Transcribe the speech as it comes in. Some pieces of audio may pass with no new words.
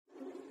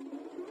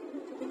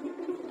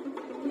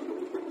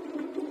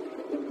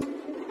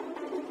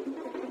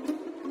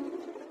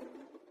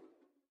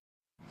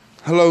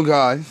Hello,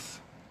 guys.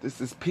 This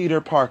is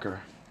Peter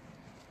Parker.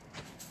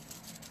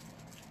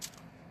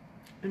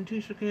 And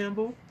Tisha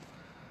Campbell.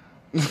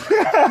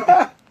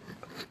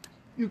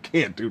 You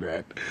can't do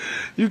that.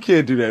 You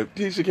can't do that.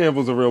 Tisha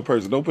Campbell's a real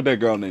person. Don't put that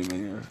girl name in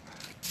here.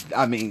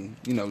 I mean,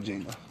 you know,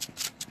 Gina.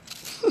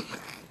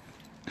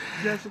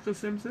 Jessica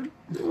Simpson.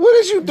 What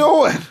is you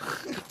doing?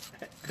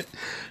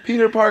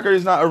 Peter Parker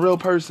is not a real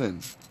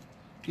person.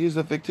 He is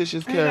a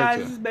fictitious Hey character. guys,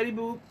 this is Betty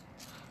Boop.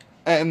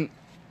 And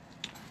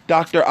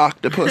Dr.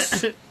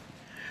 Octopus.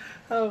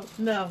 Oh,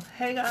 no.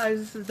 Hey guys,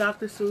 this is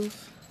Dr.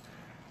 Seuss.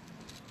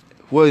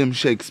 William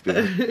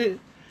Shakespeare.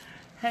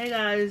 Hey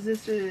guys,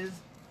 this is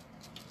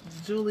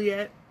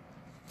Juliet.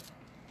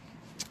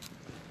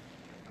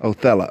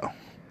 Othello.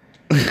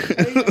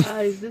 Hey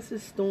guys, this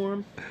is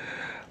Storm.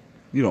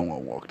 You don't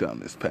want to walk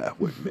down this path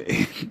with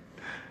me.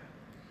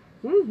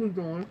 What is we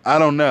doing? I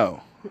don't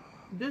know.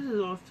 This is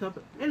off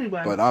topic.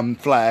 Anyway. But I'm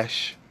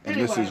Flash. And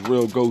this is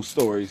Real Ghost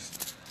Stories.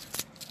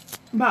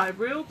 By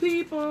real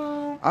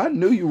people. I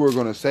knew you were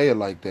going to say it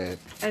like that.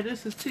 And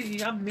this is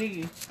T. I'm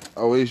me.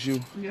 Oh, is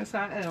you? Yes,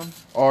 I am.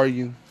 Are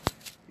you?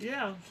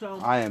 Yeah, so.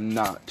 I am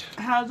not.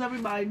 How's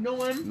everybody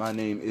doing? My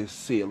name is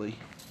Sealy.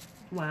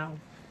 Wow.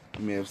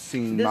 You may have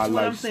seen This my is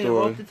what life I'm saying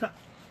story. off the top.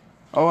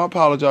 Oh, I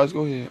apologize.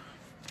 Go ahead.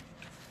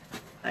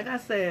 Like I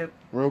said,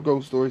 Real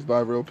Ghost Stories by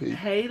Real People.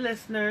 hey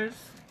listeners.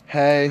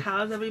 Hey.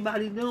 How's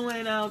everybody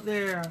doing out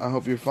there? I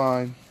hope you're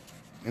fine.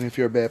 And if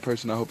you're a bad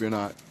person, I hope you're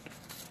not.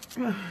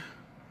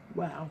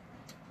 Wow.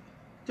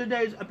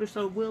 Today's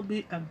episode will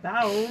be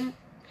about...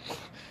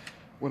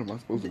 What am I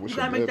supposed to wish You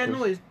gotta I'm make bad that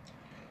person?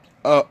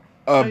 noise.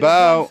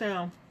 About...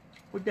 Sound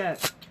with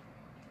that.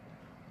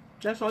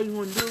 That's all you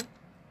want to do?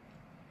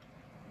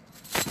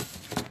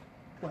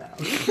 Wow.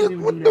 You can't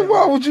even What do the that.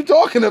 hell was you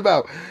talking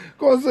about?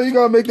 Go on, say you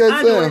gotta make that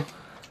I know sound.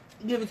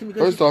 it. Give it to me.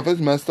 First off, it's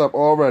messed up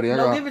already.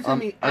 No, give it to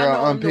me. I I know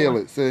gotta I'm unpeel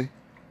doing. it. See,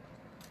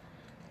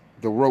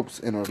 the ropes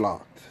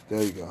interlocked.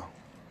 There you go.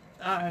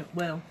 Alright,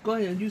 well, go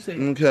ahead. You say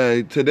it.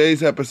 Okay,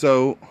 today's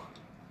episode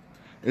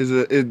is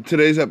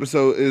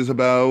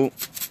about.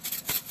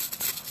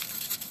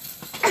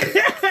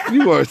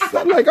 You are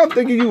like I'm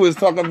thinking you was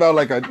talking about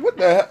like a what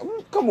the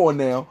hell? Come on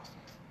now,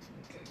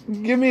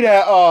 give me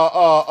that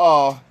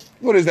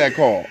what is that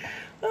called?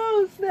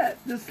 Oh, snap.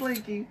 The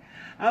slinky.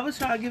 I was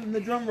trying to give him the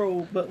drum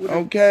roll, but with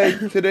Okay,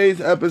 today's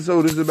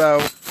episode is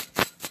about.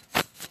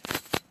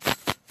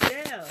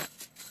 Yeah.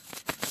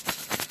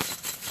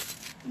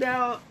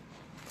 Now,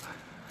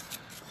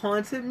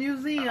 haunted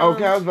museum.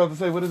 Okay, I was about to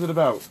say, what is it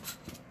about?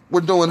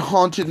 We're doing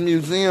haunted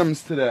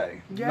museums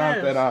today. Yes.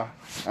 Not that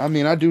I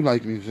mean, I do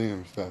like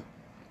museums, though.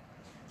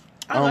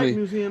 I like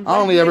museums. I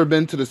only ever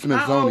been to the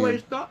Smithsonian. I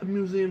always thought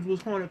museums was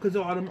haunted because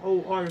of all them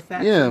old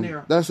artifacts in Yeah,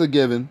 there. that's a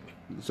given.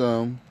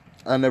 So,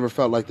 I never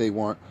felt like they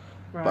weren't.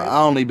 Right. But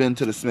I only been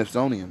to the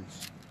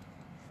Smithsonian's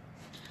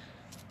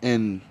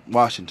in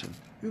Washington.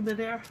 You been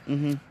there?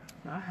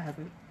 Mm-hmm. I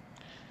haven't.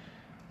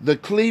 The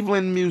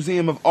Cleveland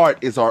Museum of Art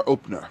is our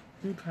opener.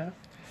 Okay.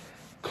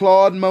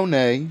 Claude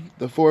Monet,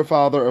 the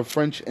forefather of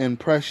French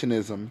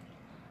Impressionism,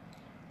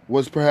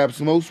 was perhaps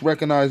most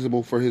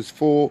recognizable for his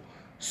full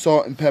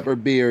salt and pepper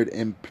beard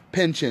and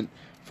penchant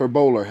for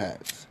bowler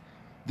hats.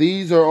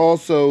 These are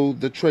also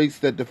the traits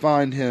that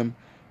defined him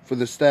for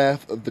the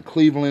staff of the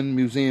Cleveland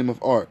Museum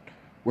of Art,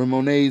 where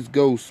Monet's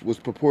ghost was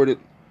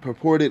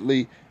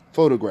purportedly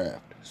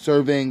photographed,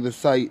 surveying the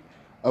site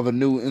of a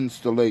new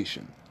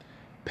installation,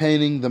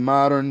 painting the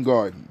modern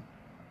garden.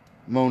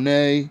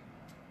 Monet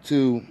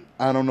to,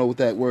 I don't know what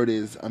that word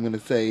is, I'm going to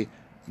say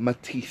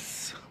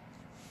Matisse.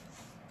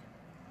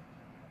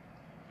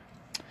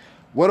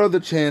 What are the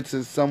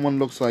chances someone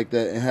looks like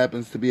that and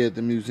happens to be at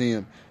the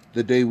museum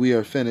the day we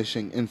are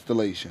finishing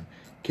installation?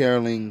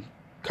 Caroline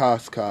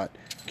Coscott,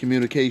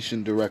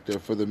 communication director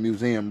for the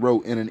museum,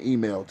 wrote in an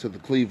email to the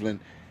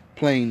Cleveland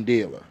Plain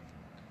Dealer.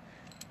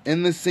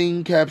 In the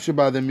scene captured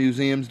by the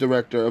museum's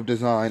director of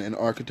design and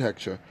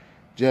architecture,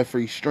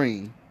 Jeffrey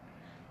Streen,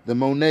 the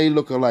Monet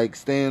lookalike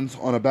stands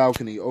on a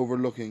balcony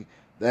overlooking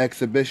the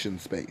exhibition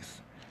space,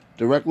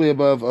 directly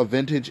above a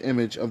vintage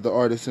image of the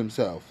artist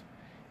himself.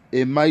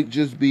 It might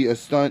just be a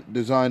stunt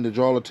designed to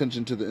draw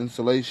attention to the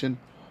installation,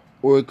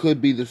 or it could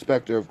be the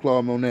specter of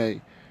Claude Monet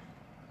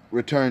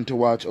returned to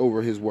watch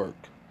over his work.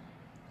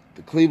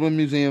 The Cleveland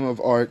Museum of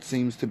Art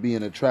seems to be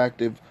an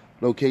attractive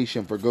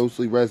location for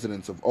ghostly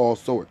residents of all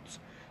sorts.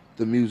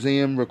 The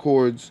museum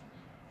records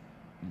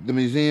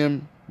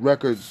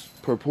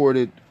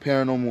purported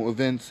paranormal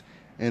events,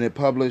 and it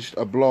published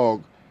a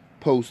blog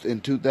post in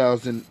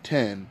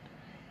 2010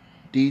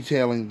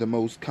 detailing the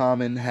most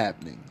common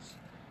happenings.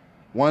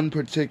 One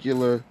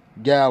particular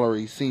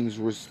gallery seems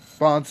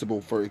responsible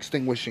for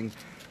extinguishing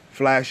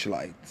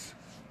flashlights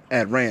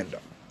at random,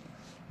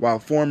 while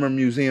former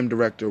museum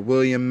director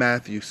William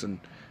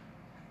Mathewson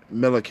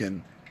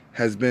Milliken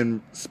has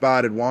been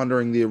spotted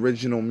wandering the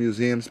original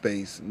museum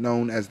space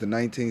known as the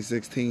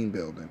 1916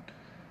 building.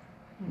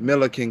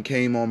 Milliken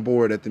came on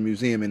board at the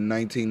museum in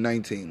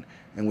 1919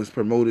 and was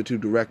promoted to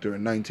director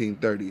in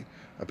 1930,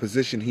 a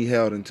position he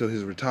held until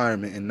his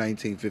retirement in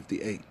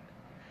 1958.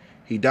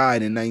 He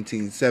died in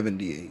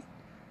 1978.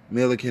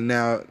 Milliken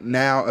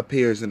now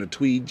appears in a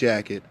tweed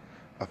jacket,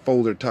 a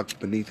folder tucked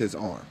beneath his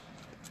arm.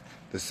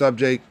 The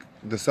subject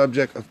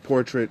of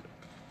portrait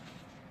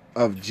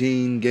of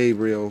Jean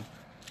Gabriel,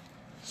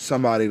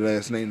 somebody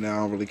last name that I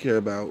don't really care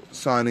about,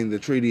 signing the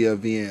Treaty of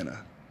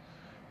Vienna.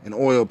 An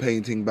oil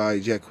painting by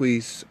Jacques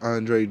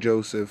Andre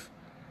Joseph.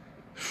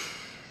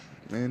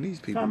 Man, these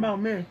people. Talking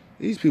about me.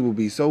 These people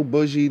be so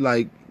bougie.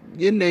 Like,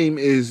 your name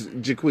is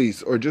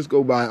Jacques, or just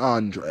go by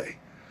Andre.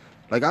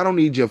 Like, I don't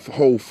need your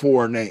whole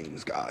 4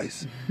 names,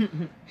 guys.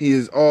 He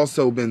has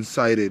also been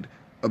cited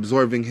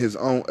observing his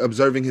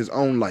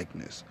own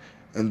likeness.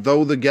 And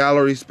though the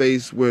gallery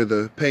space where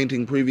the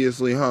painting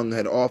previously hung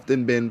had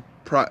often been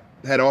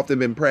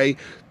prey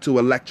to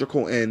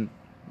electrical and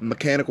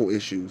mechanical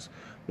issues,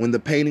 when the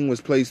painting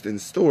was placed in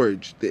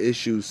storage, the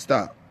issues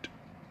stopped.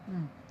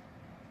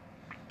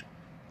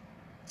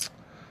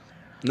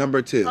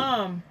 Number 2.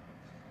 I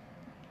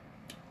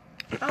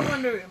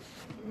wonder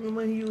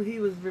when he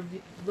was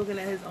looking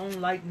at his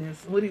own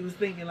likeness, what he was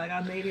thinking. Like,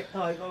 I made it.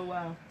 Like, oh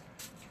wow.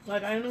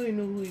 Like, I knew he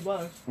knew who he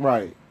was.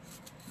 Right.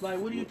 Like,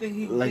 what do you think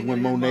he was like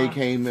thinking? when Monet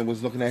came and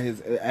was looking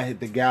at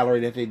the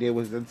gallery that they did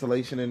with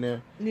installation in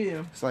there.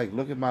 Yeah. It's like,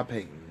 look at my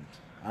painting.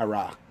 I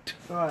rocked.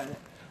 Right.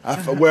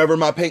 Wherever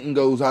my painting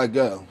goes, I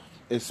go.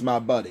 It's my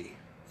buddy.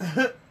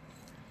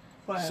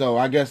 So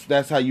I guess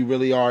that's how you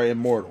really are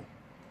immortal.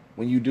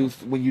 When you do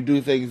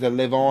things that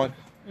live on.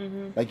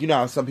 Mm-hmm. Like, you know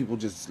how some people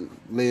just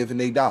live and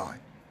they die.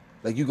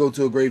 Like, you go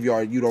to a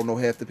graveyard, you don't know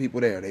half the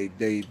people there.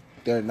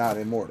 They're not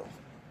immortal.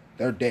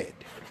 They're dead.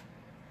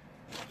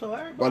 So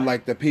everybody. But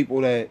like the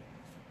people that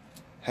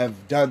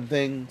have done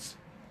things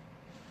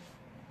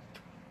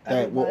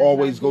that will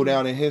always go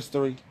down in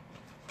history.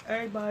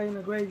 Everybody in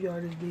the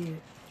graveyard is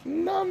dead.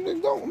 No,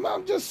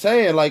 I'm just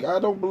saying, like, I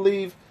don't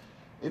believe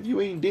if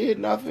you ain't did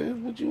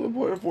nothing, what you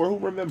important for? Who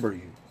remember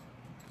you?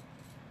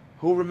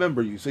 Who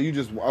remember you? So you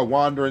just a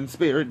wandering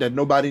spirit that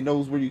nobody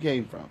knows where you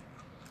came from.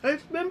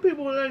 It's been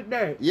people like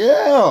that.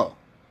 Yeah.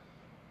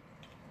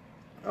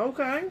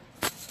 Okay.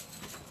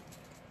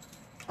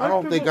 I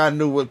don't think I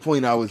knew what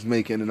point I was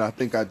making, and I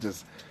think I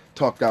just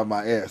talked out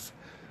my ass.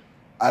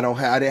 I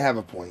didn't have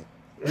a point.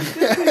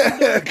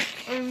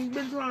 And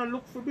been trying to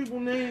look for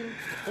people's names.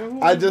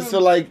 I just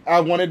feel like I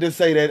wanted to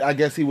say that I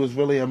guess he was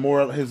really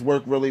immortal. His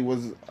work really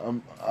was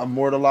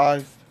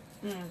immortalized.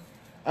 Mm.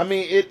 I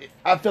mean,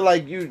 I feel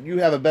like you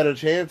have a better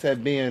chance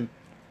at being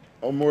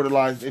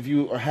immortalized if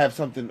you have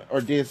something or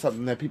did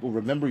something that people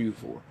remember you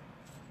for.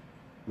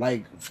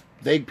 Like,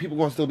 people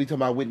gonna still be talking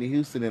about Whitney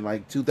Houston in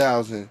like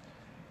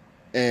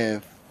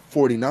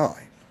 2049.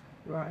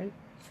 Right.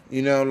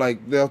 You know,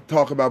 like they'll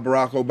talk about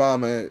Barack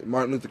Obama,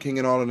 Martin Luther King,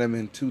 and all of them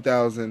in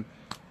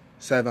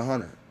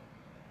 2700.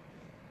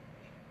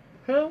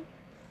 Who?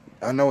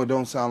 I know it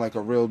don't sound like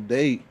a real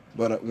date,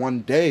 but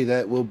one day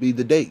that will be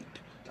the date.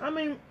 I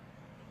mean,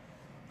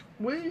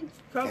 we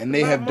and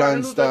they have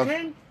done stuff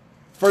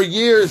for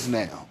years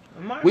now.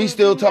 We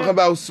still talk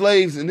about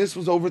slaves, and this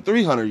was over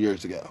 300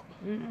 years ago.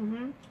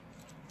 Mm-hmm.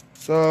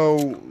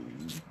 So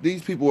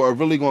these people are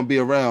really going to be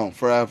around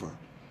forever.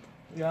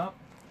 Yeah.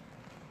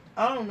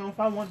 I don't know if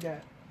I want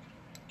that.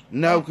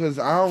 No, because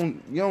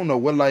you don't know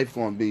what life's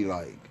going to be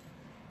like.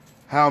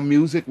 How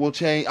music will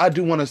change. I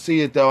do want to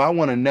see it, though. I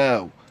want to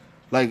know,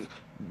 like,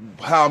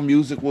 how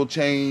music will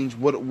change.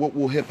 What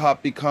will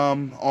hip-hop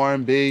become?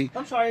 R&B?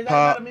 I'm sorry, is that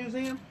pop. not a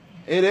museum?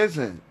 It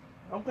isn't.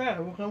 Okay,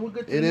 well, can we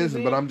get to It the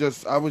isn't, but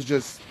I was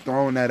just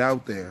throwing that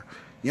out there.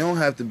 You don't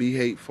have to be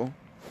hateful.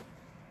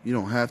 You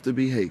don't have to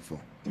be hateful.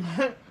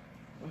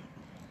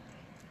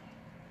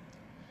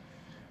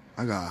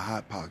 I got a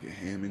Hot Pocket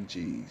ham and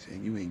cheese,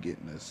 and you ain't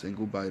getting a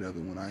single bite of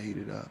it when I heat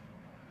it up.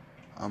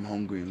 I'm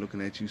hungry, and looking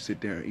at you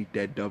sit there and eat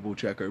that double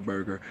checker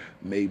burger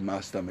made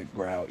my stomach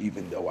growl,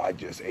 even though I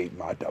just ate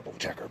my double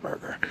checker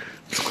burger.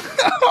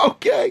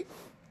 Okay.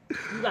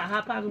 You got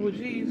Hot Pocket with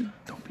cheese?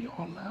 Don't be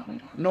all loud.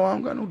 No, I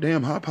don't got no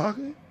damn Hot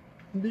Pocket.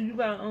 Do you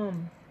got,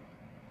 and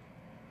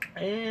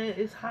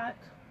it's hot.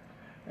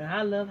 And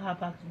I love Hot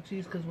Pockets with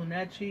cheese because when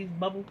that cheese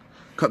bubbles.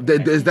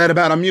 Is that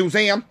about a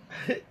museum?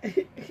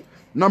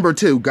 Number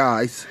 2,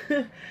 guys.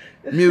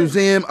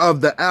 Museum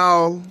of the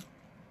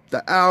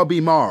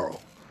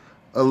Albemarle.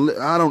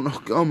 I don't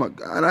know. Oh my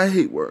God, I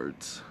hate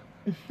words.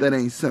 That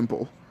ain't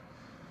simple.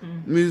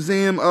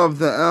 Museum of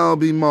the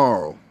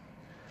Albemarle.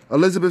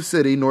 Elizabeth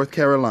City, North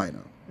Carolina.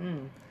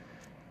 And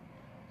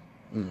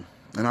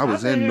I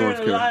was in North Carolina. I've been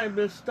hearing a lot of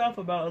this stuff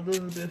about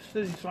Elizabeth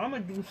City, so I'm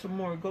going to do some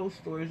more ghost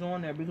stories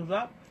on there because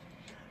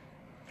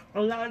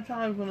a lot of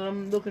times when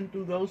I'm looking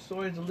through ghost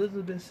stories,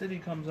 Elizabeth City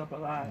comes up a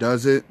lot.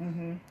 Does it?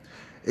 Mm-hmm.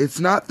 It's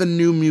not the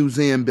new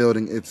museum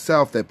building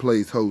itself that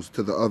plays host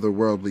to the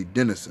otherworldly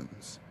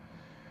denizens.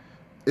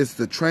 It's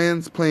the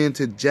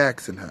transplanted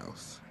Jackson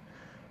House.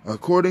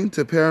 According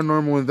to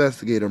paranormal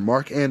investigator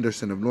Mark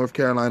Anderson of North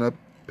Carolina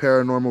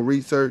Paranormal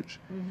Research,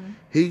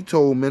 he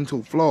told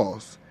Mental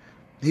Floss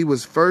he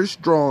was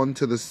first drawn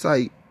to the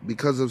site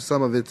because of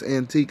some of its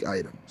antique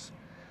items.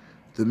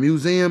 The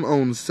museum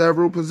owns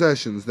several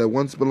possessions that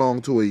once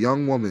belonged to a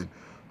young woman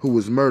who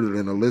was murdered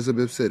in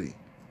Elizabeth City.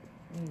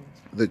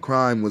 the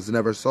crime was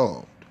never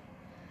solved.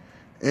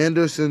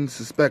 Anderson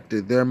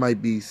suspected there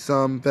might be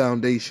some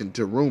foundation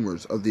to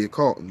rumors of the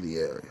occult in the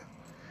area.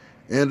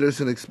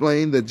 Anderson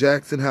explained the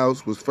Jackson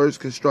House was first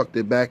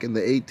constructed back in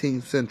the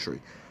 18th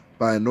century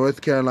by a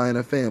North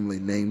Carolina family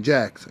named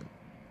Jackson.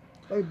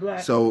 They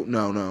black. So,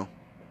 no.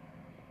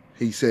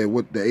 He said,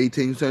 what, the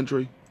 18th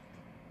century?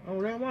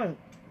 Oh, that white.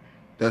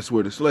 That's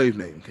where the slave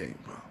name came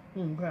from.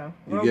 Okay.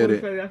 You get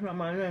it? Say that's not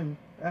my name.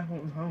 That's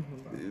what I'm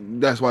talking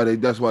about.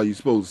 That's why you're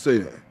supposed to say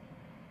that.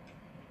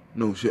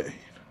 No shade.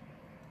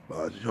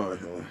 So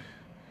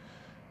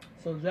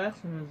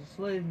Jackson is a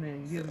slave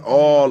name.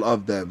 All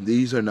of them.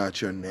 These are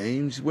not your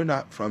names. We're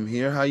not from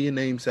here. How your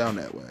name sound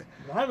that way?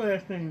 My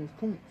last name is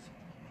Kuntz.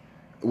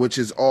 Which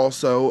is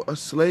also a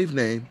slave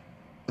name.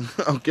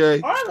 Okay?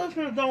 Our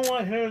listeners don't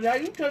want to hear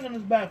that. You taking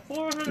us back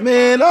 400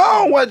 Man,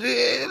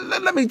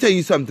 let me tell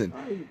you something.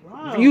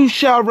 Wow. You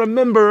shall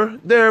remember,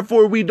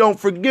 therefore we don't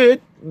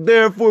forget,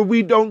 therefore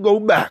we don't go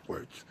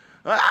backwards.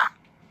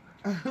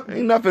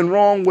 Ain't nothing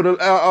wrong with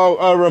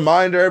a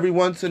reminder every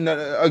once and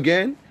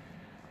again.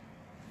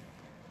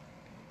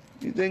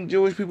 You think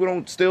Jewish people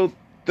don't still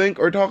think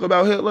or talk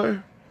about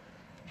Hitler?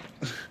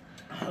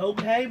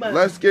 Okay, but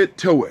let's get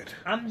to it.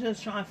 I'm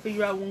just trying to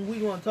figure out when we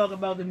going to talk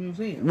about the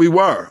museum. We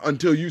were,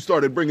 until you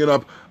started bringing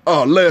up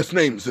last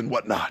names and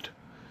whatnot.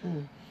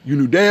 You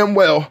knew damn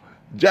well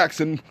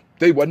Jackson,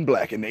 they wasn't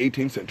black in the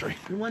 18th century.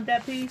 You want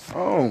that piece?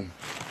 Oh,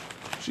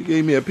 she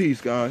gave me a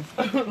piece, guys.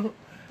 I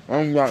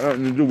don't got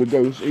nothing to do with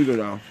ghosts either,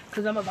 though.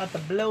 Because I'm about to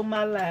blow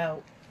my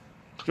loud.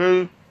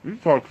 See, you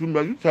talk too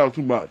much. You talk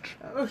too much.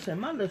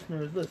 Listen, my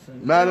listeners, listen.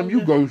 Madam,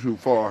 you go too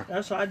far.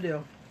 That's what I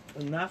do.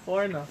 And not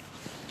far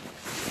enough.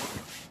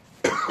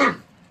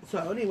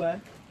 So, anyway.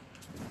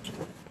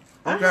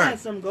 Okay. I had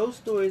some ghost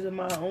stories of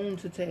my own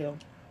to tell.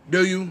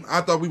 Do you?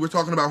 I thought we were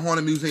talking about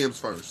haunted museums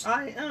first.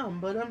 I am,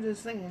 but I'm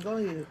just saying. Go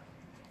ahead.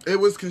 It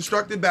was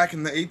constructed back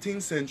in the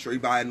 18th century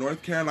by a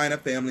North Carolina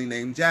family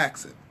named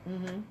Jackson.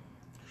 Mm-hmm.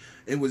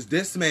 It was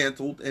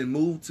dismantled and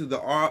moved to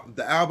the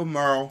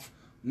Albemarle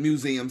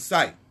Museum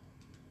site.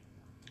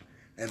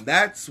 And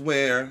that's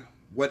where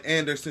what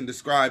Anderson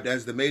described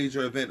as the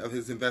major event of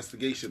his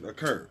investigation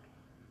occurred.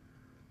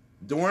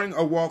 During a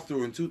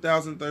walkthrough in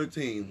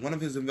 2013, one of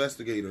his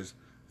investigators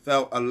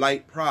felt a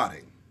light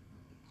prodding.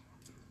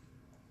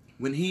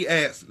 When he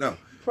asked,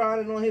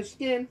 Prodding on his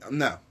skin?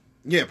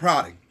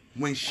 Prodding.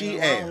 When she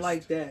asked, I don't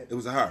like that. It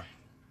was a her.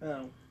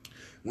 Oh.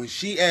 When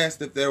she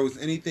asked if there was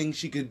anything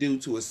she could do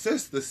to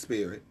assist the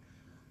spirit,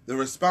 the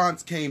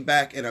response came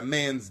back in a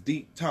man's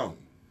deep tone.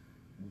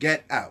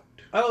 Get out.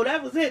 Oh,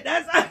 that was it.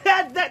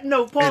 That's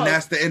no pause. And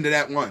that's the end of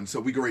that one. So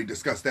we can already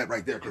discuss that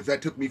right there because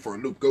that took me for a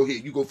loop. Go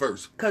ahead. You go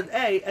first. Because,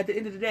 at the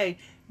end of the day,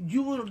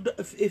 you will.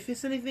 If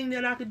it's anything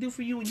that I can do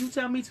for you and you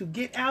tell me to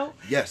get out,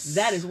 yes,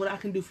 that is what I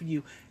can do for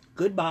you.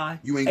 Goodbye.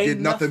 You ain't did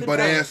nothing but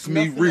ask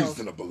me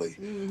reasonably.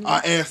 Mm-hmm.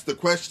 I asked the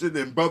question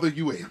and, brother,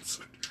 you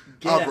answered.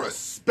 I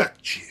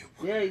respect you.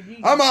 Yeah,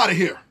 I'm out of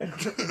here.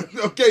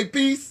 Okay,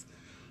 peace,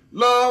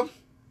 love,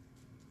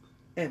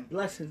 and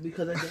blessings.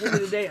 Because at the end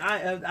of the day,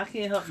 I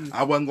can't help you.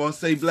 I wasn't gonna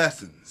say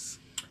blessings.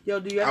 Yo,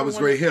 do you ever I was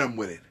ready to hit him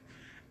with it.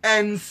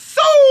 And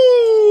so.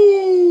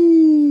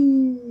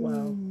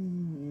 Wow.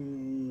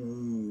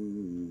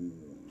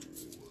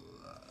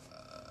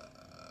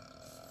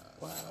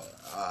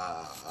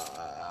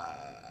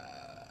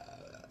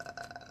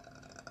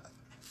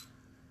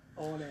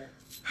 All that.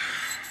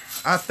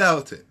 I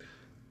felt it.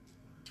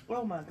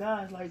 Oh my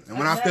God! And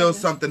when I feel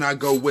something, I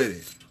go with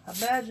it.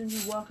 Imagine you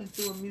walking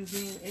through a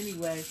museum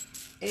anyway,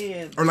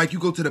 or like you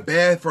go to the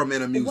bathroom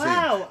in a museum.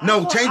 Wow!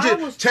 No,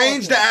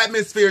 change the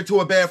atmosphere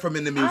to a bathroom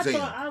in the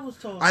museum. I was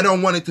talking. I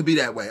don't want it to be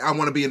that way. I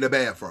want to be in the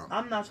bathroom.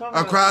 I'm not talking.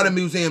 A crowded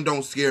museum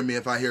don't scare me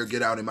if I hear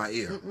 "get out" in my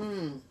ear.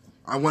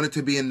 I want it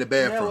to be in the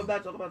bathroom. Yeah, we're about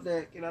to talk about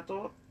that. Can I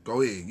talk?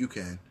 Go ahead, you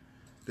can.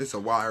 This is a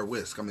wire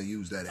whisk. I'm gonna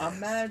use that.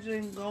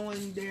 Imagine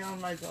going down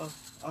like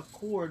a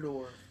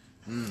corridor,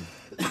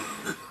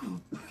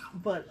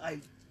 but like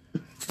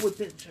with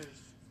pictures.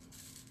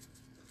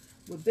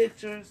 With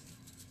pictures,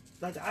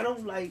 like I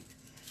don't like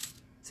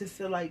to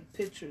feel like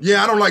pictures.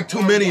 Yeah, I don't like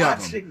too many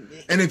of them.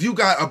 And if you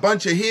got a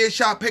bunch of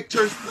headshot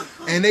pictures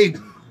and they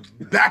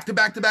back to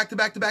back,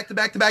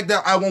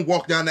 I won't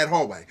walk down that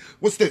hallway.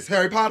 What's this,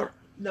 Harry Potter?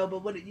 No,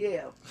 but what?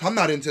 Yeah. I'm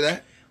not into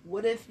that.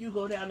 What if you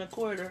go down the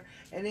corridor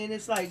and then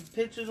it's like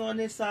pictures on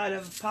this side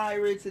of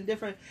pirates and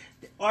different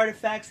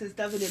artifacts and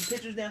stuff, and then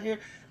pictures down here,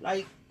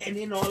 like, and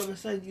then all of a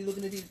sudden you're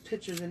looking at these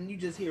pictures and you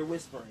just hear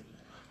whispering.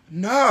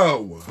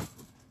 No.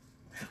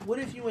 What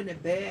if you in the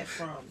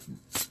bathroom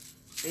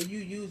and you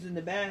using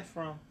the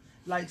bathroom?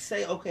 Like,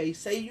 say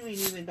you ain't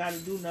even got to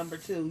do number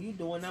 2. You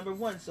doing number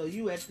 1. So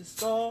you at the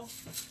stall.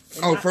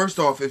 First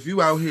off, if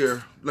you out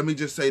here, let me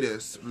just say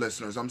this,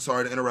 listeners. I'm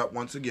sorry to interrupt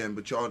once again,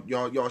 but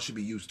y'all should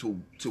be used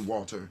to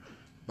Walter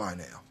by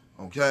now.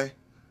 Okay?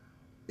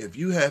 If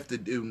you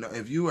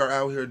are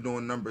out here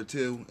doing number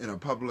 2 in a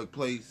public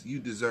place, you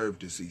deserve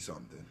to see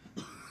something.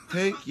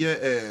 Take your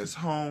ass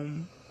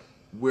home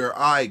where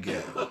I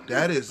go.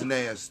 That is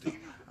nasty.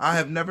 I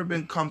have never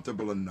been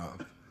comfortable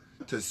enough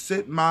to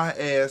sit my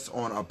ass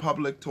on a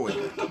public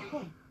toilet,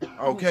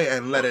 okay,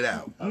 and let it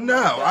out.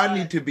 No, I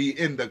need to be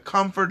in the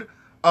comfort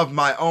of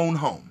my own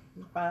home.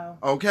 Wow.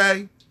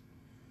 Okay?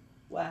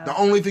 Wow. The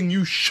only thing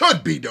you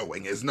should be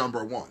doing is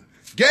number one.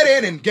 Get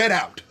in and get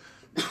out.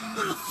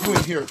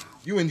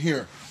 You in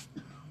here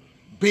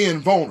being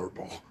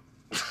vulnerable.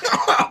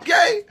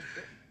 Okay?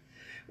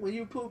 When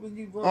you poop and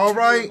you All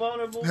right.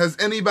 vulnerable. Has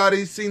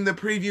anybody seen the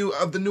preview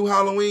of the new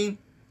Halloween?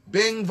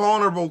 Being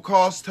vulnerable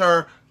cost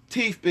her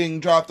teeth being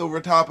dropped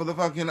over top of the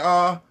fucking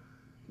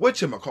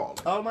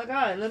whatchamacallit. Oh my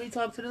God! Let me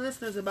talk to the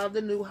listeners about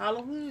the new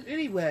Halloween.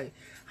 Anyway,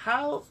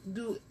 how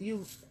do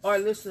you, our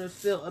listeners,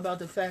 feel about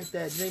the fact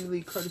that Jamie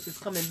Lee Curtis is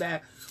coming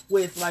back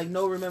with like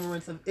no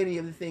remembrance of any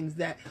of the things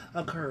that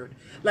occurred?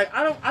 Like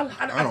I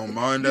don't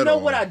mind that. You know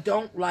what I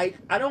don't like?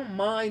 I don't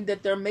mind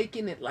that they're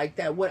making it like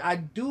that. What I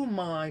do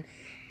mind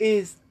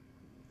is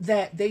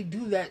that they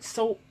do that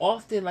so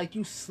often. Like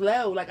you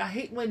slow. Like I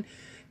hate when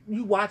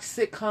you watch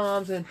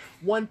sitcoms and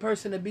one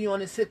person to be on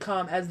the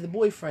sitcom as the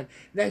boyfriend.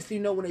 Next thing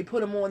you know, when they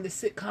put him on the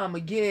sitcom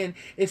again,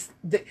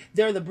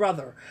 they're the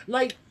brother.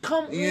 Like,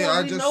 come on,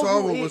 I just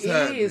saw what was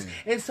happening.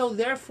 And so,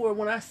 therefore,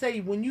 when I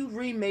say when you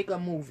remake a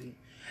movie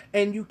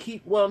and you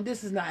keep, well,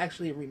 this is not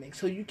actually a remake,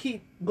 so you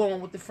keep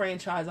going with the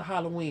franchise of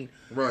Halloween.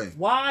 Right.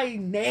 Why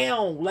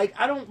now? Like,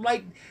 I don't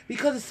like,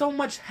 because so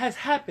much has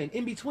happened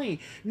in between.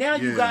 Now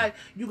you got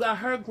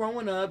her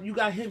growing up, you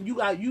got him, you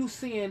got you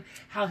seeing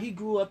how he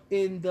grew up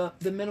in the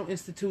mental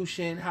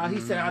institution, how he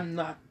said, I'm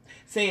not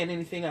saying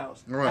anything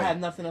else. Right. I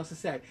have nothing else to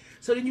say.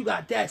 So then you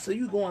got that, so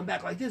you going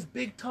back like this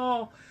big,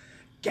 tall,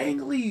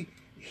 gangly,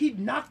 he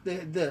knocked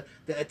the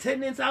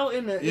attendants out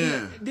in the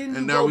then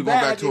and now we're going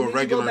back to a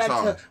regular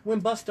size.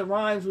 When Busta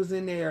Rhymes was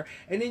in there,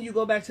 and then you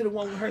go back to the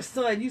one with her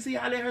son. You see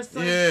how that her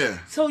son? Yeah.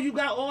 So you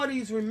got all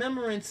these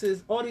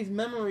remembrances, all these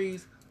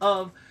memories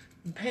of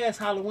past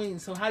Halloween.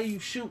 So how do you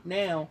shoot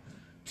now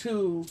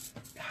to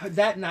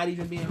that not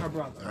even being her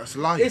brother? That's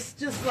life. It's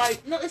just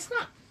like, no, it's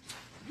not.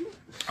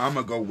 I'm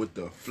going to go with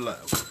the flow.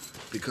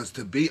 Because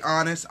to be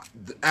honest,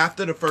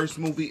 after the first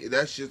movie,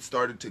 that shit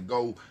started to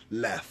go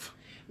left.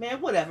 Man,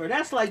 whatever.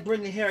 That's like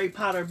bringing Harry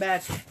Potter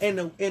back,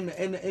 and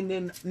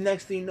then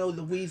next thing you know,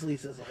 the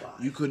Weasleys is alive.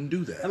 You couldn't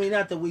do that. I mean,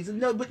 not the Weasleys.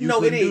 No, but you no,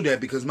 couldn't it do that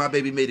because my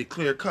baby made it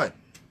clear cut.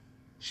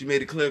 She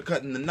made it clear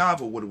cut in the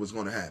novel what was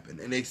going to happen,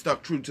 and they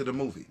stuck true to the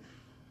movie.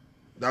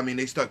 I mean,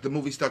 the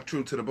movie stuck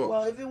true to the book.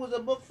 Well, if it was a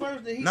book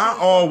first, then not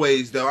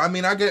always though. I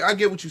mean, I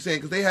get what you're saying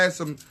because they had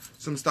some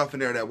stuff in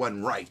there that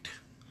wasn't right.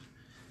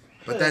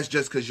 But that's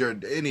just because you're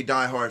any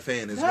diehard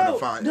fan is going to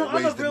find ways to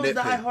nitpick. I'm a real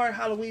diehard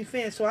Halloween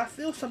fan, so I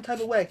feel some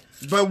type of way.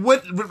 But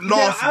what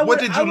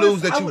did you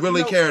lose that you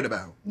really cared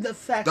about? The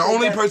fact the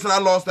only person I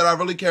lost that I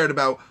really cared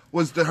about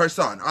was her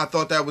son. I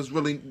thought that was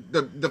really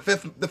the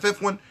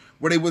fifth one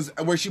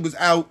where she was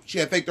out. She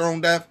had faked her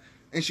own death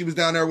and she was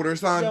down there with her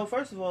son. Yo,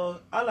 first of all,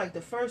 I like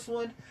the first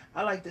one.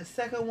 I like the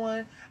second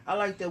one. I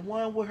like the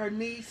one with her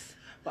niece.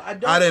 But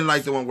I didn't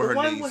like the one with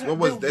her niece.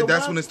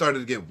 That's when it started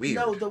to get weird.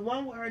 No, the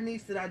one with her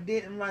niece that I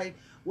didn't like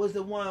was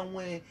the one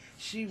when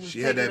she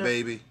had that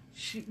baby.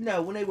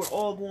 When they were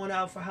all going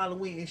out for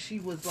Halloween and she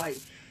was like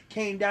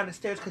came down the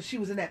stairs because she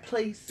was in that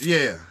place.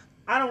 Yeah.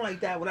 I don't like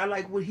that one. I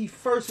like when he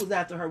first was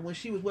after her when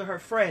she was with her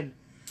friend.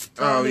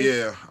 Oh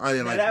yeah, I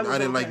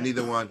didn't like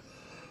neither one.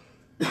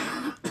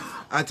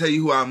 I tell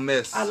you who I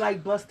miss. I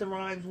like Busta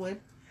Rhymes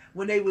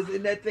when they was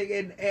in that thing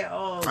and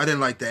I didn't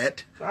like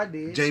that. I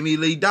did. Jamie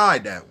Lee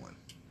died that one.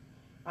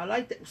 I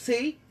like that.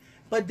 See?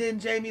 But then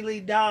Jamie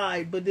Lee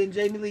died. But then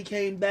Jamie Lee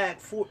came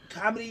back for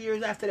how many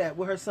years after that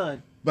with her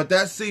son? But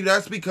that's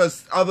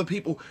because other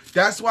people.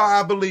 That's why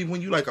I believe when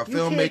you like a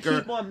filmmaker. You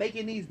can't keep on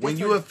making these. When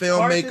you a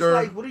filmmaker,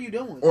 like, what are you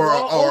doing? Or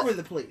all over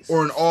the place.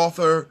 Or an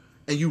author,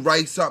 and you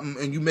write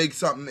something and you make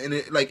something, and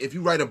it like if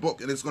you write a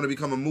book and it's going to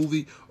become a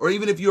movie, or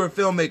even if you're a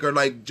filmmaker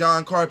like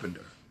John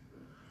Carpenter,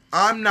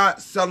 I'm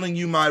not selling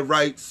you my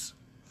rights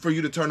for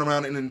you to turn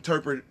around and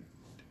interpret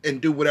and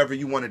do whatever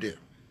you want to do.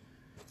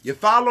 You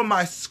follow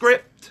my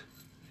script,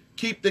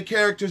 keep the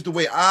characters the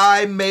way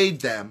I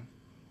made them,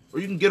 or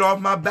you can get off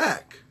my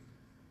back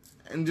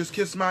and just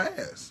kiss my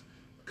ass.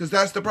 Because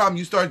that's the problem.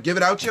 You start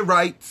giving out your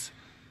rights.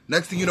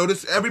 Next thing you know,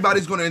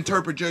 everybody's going to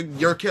interpret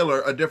your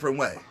killer a different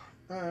way.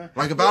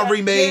 Like if I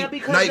remade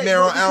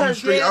Nightmare on Elm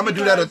Street, I'm going to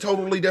do that a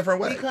totally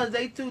different way. Because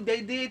they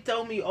did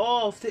throw me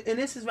off. And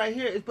this is right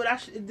here.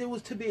 But it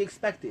was to be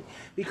expected.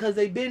 Because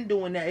they've been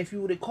doing that. If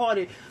you would have caught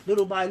it,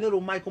 little by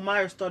little, Michael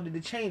Myers started to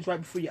change right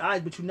before your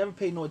eyes. But you never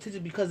paid no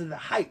attention because of the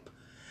hype.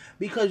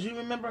 Because you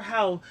remember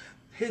how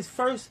his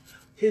first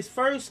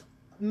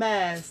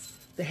mask,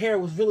 the hair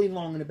was really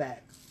long in the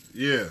back.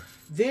 Yeah.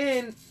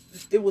 Then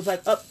it was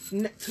like up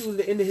to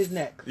the end of his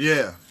neck.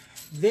 Yeah.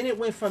 Then it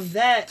went from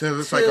that to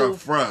it's like a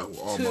fro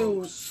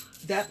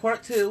almost. To that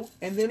part too,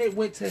 and then it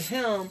went to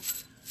him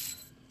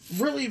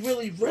really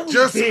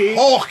just big.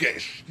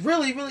 Hawkish.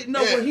 Really,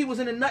 when he was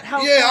in a nut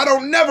house. Yeah, I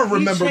don't never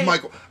remember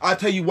Michael. I'll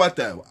tell you what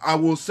though, I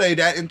will say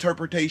that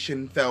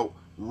interpretation felt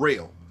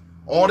real.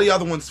 All the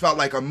other ones felt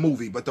like a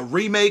movie, but the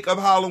remake of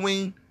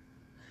Halloween,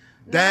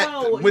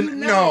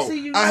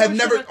 I have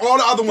never. All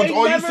the other ones,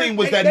 all you seen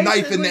was that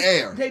knife in the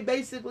air. They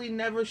basically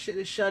never should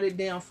have shut it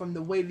down from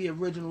the way the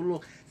original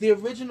looked. The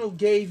original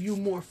gave you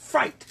more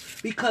fright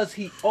because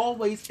he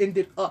always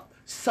ended up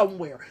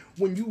somewhere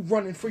when you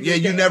running for your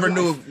you never life.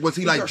 knew, was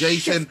he like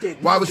Jason?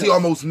 Shifted. Why was he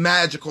almost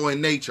magical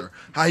in nature?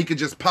 How he could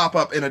just pop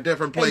up in a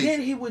different place. And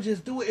then he would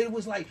just do it. It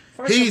was like,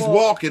 first he's of all,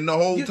 walking the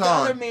whole the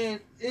time. other man,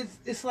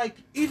 it's like,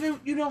 even,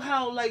 you know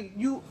how, like,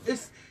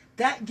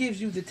 that gives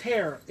you the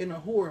terror in a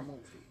horror movie.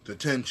 The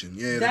tension,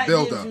 yeah, That the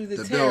build gives up, you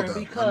the terror build up.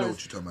 because I know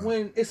what you're talking about.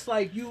 when it's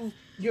like you're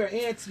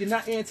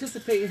not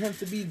anticipating him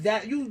to be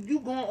that, you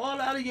going all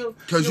out of your,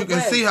 because you can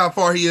way. see how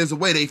far he is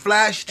away. They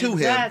flash to him.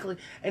 Exactly.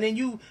 And then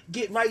you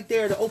get right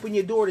there to open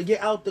your door to get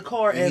out the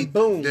car, and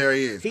boom, there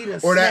he is. He done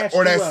or that snatched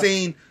you up.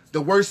 scene.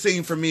 The worst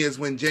scene for me is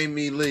when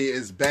Jamie Lee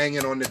is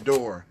banging on the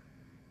door,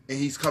 and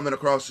he's coming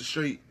across the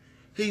street.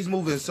 He's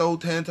moving so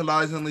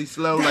tantalizingly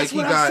slow, That's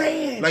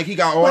like he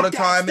got all the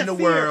time in the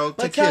world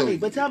to kill you.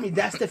 But tell me,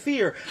 that's the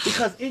fear,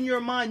 because in your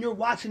mind you're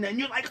watching that and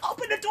you're like,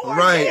 open the door,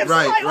 Right, damn,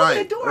 right, somebody right,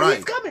 open the door, right.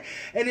 he's coming.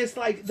 And it's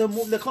like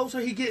the closer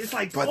he gets, it's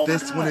like, But oh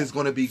this my God. one is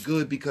going to be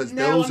good because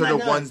No, those I'm are not the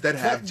done. ones that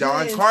have But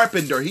John then-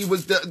 Carpenter. He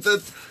was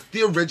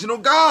the original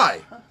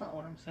guy. That's not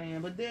what I'm saying.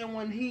 But then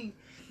when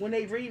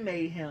they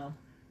remade him,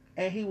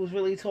 and he was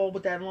really tall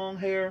with that long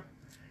hair,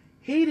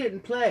 he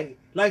didn't play.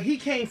 Like, he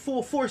came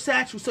full force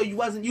at you, so you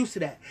wasn't used to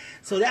that.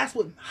 So that's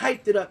what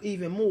hyped it up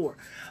even more.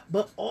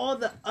 But all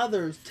the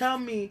others, tell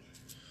me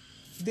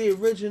the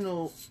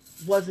original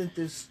wasn't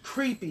the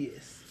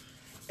creepiest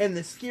and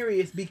the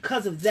scariest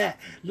because of that.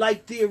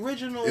 Like the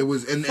original It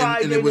was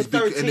Friday and it was the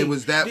 13th. and it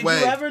was that Did way.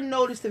 you ever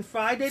notice in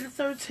Friday the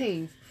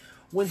 13th,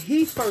 when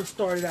he first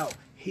started out,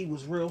 he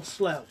was real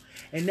slow.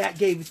 And that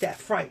gave it that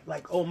fright.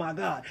 Like, oh my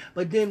God.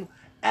 But then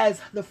as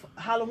the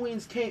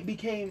Halloweens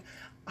became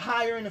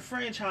higher in the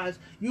franchise,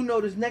 you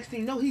notice next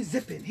thing you know, he's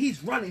zipping,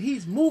 he's running,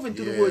 he's moving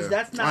through the woods.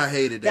 That's not. I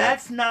hated that.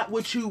 That's not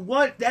what you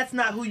want. That's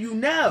not who you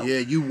know. Yeah,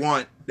 you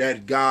want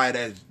that guy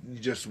that's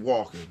just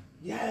walking.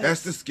 Yes.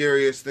 That's the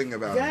scariest thing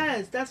about it.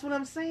 Yes, that's what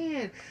I'm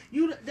saying.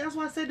 That's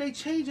why I said they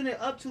changing it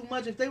up too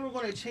much. If they were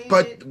going to change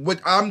But it, what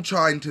I'm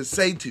trying to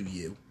say to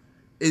you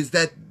is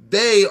that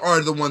they are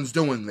the ones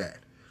doing that.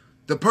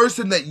 The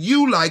person that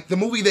you like, the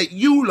movie that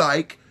you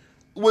like,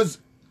 was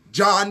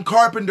John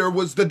Carpenter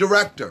was the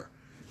director.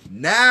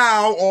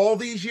 Now, all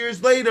these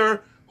years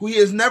later, he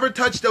has never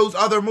touched those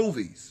other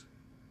movies.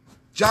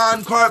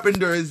 John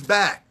Carpenter is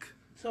back.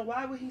 so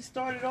why would he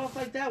start it off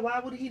like that? Why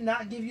would he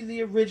not give you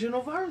the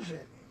original version?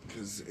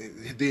 Because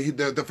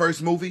the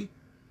first movie,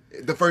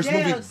 sort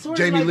of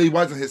Jamie like- Lee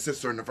wasn't his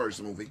sister in the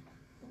first movie.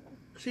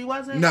 She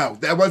wasn't. No,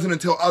 that wasn't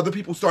until other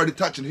people started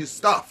touching his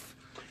stuff.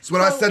 It's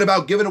what I said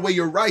about giving away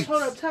your rights.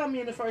 Hold up, tell me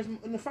in the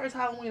first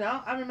Halloween,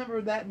 I remember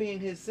that being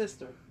his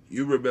sister.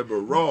 You remember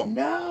wrong.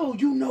 No,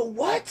 you know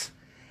what?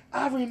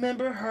 I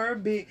remember her A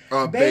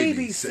babysitting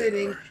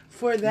babysitter.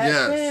 for that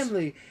Yes.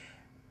 family.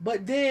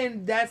 But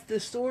then that's the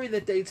story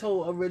that they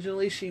told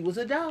originally. She was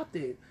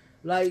adopted.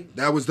 Like,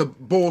 That was the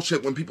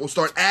bullshit when people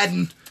start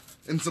adding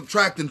and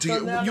subtracting to So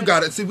you. now You they-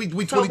 got it. See, we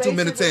 22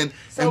 minutes in,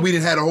 basically- and we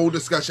didn't had a whole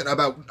discussion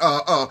about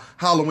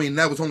Halloween.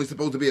 That was only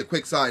supposed to be a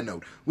quick side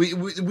note. We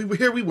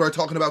were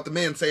talking about the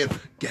man saying,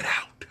 "Get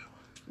out,"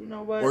 you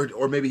know what?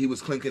 or maybe he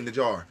was clinking the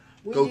jar.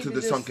 We Go need to the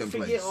just sunken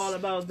forget place. all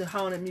about the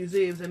haunted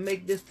museums and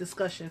make this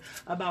discussion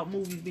about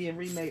movies being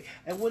remade.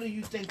 And what do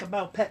you think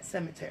about Pet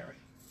Sematary?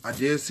 I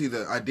did see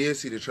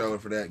the trailer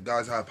for that.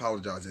 Guys, I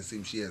apologize. It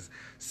seems she has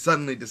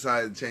suddenly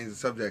decided to change the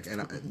subject,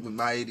 and with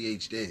my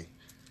ADHD,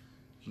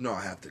 you know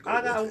I have to go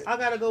with it. I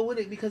gotta go with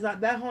it because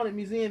that haunted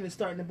museum is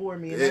starting to bore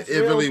me. And It that's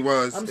real. really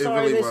was. I'm It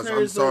sorry, really was. I'm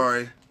listeners, but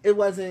sorry. It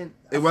wasn't.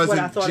 It wasn't.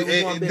 What I thought it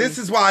was gonna be. This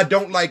is why I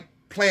don't like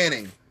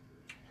planning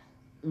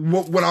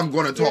what I'm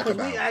going to talk because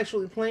about. we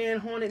actually plan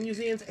haunted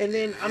museums, and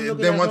then I'm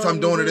looking. Then at once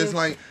I'm haunted doing it, museums, it's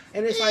like,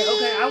 and it's like,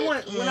 okay, I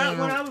want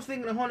when I was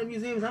thinking of haunted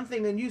museums, I'm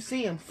thinking you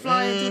see them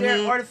flying through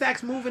there,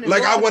 artifacts moving. And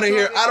like I walking want to through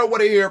hear. it. I don't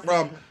want to hear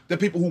from the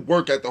people who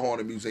work at the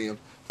haunted museum.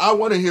 I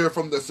want to hear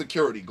from the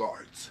security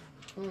guards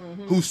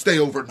who stay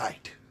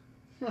overnight.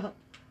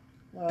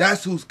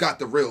 That's who's got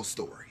the real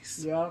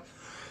stories. Yeah.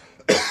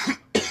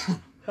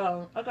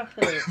 So, like I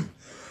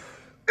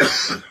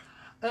said.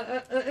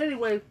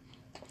 Anyway.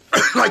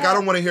 Like I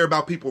don't want to hear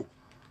about people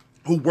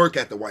who work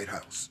at the White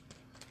House.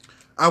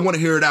 I want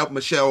to hear it out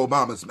Michelle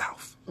Obama's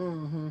mouth.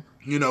 Mm-hmm.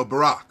 You know,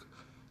 Barack,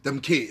 them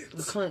The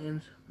kids.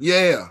 Clintons.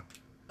 Yeah.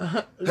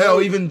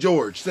 Hell, even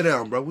George. Sit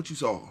down, bro. What you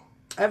saw?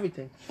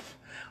 Everything.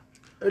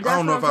 I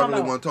don't know if I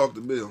really want to talk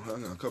to Bill. I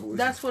got a couple.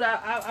 That's what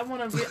I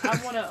want to.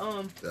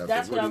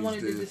 That's what I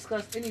wanted to did.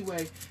 discuss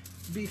anyway.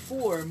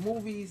 Before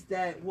movies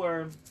that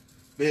were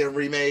being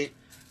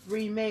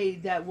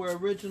remade that were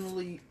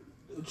originally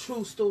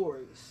true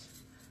stories,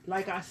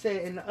 like I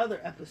said in the other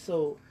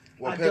episode.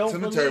 Well, I Pet don't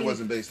Sematary believe,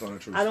 wasn't based on a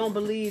true I don't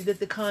story. believe that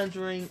The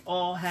Conjuring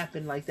all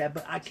happened like that,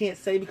 but I can't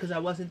say because I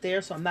wasn't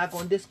there, so I'm not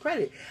going to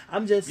discredit.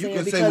 I'm just You saying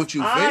can say because what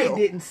you I feel.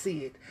 didn't see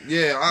it.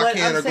 Yeah, I But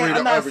can't I'm agree saying, to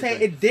I'm not everything.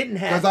 saying it didn't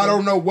happen. Because I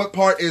don't know what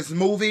part is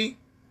movie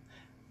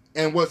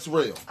and what's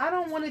real. I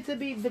don't want it to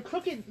be the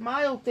Crooked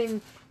Mile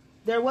thing.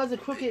 there was a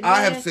crooked man.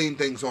 I have seen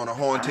things on a I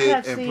haunted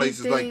have and seen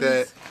places like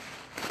that.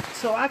 things.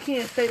 So I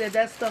can't say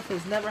that stuff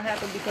has never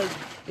happened because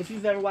if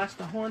you've ever watched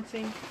The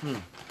Haunting,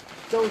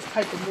 those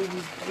type of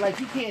movies, like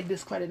you can't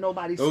discredit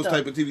nobody's Those stuff.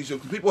 type of TV shows.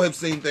 People have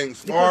seen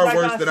things Because far like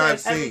worse I than said, I've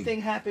seen.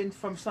 Everything happened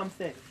from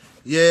something.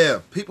 Yeah,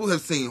 people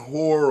have seen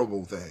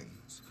horrible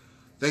things.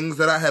 Things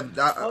that I have.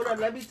 Hold on,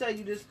 let me tell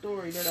you this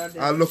story that I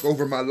did. I look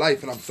over my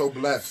life and I'm so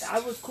blessed. I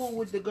was cool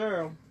with the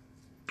girl.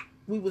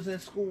 We was in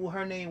school.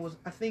 Her name was,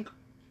 I think,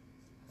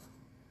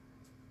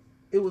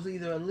 it was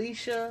either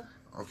Alicia.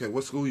 Okay,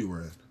 what school you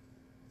were in?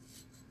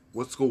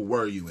 What school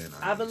were you in?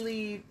 I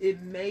believe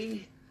it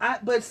may.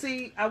 But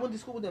see, I went to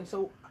school with them.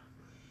 So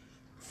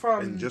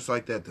from And just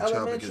like that, the topic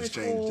elementary has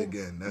changed school,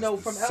 again. That's no,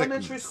 the from sickness.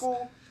 elementary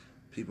school,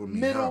 People need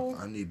middle,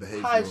 help. I need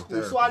behavioral high school.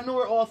 therapy. So I knew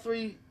her all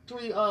three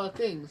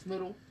things: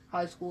 middle,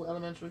 high school,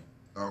 elementary.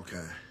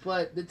 Okay.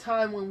 But the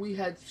time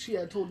when she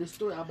had told this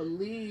story, I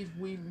believe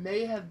we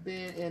may have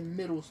been in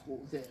middle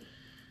school then,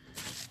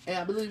 and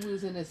I believe we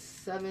was in the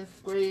 7th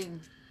grade.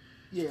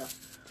 Yeah.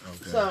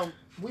 Okay. So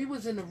we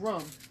was in the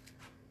room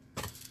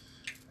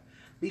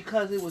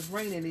because it was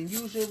raining, and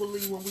usually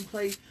when we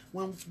play,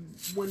 when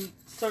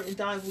certain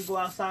times we go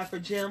outside for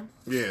gym.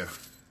 Yeah.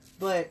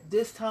 But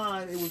this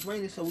time it was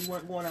raining, so we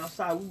weren't going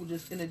outside. We were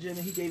just in the gym, and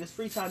he gave us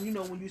free time. You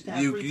know, when you used to have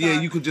free time.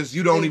 Yeah, you could just.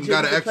 You don't in the even gym,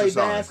 got to you could play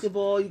exercise.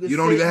 basketball. You You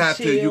don't sit even and have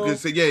to. You chill. can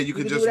say, yeah, you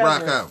can could just do rock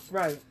whatever. out.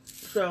 Right.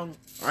 So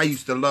I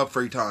used to love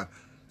free time.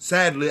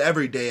 Sadly,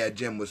 every day at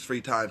gym was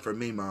free time for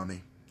me,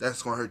 mommy.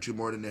 That's gonna hurt you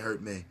more than it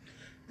hurt me.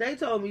 they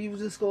told me you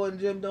was just going to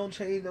the gym, don't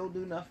change, don't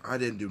do nothing. I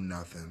didn't do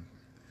nothing.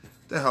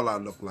 The hell I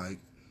look like?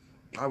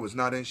 I was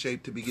not in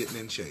shape to be getting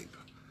in shape.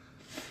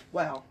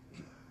 Wow.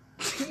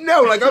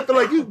 No, like I feel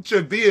like you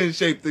should be in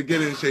shape to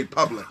get in shape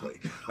publicly.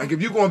 Like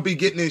if you're gonna be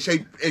getting in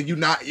shape and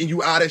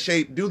you out of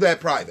shape, do that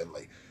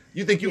privately.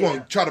 You think you're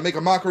gonna try to make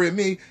a mockery of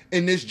me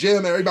in this gym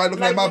and everybody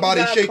looking at my when you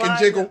body gotta shake and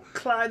jiggle?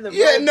 Climb the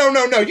Yeah,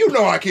 rope. no. You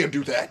know I can't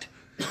do that.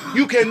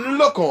 You can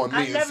look on me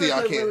I and never see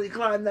I could can't. really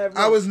climb that rope.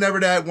 I was never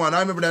that one.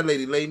 I remember that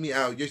lady laid me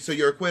out. So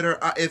you're a quitter.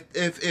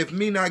 If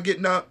me not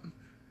getting up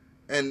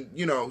and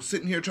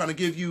sitting here trying to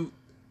give you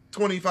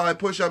 25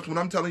 push-ups when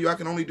I'm telling you I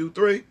can only do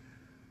 3,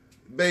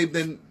 babe,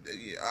 then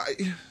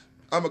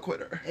I'm a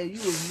quitter. And you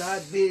was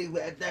not big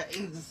at that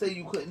age to say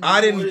you couldn't. Do I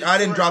more than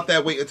didn't 3. drop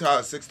that weight until I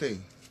was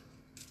 16.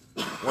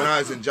 When I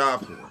was in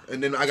Job Corps,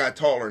 and then I got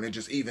taller and it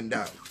just evened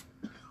out.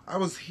 I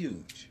was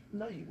huge.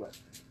 No, you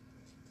wasn't.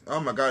 Oh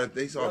my God! If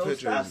they saw No, pictures,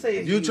 stop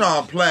saying you huge.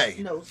 trying to play?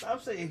 No,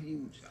 stop saying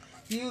huge.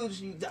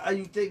 Huge,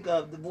 you think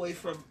of the boy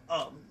from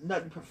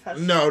Nothing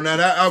Professional. No,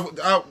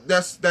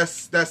 that's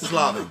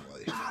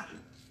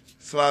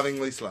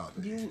slovenly.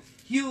 You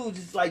huge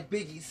is like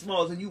Biggie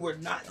Smalls, and you were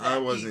not. That I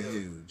wasn't either.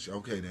 huge.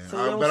 Okay then, So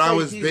don't but I say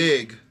was huge.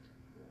 big.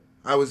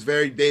 I was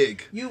very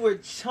big. You were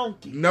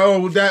chunky.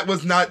 No, that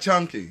was not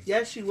chunky.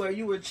 Yes, you were.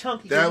 You were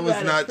chunky. That You was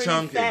had not a pretty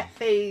chunky. Fat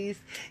face.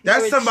 You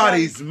That's were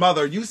somebody's chunky.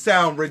 mother. You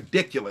sound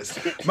ridiculous.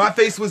 My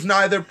face was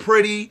neither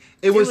pretty.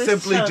 It was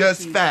simply chunky.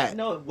 just fat.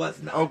 No, it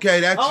was not. Okay,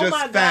 that's Oh just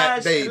my fat,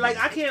 gosh! baby. Like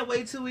I can't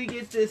wait till we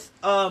get this.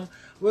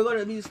 We're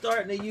gonna be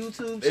starting a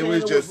YouTube It channel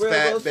was just with real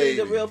fat, those things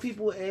of baby. real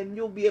people, and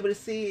you'll be able to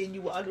see and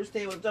you will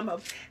understand what I'm talking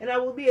about. And I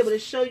will be able to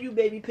show you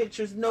baby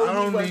pictures. No, I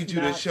don't was need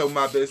you not. to show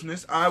my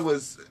business. I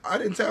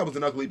didn't say I was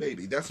an ugly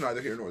baby. That's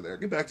neither here nor there.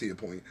 Get back to your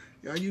point.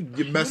 Yeah, you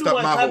messed the up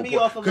one my cut whole me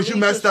point. off of Because you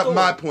Alicia's messed up story.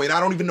 my point. I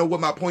don't even know what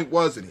my point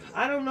was anymore.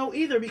 I don't know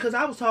either because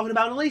I was talking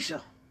about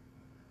Alicia.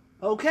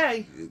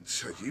 Okay,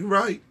 You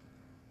right.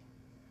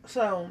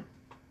 so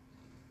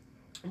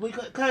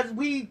because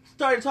we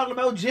started talking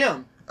about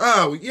Jim.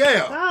 Oh,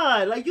 yeah.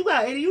 God, like you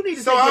need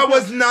to. So take I your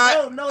was pill.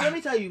 not- No, let me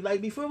tell you. Like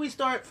before we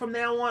start from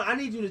now on, I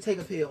need you to take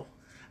a pill.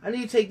 I need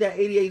you to take that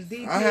ADHD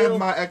pill. I have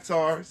my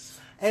XRs.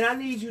 And I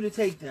need you to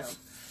take them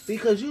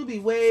because you be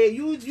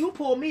you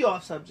pull me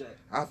off subject.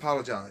 I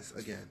apologize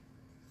again.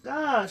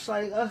 Gosh,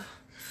 like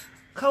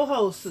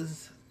co-hosts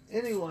is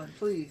anyone,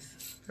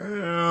 please.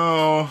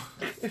 Oh.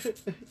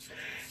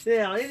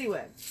 Now,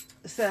 anyway,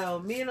 so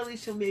me and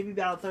Alicia maybe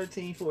about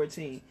 13,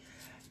 14.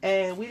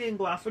 And we didn't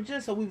go out for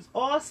gym, so we was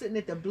all sitting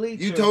at the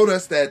bleachers. You told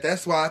us that.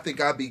 That's why I think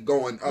I'd be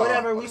going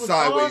Whatever, we was all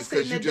sideways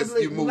because sitting you at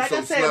the you move like so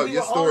I said, slow. we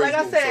Your were all, stories like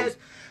I move said,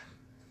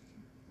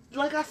 so.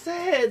 like I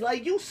said,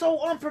 like you so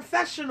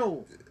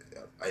unprofessional.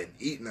 And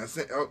eating. I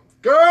said, oh,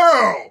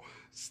 girl,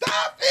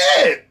 stop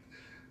it.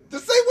 The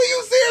same way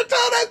you see her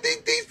tell that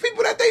these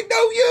people that they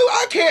know you,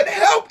 I can't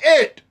help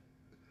it.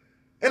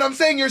 And I'm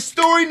saying your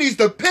story needs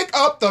to pick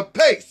up the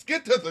pace.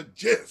 Get to the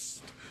gist.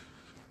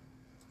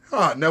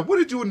 Now what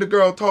did you and the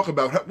girl talk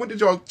about? When did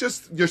y'all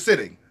you're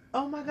sitting?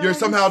 Oh my God! You're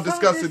somehow this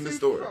discussing the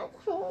story.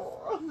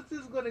 I'm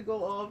just gonna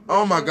go off.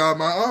 Oh my God,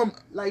 my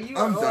Like you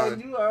I'm are done. on,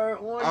 you are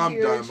on I'm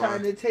here done,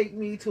 trying man. to take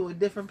me to a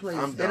different place,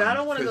 I'm done. and I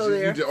don't want to 'Cause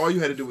go there. all you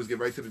had to do was get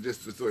right to the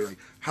gist of the story. Like,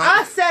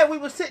 I said we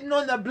were sitting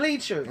on the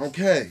bleachers.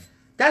 Okay.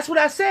 That's what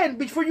I said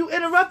before you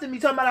interrupted me.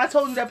 Talking about I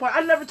told you that part.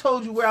 I never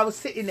told you where I was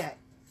sitting at.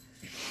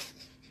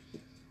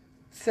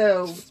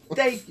 So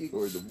thank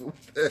you.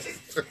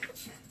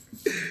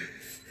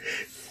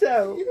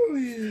 So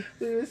we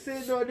were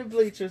sitting on the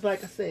bleachers,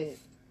 like I said,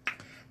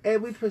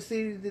 And we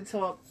proceeded to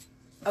talk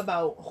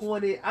about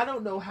haunted. I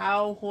don't know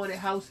how haunted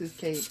houses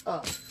came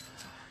up,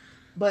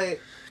 but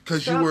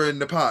Because you were in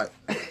the pot.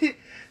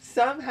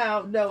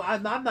 somehow, no,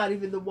 I'm not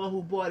even the one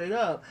who brought it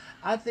up.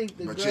 I think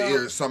the But girl,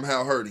 your ears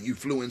somehow heard it. You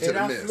flew into and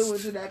the I mist. flew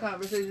into that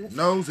conversation.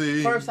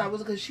 Nosy. First, I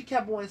was, because she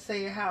kept on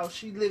saying how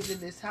she lived in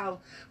this house.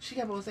 She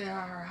kept on saying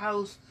how her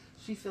house,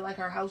 she feel like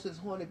her house is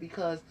haunted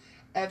because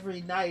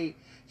every night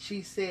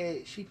she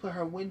said she put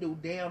her window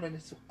down and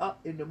it's up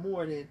in the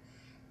morning,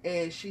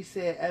 and she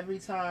said every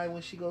time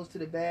when she goes to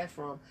the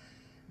bathroom,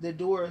 the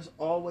door is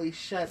always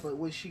shut, but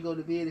when she go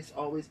to bed, it's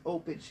always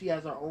open. She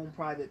has her own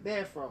private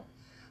bathroom.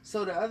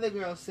 So the other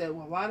girl said,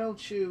 "Well, why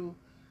don't you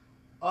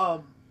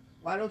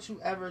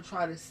ever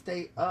try to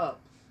stay up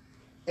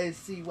and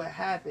see what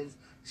happens?"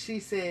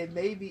 She said,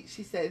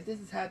 if this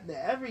is happening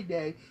every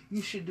day,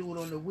 you should do it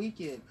on the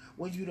weekend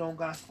when you don't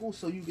got school,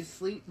 so you can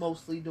sleep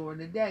mostly during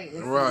the day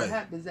and see what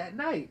happens at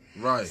night.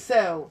 Right.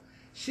 So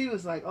she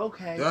was like,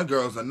 okay. That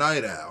girl's a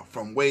night owl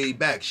from way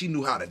back. She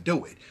knew how to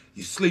do it.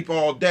 You sleep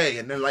all day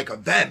and then like a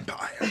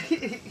vampire,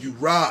 you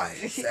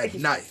rise at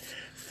night.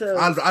 So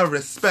I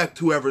respect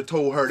whoever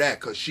told her that,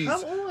 because she's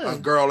a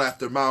girl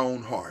after my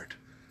own heart.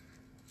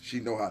 She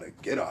know how to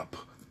get up.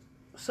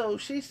 So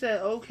she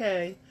said,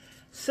 okay.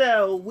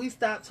 So we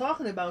stopped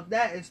talking about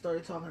that and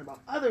started talking about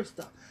other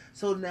stuff.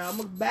 So now I'm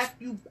gonna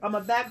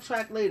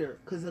backtrack later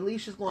because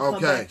Alicia's gonna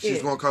come back. Okay,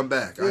 she's gonna come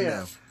back. I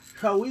know.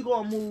 So we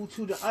gonna move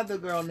to the other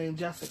girl named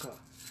Jessica.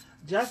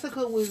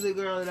 Jessica was the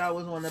girl that I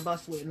was on the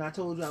bus with, and I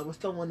told you I was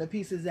throwing the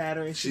pieces at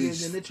her, and she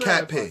was in the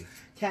trailer. Cat Pig.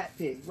 Cat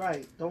Pig,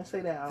 right? Don't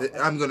say that out.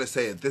 I'm gonna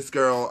say it. This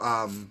girl,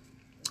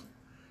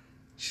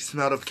 she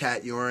smelled of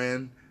cat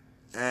urine,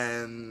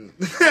 and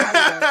no. She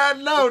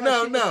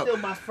was still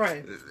my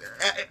friend.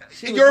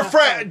 Your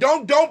friend.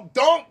 Don't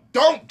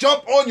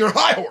jump on your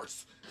high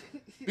horse,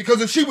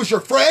 because if she was your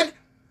friend,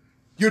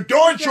 you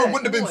darn sure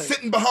wouldn't have been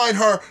sitting behind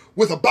her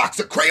with a box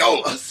of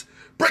Crayolas,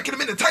 breaking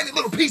them into tiny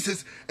little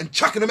pieces and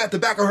chucking them at the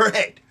back of her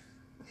head.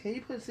 Can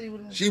you put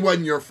She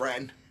wasn't your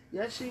friend.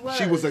 Yes, she was.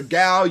 She was a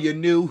gal you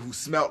knew who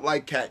smelled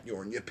like cat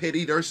urine. You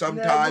pitied her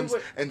sometimes,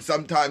 and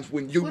sometimes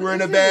when you were in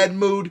a bad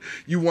mood,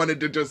 you wanted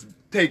to just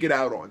take it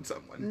out on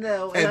someone.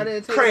 No, and I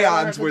didn't take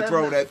crayons it out were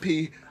thrown at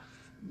P.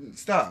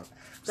 Stop.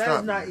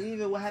 That's not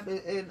even what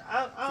happened. And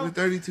we're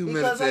 32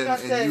 minutes in,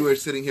 and you were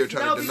sitting here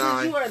trying to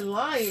deny. You are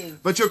lying.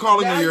 But you're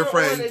calling her your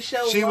friend.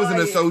 She was an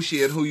lying.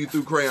 associate who you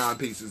threw crayon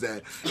pieces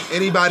at.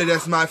 Anybody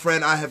that's my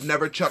friend, I have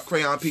never chucked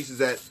crayon pieces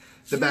at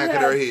the back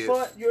of their head. You have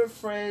fought your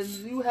friends.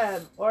 You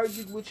have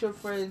argued with your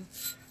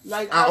friends.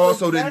 Like I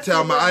also didn't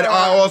tell my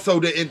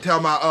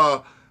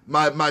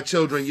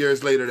children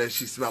years later that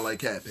she smelled like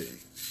cat pig.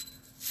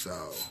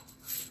 So.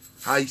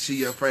 How you see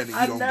your friend and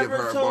you don't give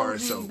her a bar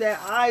of soap? That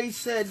I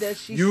said that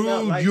she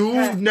smelled like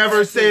You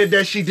never said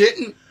that she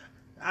didn't?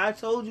 I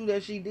told you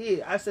that she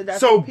did. I said that's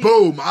so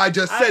boom, I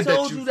just said that you... I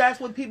told you that's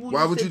what people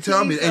Why would you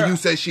tell me? And you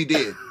said she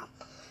did.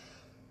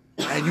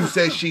 And you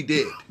said she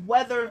did.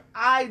 Whether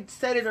I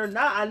said it or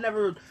not, I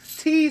never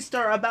teased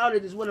her about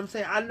it is what I'm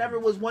saying. I never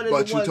was one of the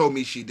ones... But you told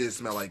me she did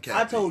smell like cat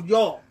I told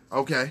y'all.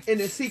 Okay. In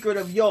the secret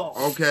of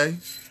y'all. Okay.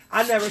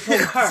 I never told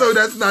her. So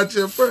that's not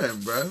your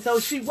friend, bro. So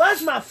she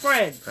was my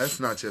friend. That's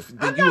not your friend.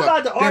 I'm not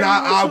about to argue with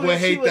you. I would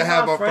hate to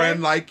have a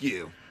friend like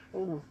you.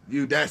 Ooh.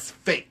 That's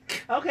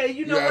fake. Okay,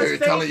 you know what's what's fake?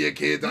 Fake? Telling your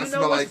kids I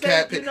smell like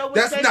cat pig.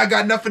 That's not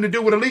got nothing to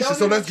do with Alicia,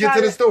 so let's get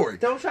to the story.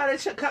 Don't try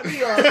to cut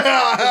me off. I'm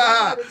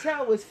trying to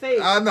tell what's fake.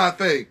 I'm not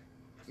fake.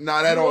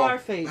 Not at all. You are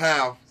fake.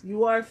 How?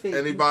 You are fake.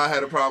 Anybody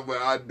had a problem with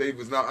I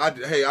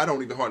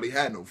don't even hardly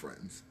had no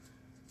friends.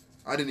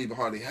 I didn't even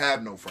hardly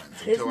have no friends.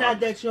 It's not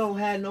that you don't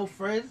have no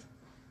friends.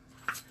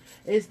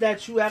 It's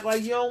that you act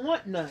like you don't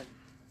want none.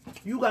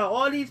 You got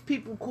all these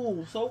people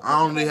cool.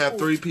 I only have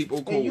 3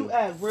 people cool. And you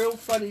act real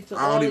funny to all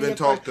I don't even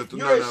talk friends. to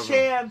You're none a of them.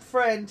 sham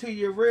friend to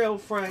your real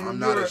friend. I'm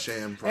not a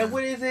sham friend. And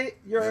what is it?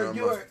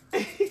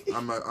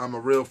 I'm a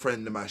real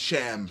friend to my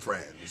sham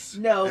friends.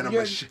 No, and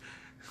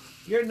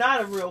you're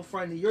not a real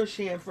friend to your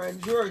sham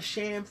friends. You're a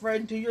sham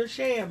friend to your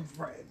sham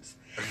friends.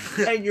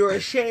 And you're a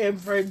sham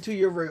friend to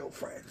your real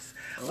friends.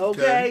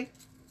 Okay?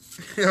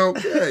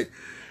 Okay.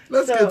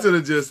 Let's get to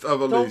the gist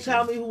of Alicia. Don't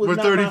tell me who was We're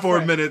not my 34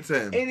 friend. minutes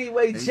in.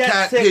 Anyway, and Jessica.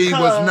 Cat P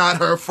was not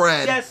her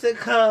friend.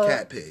 Jessica.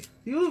 Cat P.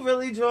 You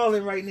really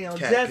drawing right now.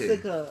 Cat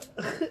Jessica.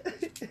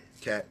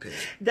 Cat P.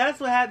 That's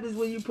what happens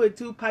when you put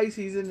 2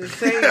 Pisces in the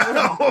same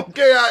room.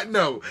 Okay, I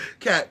know.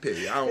 Cat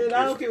P. I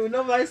don't care when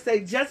nobody say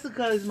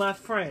Jessica is my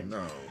friend.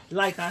 No.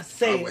 Like I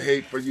said. I would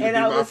hate for you to be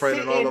my friend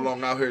and all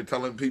along out here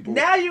telling people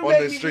now you on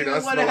make the me street even I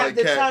want to smell have like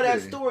to Cat tell P.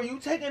 that story. You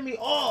taking me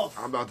off.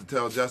 I'm about to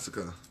tell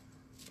Jessica.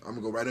 I'm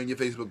going to go right on your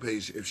Facebook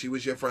page. If she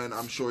was your friend,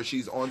 I'm sure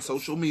she's on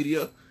social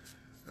media.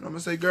 And I'm going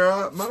to say,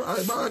 girl,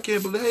 I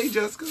can't believe, hey,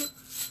 Jessica,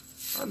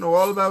 I know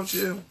all about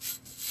you.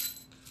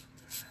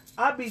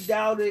 I'd be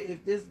doubted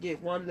if this get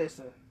 1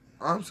 listen.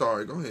 I'm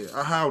sorry. Go ahead.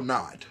 How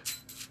not?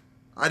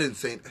 I didn't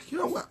say, you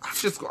know what? I'm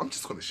just going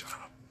to shut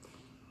up.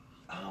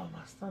 Oh,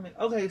 my stomach.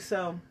 Okay,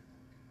 so,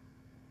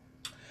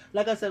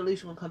 like I said,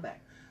 Alicia will come back.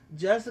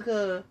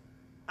 Jessica,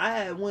 I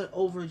had went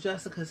over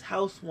Jessica's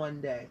house one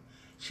day.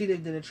 She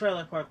lived in a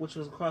trailer park, which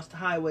was across the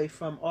highway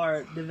from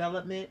our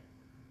development,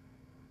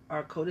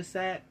 our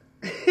cul-de-sac.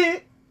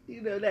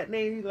 You know that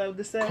name you love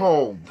to say?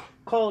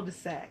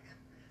 Cul-de-sac.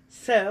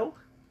 So,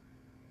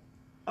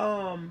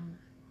 I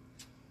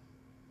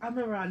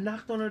remember I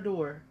knocked on her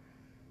door.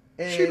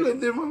 And She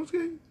lived in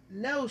Ramsgate?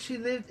 no, she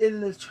lived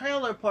in the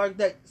trailer park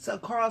that's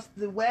across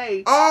the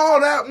way. Oh,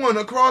 that one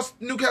across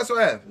Newcastle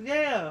Ave.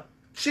 Yeah.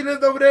 She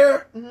lived over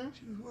there? Mm-hmm.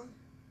 She was what?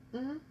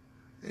 Mm-hmm.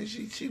 And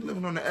she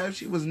living on the Ave.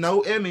 She was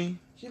no Emmy.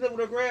 She lived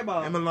with her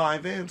grandma.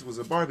 Emmeline Vance was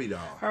a Barbie doll.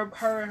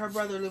 Her and her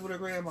brother lived with her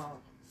grandma.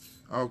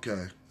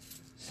 Okay.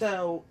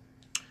 So,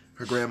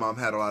 Her grandmom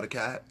had a lot of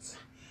cats.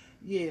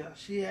 yeah,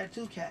 she had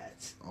 2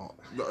 cats. Oh,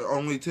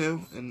 only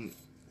 2? And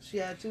She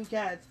had 2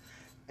 cats.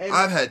 And,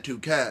 I've had 2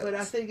 cats. But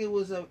I think it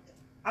was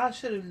I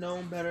should have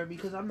known better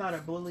because I'm not a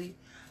bully.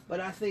 But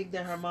I think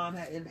that her mom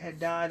had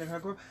died,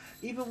 and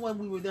even when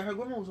we were there, her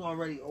grandma was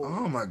already old.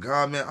 Oh my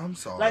God, man! I'm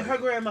sorry. Like her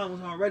grandma was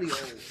already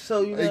old,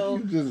 so you know.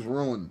 You just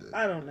ruined it.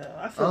 I don't know.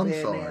 I feel I'm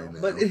bad sorry now. now.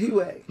 But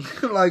anyway,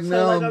 Like so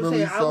now like I'm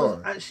really saying,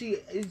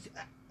 sorry.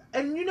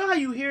 and you know how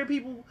you hear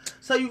people,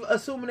 so you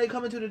assuming they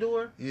coming to the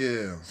door.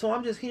 Yeah. So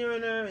I'm just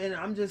hearing her, and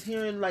I'm just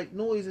hearing like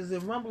noises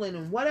and rumbling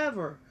and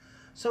whatever.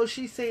 So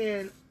she's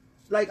saying,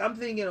 like I'm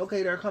thinking,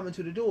 okay, they're coming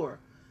to the door.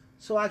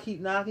 So I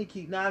keep knocking.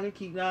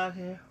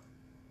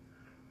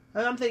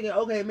 And I'm thinking,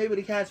 okay, maybe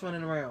the cat's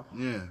running around.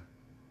 Yeah.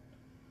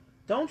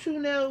 Don't you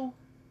know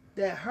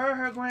that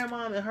her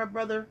grandma, and her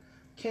brother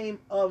ended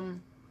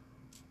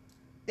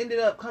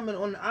up coming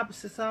on the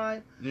opposite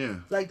side? Yeah.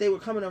 Like they were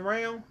coming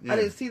around. Yeah. I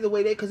didn't see the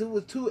way because it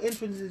was 2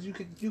 entrances. You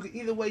could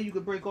either way you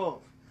could break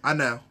off. I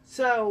know.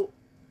 So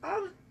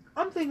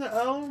I'm thinking,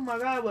 oh my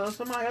God, well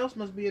somebody else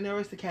must be in there.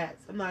 It's the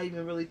cats. I'm not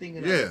even really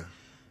thinking. Yeah. That.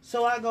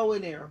 So I go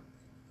in there.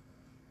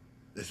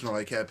 It smell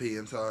like cat pee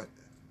inside.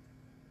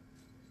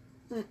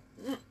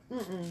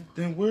 Mm-mm.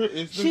 Then where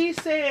is the...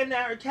 She's saying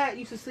that her cat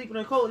used to sleep in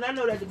her coat, and I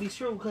know that to be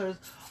true because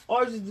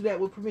ours used to do that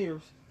with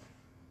premieres.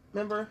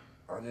 Remember?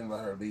 I didn't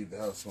let her leave the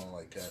house smelling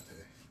like cat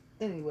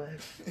pee. Anyway.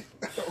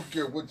 I don't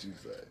care what you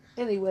say.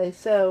 Anyway,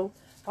 so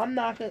I'm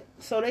knocking.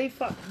 So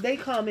they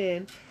come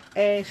in,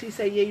 and she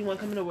said, "Yeah, you want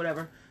to come in or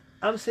whatever."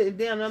 I'm sitting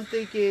down, and I'm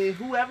thinking,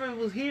 whoever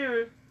was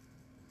here,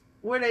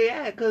 where they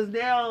at? Because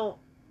now,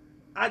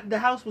 the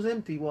house was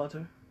empty,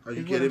 Walter. Are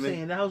you is kidding what I'm me?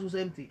 saying. The house was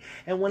empty,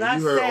 and when And I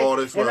you heard say, all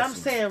this and I'm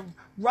rustling. saying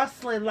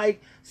rustling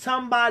like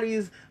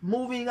somebody's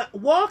moving,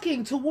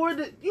 walking toward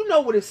the. You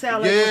know what it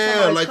sounds like?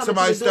 Yeah, when like coming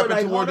somebody to the door, stepping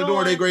like, toward the hold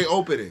door, they on. great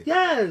open it.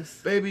 Yes.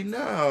 Baby,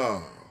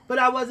 no. But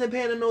I wasn't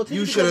paying no attention.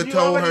 You should have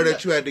because told her already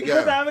that you had to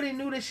because go. I already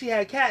knew that she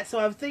had cats, so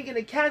I was thinking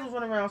the cats was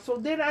running around. So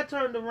then I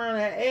turned around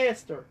and I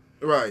asked her.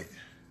 Right.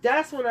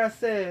 That's when I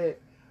said,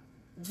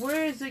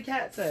 "Where's the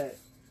cats at?"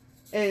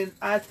 And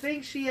I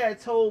think she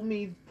had told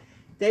me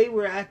they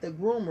were at the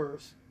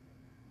groomers.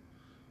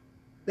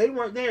 They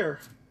weren't there.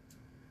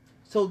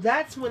 So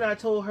that's when I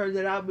told her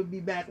that I would be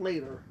back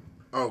later.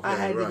 Okay, I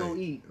had right. to go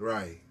eat.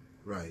 Right.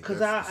 Because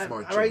That's the I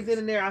smart right choice. then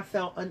and there, I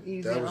felt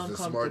uneasy That and was the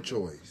uncomfortable. smart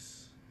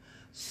choice.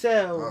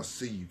 So, I'll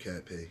see you,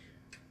 Cat P.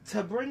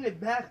 to bring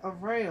it back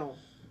around.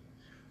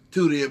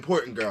 To the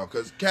important girl,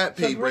 because Cat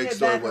To P bring break it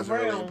story back wasn't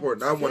really around,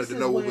 important. I wanted this to is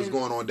know what was when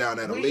going on down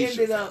at We Alicia's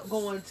ended up house.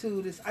 going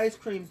to this ice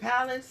cream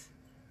palace.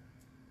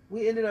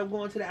 We ended up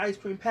going to the ice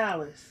cream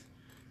palace.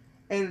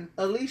 And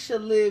Alicia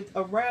lived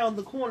around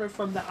the corner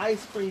from the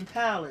ice cream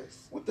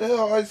palace. What the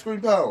hell, Ice Cream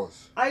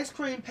Palace? Ice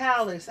cream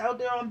palace out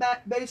there on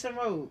Basin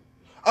Road.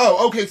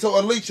 Oh, okay, so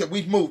Alicia,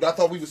 we've moved. I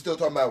thought we were still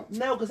talking about...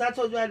 No, because I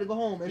told you I had to go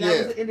home. And Yeah.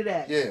 that was the end of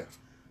that. Yeah,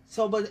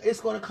 So, but it's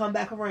going to come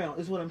back around,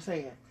 is what I'm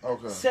saying.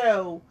 okay.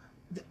 So,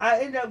 I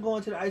ended up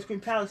going to the ice cream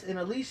palace, and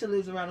Alicia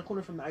lives around the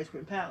corner from the ice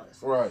cream palace.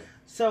 Right.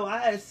 So, I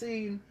had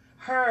seen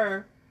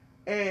her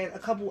and a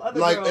couple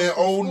other Like girls in from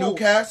old school.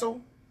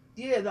 Newcastle?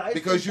 Yeah, the ice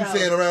Because cream you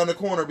palace. saying around the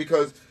corner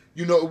because,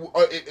 you know...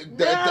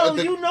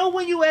 You know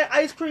when you at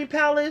Ice Cream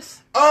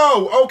Palace?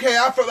 Oh, okay,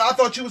 I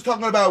thought you was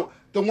talking about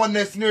the one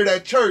that's near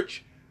that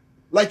church.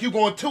 Like you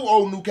going to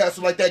old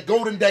Newcastle, like that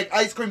Golden Deck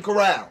Ice Cream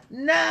Corral.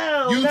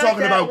 No. You not talking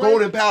that about one.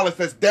 Golden Palace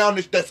that's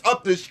that's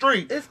up the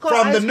street It's called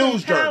from Ice the Cream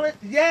news journal. Palace.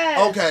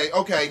 Yes.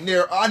 Okay,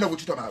 I know what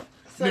you're talking about.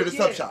 So, near the yeah,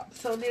 sub shop.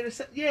 So near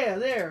the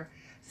there.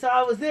 So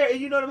I was there,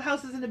 and you know them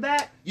houses in the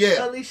back?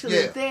 Yeah. Alicia yeah.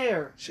 lived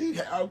there. She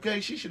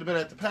should have been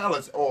at the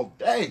palace all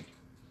day.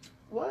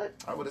 What?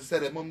 I would have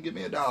said that, Mom, give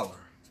me $1.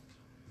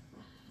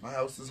 My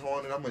house is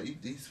haunted. I'm gonna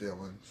eat these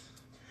feelings.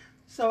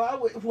 So I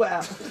went.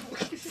 Wow.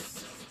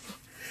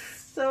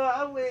 So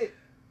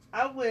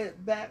I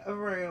went back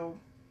around,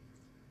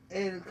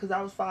 and because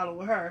I was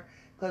following her,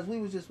 because we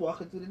was just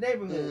walking through the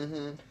neighborhood.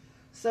 Mm-hmm.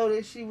 So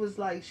then she was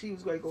going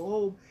to go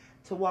home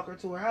to walk her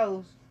to her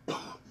house.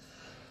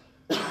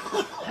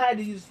 I had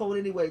to use the phone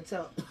anyway to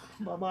tell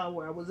my mom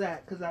where I was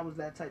at, because I was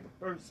that type of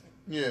person.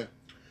 Yeah.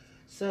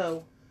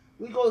 So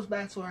we goes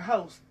back to her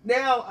house.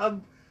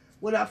 Now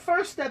when I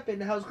first step in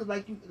the house, because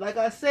like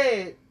I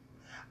said,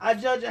 I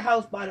judge a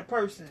house by the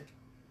person.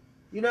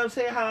 You know what I'm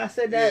saying? How I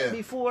said that Yeah.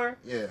 before.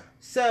 Yeah.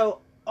 So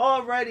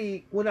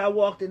already when I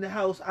walked in the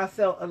house, I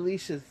felt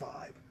Alicia's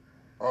vibe.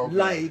 Okay.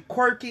 like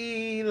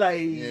quirky,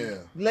 like Yeah.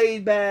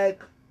 laid back.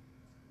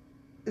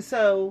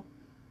 So,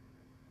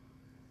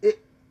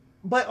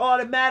 but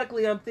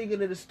automatically I'm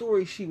thinking of the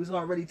story she was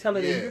already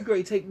telling. Yeah. And you're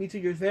going to take me to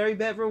your very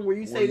bedroom where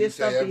you Where say you this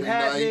say stuff be every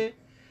happening. night.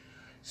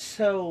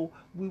 So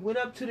we went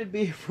up to the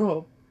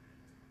bedroom,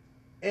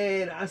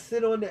 and I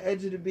sit on the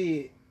edge of the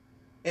bed,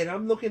 and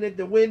I'm looking at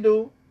the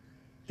window,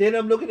 then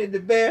I'm looking at the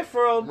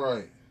bathroom,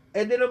 Right.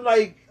 and then I'm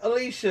like,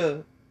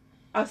 Alicia,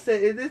 I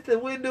said, is this the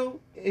window?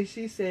 And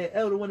she said,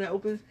 oh, the one that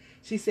opens?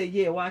 She said,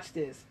 yeah, watch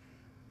this.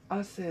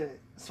 I said,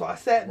 so I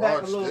sat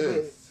back a little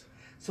bit.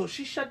 So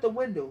she shut the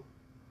window.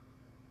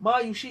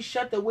 Mind you, she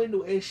shut the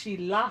window and she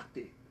locked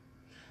it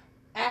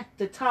at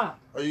the top.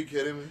 Are you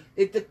kidding me?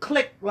 It's the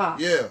click lock.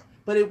 Yeah.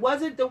 But it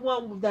wasn't the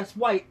one that's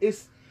white.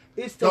 It's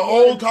The one-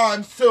 old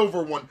time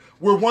silver one,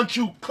 where once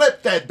you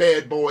clip that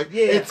bad boy,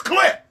 Yeah. it's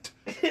clipped.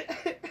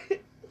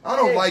 I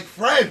don't Yeah. like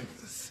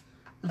friends.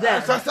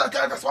 That-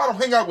 That's why I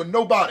don't hang out with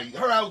nobody.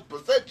 Her house,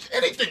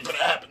 anything could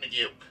happen to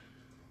you.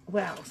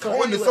 Wow. So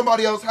Going to anyway,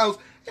 somebody else's house.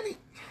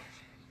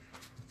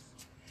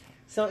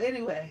 so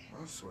anyway,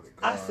 I swear to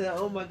God. I said,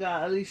 "Oh my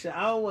God, Alicia,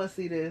 I don't want to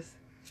see this.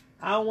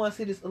 I don't want to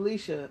see this,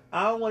 Alicia.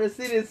 I don't want to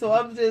see this." So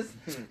I'm just,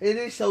 it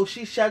is. So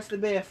she shuts the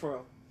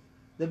bathroom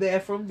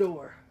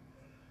door,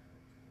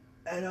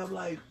 and I'm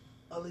like,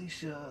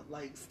 Alicia,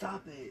 like,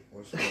 stop it.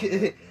 What's gonna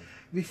happen?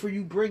 Before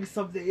you bring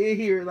something in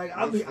here, like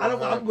I'm What's gonna going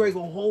to happen?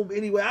 go home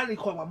anyway. I didn't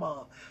call my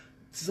mom.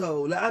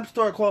 So like, I'm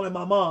start calling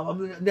my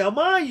mom. Now,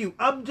 mind you,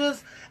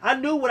 I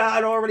knew what I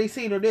had already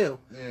seen her do.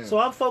 Yeah. So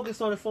I'm focused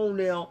on the phone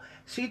now.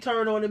 She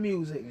turned on the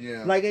music.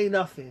 Yeah. Like ain't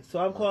nothing. So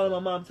I'm calling my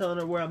mom, telling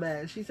her where I'm at.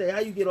 And she said, how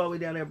you get all the way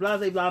down there? Blah,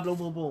 blah, blah, blah,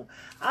 boom, boom.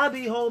 I'll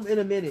be home in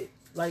a minute.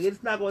 Like,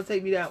 it's not going to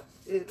take me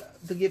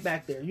to get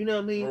back there. You know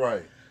what I mean?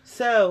 Right.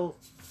 So,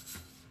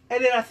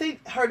 and then I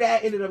think her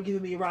dad ended up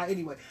giving me a ride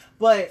anyway.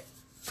 But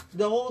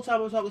the whole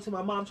time I'm talking to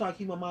my mom, trying to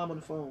keep my mom on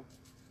the phone.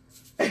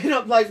 And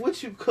I'm like,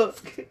 what you cook?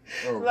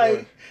 Oh, like,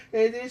 boy.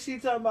 and then she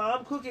talking about,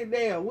 I'm cooking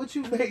now. What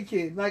you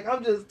making? Like,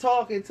 I'm just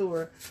talking to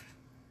her.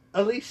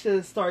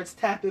 Alicia starts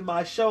tapping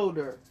my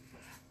shoulder.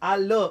 I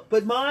look.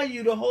 But mind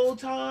you, the whole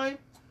time,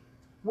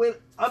 when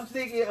I'm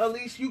thinking,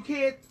 Alicia, you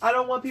can't, I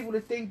don't want people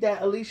to think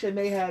that Alicia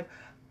may have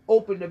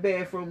opened the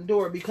bathroom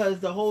door, because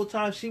the whole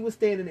time she was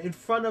standing in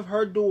front of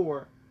her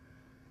door.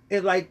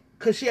 And like,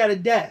 because she had a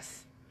desk.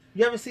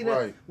 You ever see that?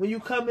 Right. When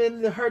you come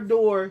in her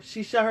door,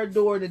 she shut her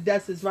door and the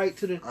desk is right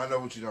to the... I know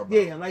what you're talking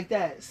about. Yeah, like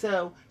that.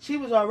 So she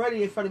was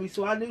already in front of me,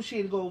 so I knew she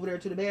had to go over there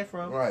to the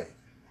bathroom. Right.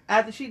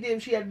 After she did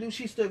what she had to do,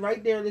 she stood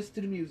right there and listened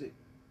to the music.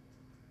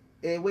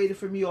 And waited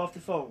for me off the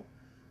phone.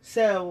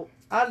 So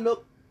I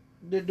looked,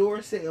 the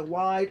door sitting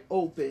wide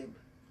open.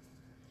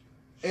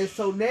 And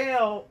so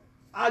now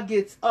I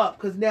gets up,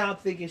 because now I'm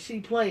thinking she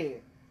playing.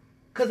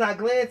 Because I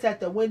glanced at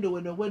the window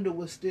and the window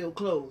was still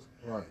closed.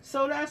 Right.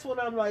 So that's when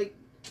I'm like,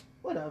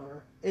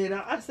 whatever. And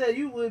I said,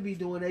 you would be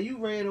doing that. You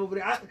ran over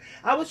there.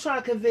 I was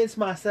trying to convince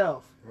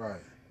myself.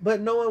 Right.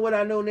 But knowing what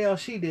I know now,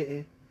 she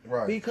didn't.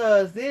 Right.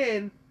 Because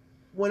then,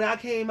 when I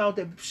came out,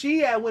 she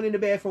had went in the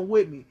bathroom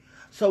with me.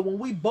 So when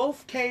we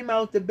both came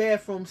out the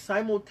bathroom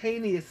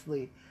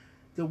simultaneously,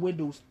 the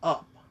window's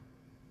up.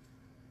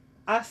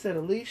 I said,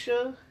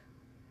 Alicia,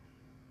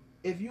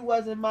 if you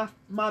wasn't my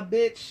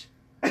bitch,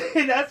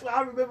 and that's what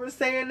I remember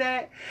saying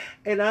that.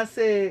 And I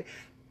said,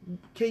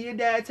 can your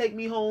dad take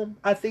me home?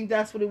 I think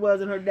that's what it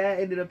was, and her dad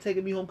ended up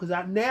taking me home, because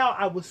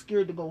I was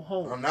scared to go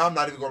home. Now I'm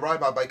not even gonna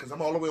ride my bike because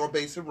I'm all the way on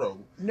Basin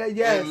Road.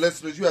 Yes. And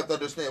listeners, you have to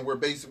understand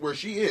where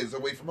she is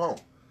away from home.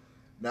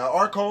 Now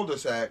our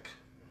cul-de-sac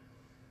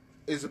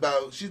is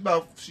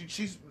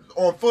she's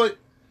on foot.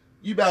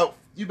 You about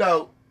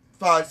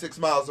 5-6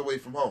 miles away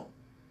from home.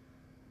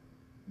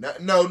 Now,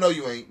 no,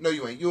 you ain't. No,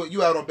 you ain't.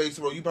 You out on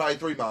Basin Road. You probably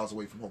 3 miles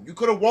away from home. You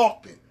could have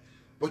walked it,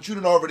 but you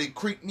done already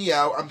creeped me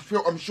out.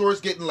 I'm sure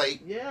it's getting late.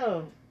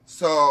 Yeah.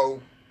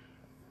 So,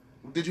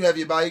 did you have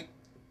your bike?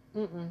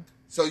 Mm-mm.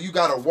 So you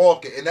gotta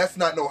walk it, and that's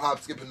not no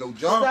hop, skipping, no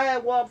jump. 'Cause I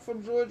had walked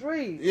from George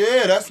Reed.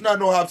 Yeah, that's not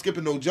no hop,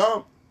 skipping, no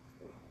jump.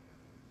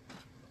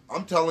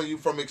 I'm telling you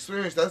from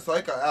experience, that's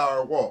like an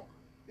hour walk.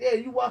 Yeah,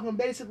 you walking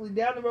basically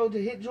down the road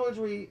to hit George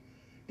Reed,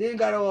 then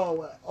got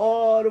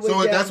all the way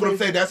So down. that's what I'm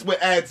saying. That's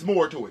what adds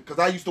more to it. Because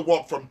I used to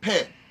walk from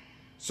Penn.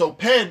 So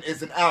Penn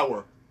is an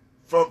hour.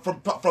 From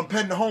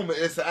Penn to home,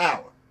 it's an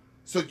hour.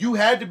 So you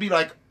had to be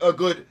like a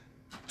good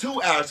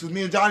 2 hours. Because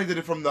me and Johnny did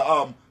it from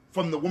the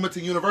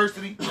Wilmington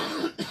University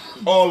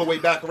all the way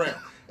back around.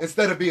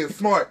 Instead of being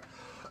smart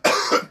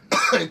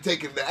and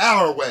taking the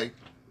hour away,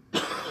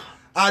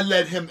 I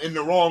led him in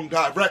the wrong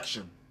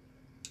direction.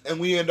 And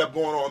we ended up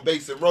going on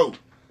Basin Road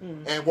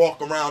and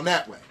walk around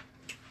that way.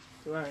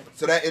 Right.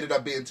 So that ended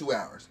up being 2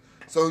 hours.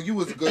 So you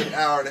was a good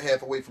hour and a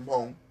half away from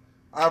home.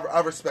 I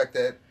respect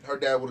that. Her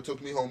dad would have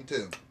took me home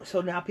too. So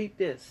now peep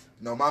this.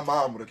 No, my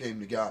mom would have came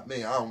to got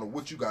me. I don't know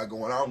what you got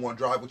going. I don't want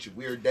to drive with your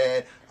weird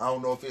dad. I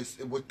don't know if it's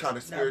what kind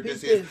of spirit Now,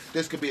 this peep is. this.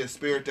 This could be a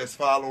spirit that's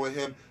following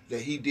him,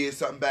 that he did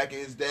something back in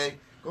his day.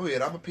 Go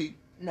ahead, I'm a peep.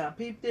 Now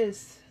peep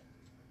this.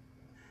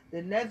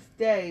 The next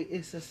day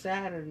is a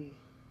Saturday.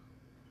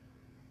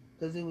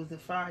 because it was the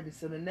Friday.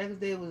 So the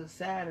next day was a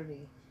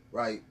Saturday.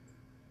 Right.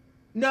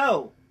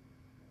 No.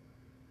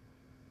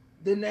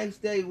 The next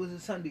day was a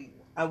Sunday.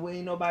 I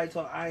ain't nobody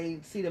talk. I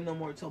ain't see them no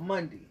more till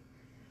Monday.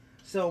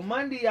 So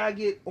Monday I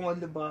get on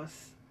the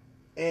bus,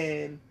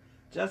 and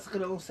Jessica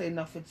don't say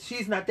nothing.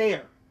 She's not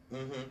there.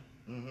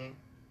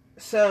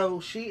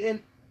 So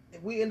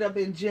we end up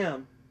in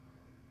gym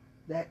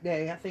that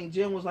day. I think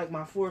gym was like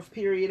my fourth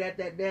period at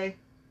that day.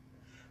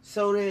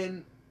 So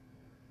then,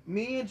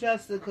 me and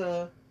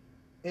Jessica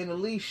and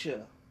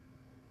Alicia,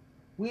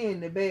 we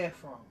in the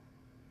bathroom,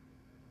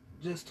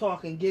 just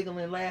talking,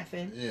 giggling,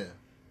 laughing. Yeah.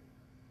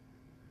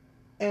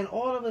 And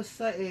all of a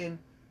sudden,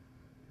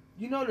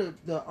 you know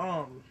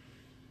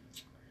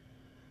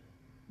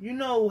you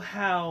know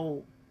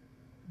how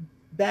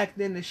back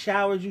then the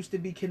showers used to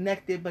be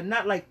connected, but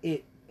not like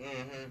it.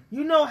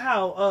 You know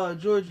how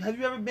George? Have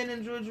you ever been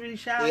in George Reed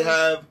showers? They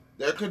have.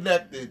 They're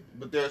connected,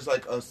 but there's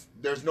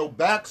there's no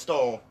back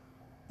stall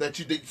that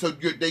you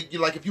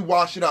like if you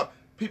wash it up,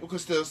 people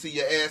could still see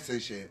your ass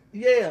and shit.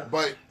 Yeah.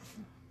 But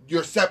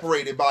you're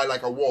separated by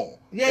like a wall.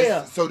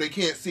 Yeah. So they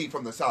can't see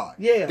from the side.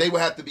 Yeah. They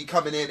would have to be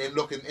coming in and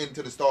looking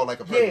into the stall like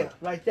a pervert. Yeah,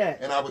 like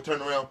that. And I would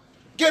turn around,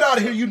 get out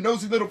of here, you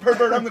nosy little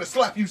pervert! I'm gonna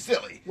slap you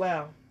silly.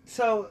 Wow.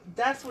 So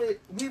that's what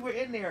we were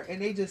in there,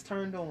 and they just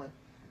turned on.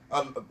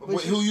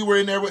 Who you were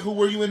in there with? Who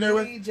were you in there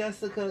with? Me,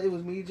 Jessica. It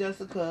was me,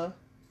 Jessica,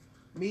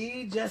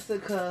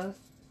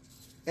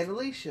 and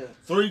Alicia.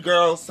 3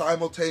 girls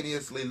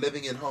simultaneously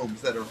living in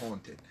homes that are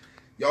haunted.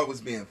 Y'all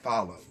was being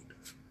followed.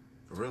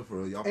 For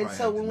real, y'all. And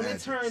so when it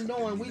turned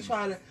on, we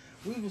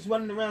was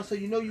running around. So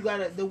you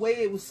gotta. The way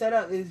it was set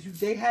up is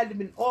they had to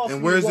been off.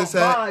 And where's this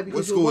at?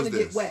 What school is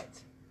this? Get wet.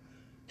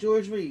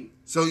 George Reed.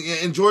 So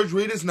and George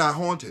Reed is not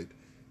haunted.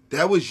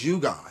 That was you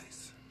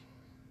guys.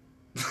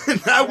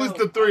 That was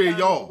the 3 of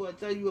y'all. I'm going to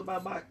tell you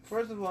about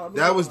first of all.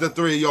 That was the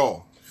 3 of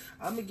y'all.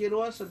 I'm going to get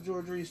on some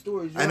George Reed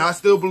stories. And I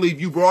still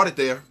believe you brought it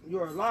there.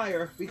 You're a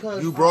liar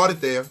because... You brought it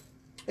there.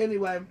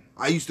 Anyway.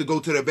 I used to go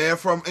to the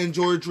bathroom in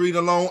George Reed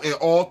alone, in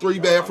all 3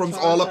 bathrooms,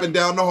 all up and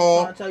down the hall.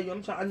 I'm trying to tell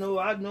you,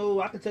 I know,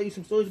 I can tell you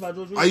some stories about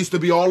George Reed. I used to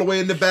be all the way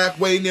in the back,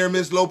 way near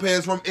Miss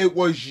Lopez's room. It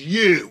was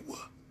you.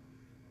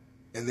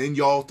 And then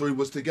y'all 3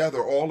 was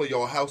together. All of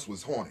y'all house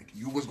was haunted.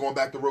 You was going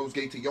back to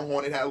Rosegate to your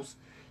haunted house.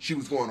 She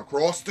was going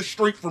across the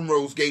street from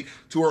Rosegate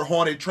to her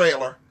haunted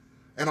trailer.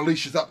 And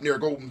Alicia's up near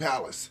Golden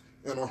Palace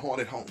in her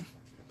haunted home.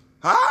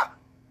 Huh?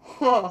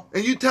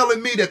 And you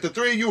telling me that the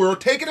 3 of you were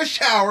taking a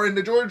shower in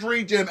the George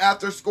Reed gym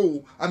after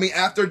school. I mean,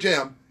 after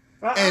gym.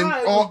 And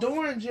it was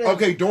during gym.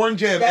 Okay, during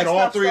gym. That and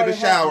all 3 of the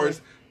showers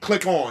happening.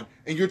 click on.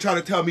 And you're trying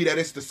to tell me that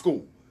it's the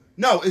school.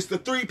 No, it's the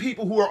 3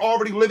 people who are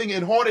already living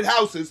in haunted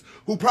houses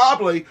who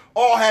probably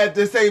all had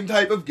the same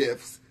type of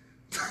gifts.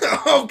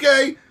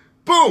 Okay?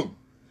 Boom.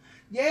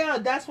 Yeah,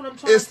 that's what I'm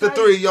trying It's to the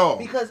tell 3 you. of y'all.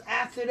 Because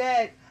after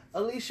that,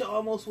 Alicia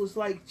almost was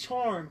like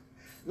charmed.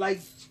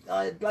 Like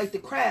the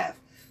Craft.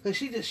 Because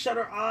she just shut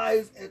her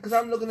eyes. Because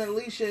I'm looking at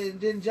Alicia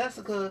and then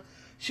Jessica,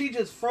 she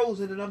just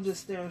frozen and I'm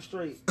just staring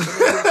straight.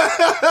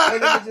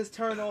 And it just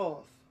turned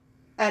off.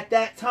 At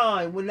that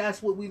time, when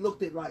that's what we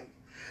looked at like.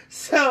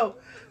 So...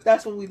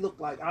 That's what we look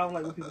like. I don't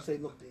like when people say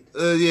looked at.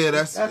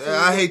 Yeah,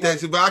 I hate that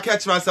shit. But I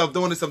catch myself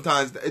doing it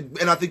sometimes.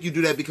 And I think you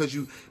do that because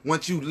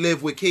once you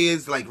live with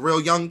kids, like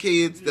real young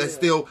kids, that's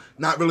still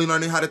not really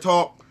learning how to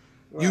talk,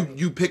 right.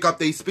 you pick up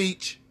their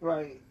speech.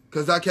 Right.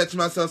 Because I catch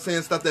myself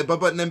saying stuff that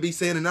Bubba and them be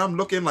saying, and I'm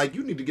looking like,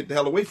 you need to get the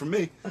hell away from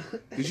me.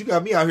 Because you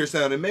got me out here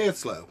sounding mad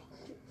slow.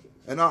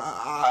 And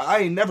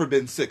I ain't never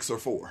been 6 or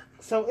 4.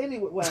 So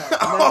anyway,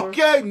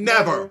 well,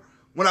 never.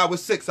 When I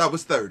was 6, I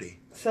was 30.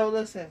 So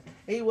listen,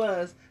 he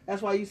was.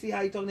 That's why you see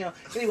how he talk now.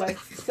 Anyway,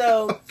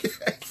 so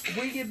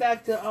we get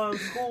back to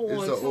school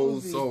on Tuesday.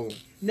 Old soul.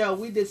 No,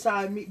 we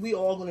decide we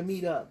all gonna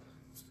meet up.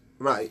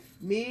 Right.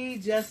 Me,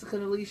 Jessica,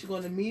 and Alicia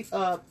gonna meet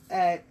up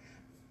at,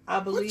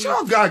 I believe. What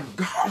y'all got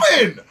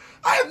going?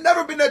 I have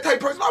never been that type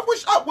of person. I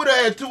wish I would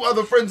have had 2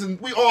 other friends and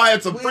we all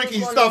had some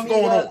freaky stuff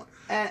going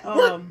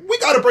on. We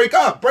gotta break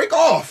up. Break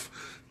off.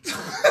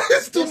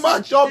 It's too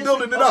much. Y'all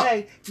building it up.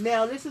 Okay,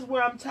 now this is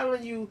where I'm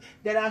telling you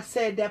that I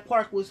said that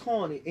park was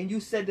haunted, and you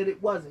said that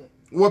it wasn't.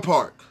 What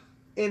park?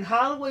 In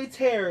Holloway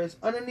Terrace,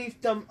 underneath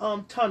them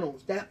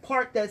tunnels. That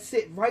park that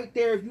sit right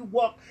there.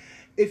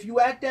 If you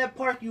at that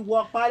park, you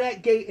walk by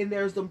that gate, and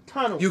there's them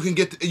tunnels. You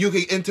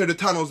can enter the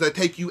tunnels that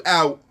take you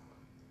out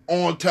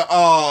onto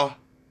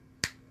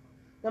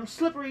them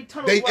slippery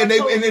tunnels. And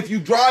if you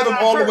drive them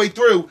all the way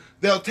through,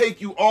 they'll take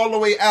you all the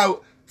way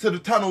out to the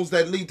tunnels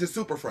that lead to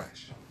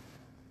Superfresh.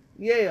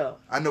 Yeah.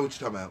 I know what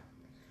you're talking about.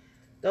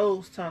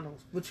 Those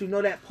tunnels. But you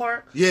know that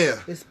park? Yeah.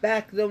 It's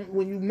back them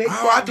when you make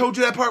I told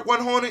you that park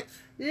wasn't haunted?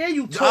 Yeah,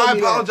 you told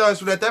me I apologize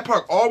for that. That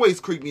park always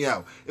creeped me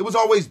out. It was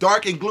always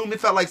dark and gloomy. It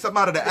felt like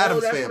something out of the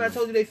Addams Family. That's when I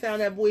told you they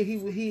found that boy. He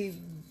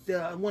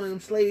one of them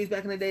slaves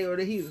back in the day, or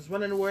that he was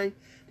running away.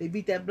 They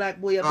beat that black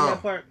boy up in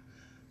that park.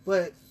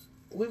 But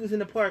we was in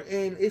the park,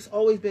 and it's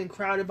always been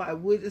crowded by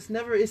witch. It's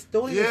never. It's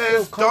don't even Yeah,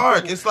 feel it's dark.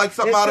 comfortable. It's like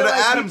something It out of feel the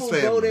like Addams people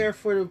Family. go there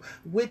for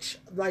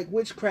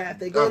witchcraft.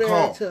 They go A there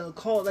cult. to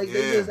cult. Like Yeah.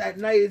 they just at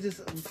night. It's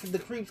just the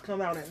creeps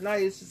come out at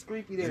night. It's just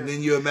creepy there. And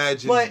then you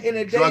imagine But in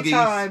the druggies.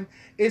 daytime,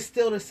 it's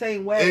still the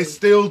same way. It's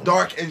still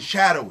dark and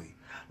shadowy.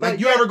 Like But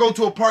you yeah. ever go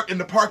to a park and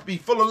the park be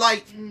full of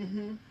light?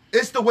 Mm-hmm.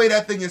 It's the way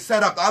that thing is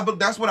set up.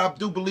 That's what I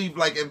do believe,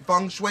 like in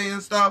feng shui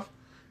and stuff.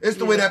 It's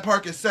the way Yeah. that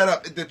park is set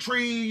up. The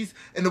trees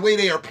and the way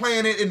they are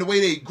planted and the way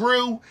they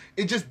grew,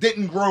 it just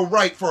didn't grow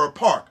right for a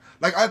park.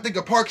 Like I think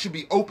a park should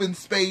be open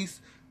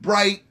space,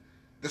 bright.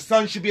 The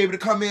sun should be able to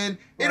come in.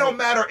 It Right. don't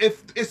matter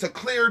if it's a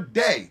clear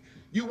day.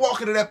 You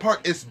walk into that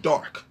park, it's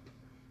dark.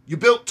 You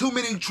built too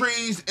many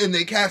trees and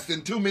they cast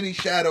in too many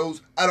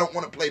shadows. I don't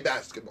want to play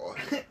basketball.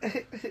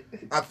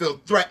 I feel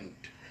threatened.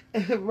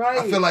 Right.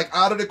 I feel like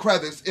out of the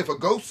crevice, if a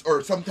ghost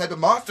or some type of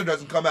monster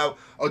doesn't come out,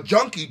 a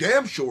junkie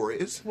damn sure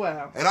is.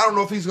 Wow. And I don't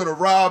know if he's gonna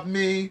rob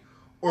me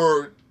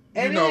or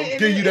And give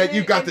then- you that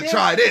you got and to then-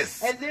 try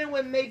this. And then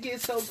what make it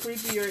so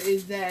creepier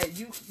is that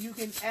you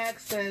can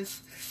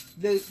access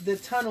the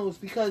tunnels,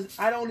 because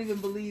I don't even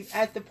believe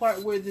at the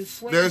part where the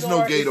swings There's no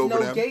are, gate it's over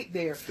no them. gate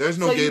there. There's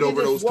no So gate you can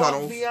over just those walk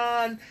tunnels.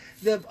 beyond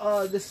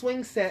the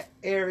swing set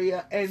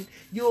area, and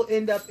you'll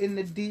end up in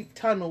the deep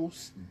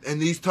tunnels, And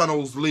these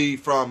tunnels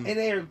lead from and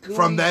they're gooey,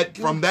 from that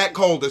gooey.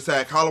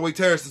 cul-de-sac. Holloway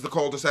Terrace is the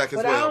cul-de-sac as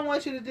But I don't well.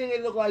 want you to think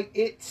it look like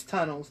it's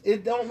tunnels.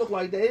 It don't look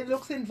like that. It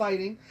looks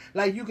inviting,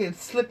 like you can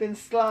slip and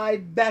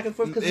slide back and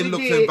forth. It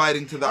looks did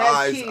inviting to the as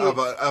eyes kids.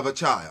 of a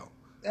child.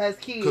 As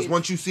kids. Because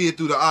once you see it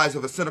through the eyes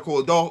of a cynical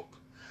adult,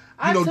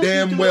 I you know took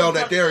damn through well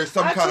them that there is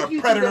some I kind took of you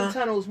through them predator.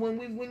 tunnels when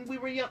we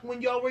were young,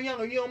 when y'all were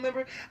younger. You don't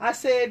remember? I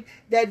said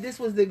that this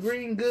was the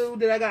green goo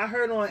that I got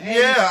hurt on. And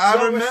Yeah, I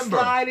y'all were remember.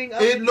 sliding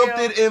up It and looked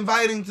down.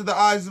 inviting to the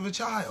eyes of a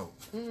child.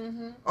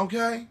 Mm-hmm.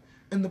 Okay?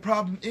 And the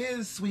problem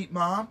is, sweet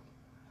mom,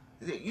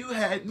 that you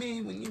had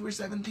me when you were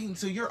 17,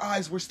 so your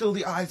eyes were still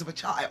the eyes of a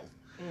child.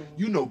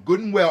 You know good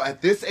and well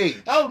at this age.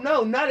 Oh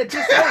no, not at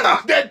this age.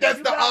 That's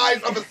You the got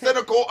eyes me. of a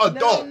cynical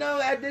adult. No,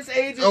 at this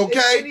age, if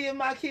Okay. any of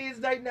my kids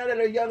right now that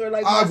are younger,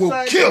 like I my will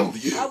son, kill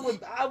you.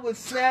 I would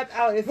snap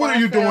out. If What I are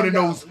you doing found in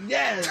out. those-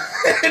 Yes,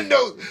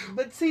 No.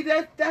 but see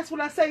that's what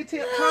I say.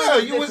 Yeah,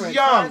 you was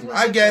young.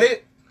 I get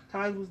it.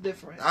 Times was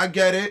different. I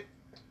get it.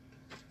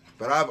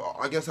 But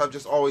I guess I've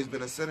just always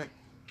been a cynic.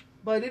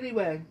 But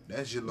anyway,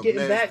 That shit look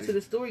getting nasty. back to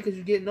the story because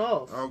you're getting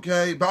off.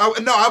 Okay, but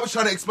I was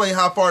trying to explain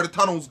how far the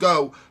tunnels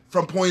go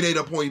from point A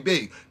to point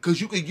B,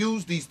 because you could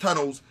use these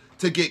tunnels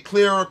to get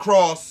clear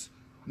across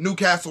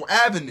Newcastle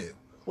Avenue,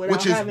 Without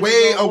which is having to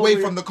way go away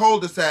over from the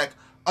cul-de-sac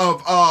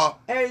of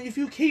And if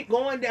you keep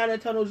going down the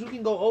tunnels, you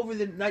can go over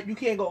you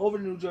can't go over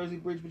the New Jersey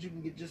Bridge, but you can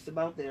get just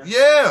about there.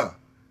 yeah,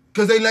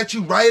 because they let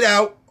you right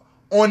out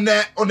on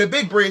the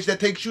big bridge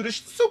that takes you to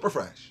Super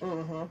Fresh,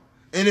 Uh-huh.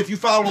 and if you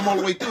follow them all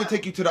the way through, it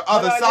take you to the But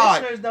other our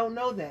side. listeners don't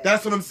know that.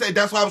 That's what I'm saying.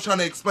 That's why I was trying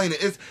to explain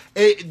it.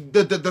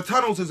 The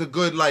tunnels is a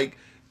good, like,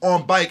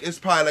 on bike, it's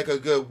probably like a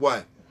good,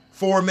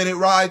 4-minute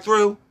ride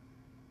through?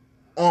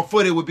 On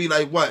foot, it would be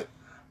like, what?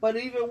 But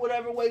even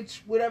whatever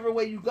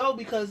way you go,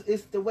 because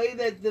it's the way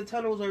that the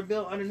tunnels are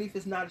built underneath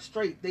is not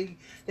straight.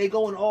 They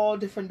go in all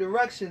different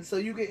directions, so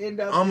you can end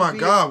up. Oh my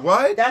God,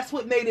 what? That's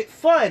what made it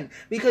fun,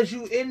 because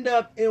you end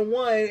up in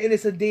one and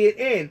it's a dead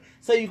end.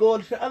 So you go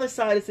to the other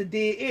side, it's a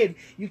dead end.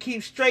 You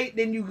keep straight,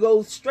 then you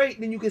go straight,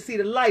 then you can see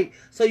the light,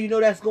 so you know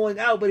that's going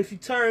out. But if you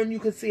turn, you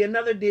can see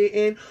another dead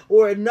end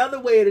or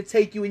another way to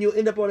take you, and you'll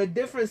end up on a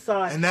different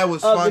side. And that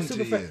was of fun the to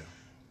Super you.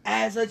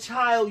 As a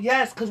child,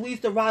 yes, because we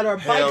used to ride our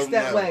Hell bikes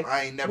that no. way.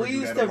 I ain't never we do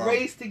used that to alone.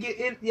 race to get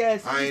in.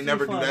 Yes, it I used ain't to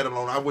never be do fun. that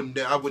alone. I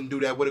wouldn't do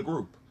that with a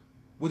group.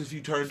 What if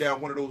you turned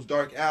down one of those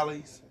dark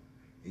alleys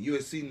and you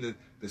had seen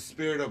the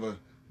spirit of a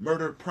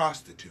murdered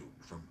prostitute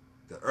from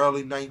the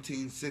early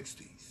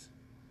 1960s,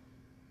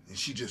 and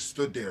she just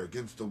stood there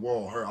against the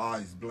wall, her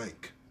eyes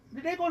blank.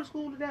 Did they go to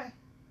school today?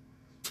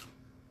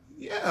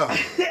 Yeah,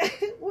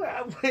 Where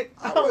I went,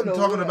 I don't wasn't know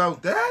talking where.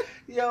 about that.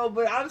 Yo,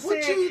 but I'm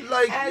What saying, you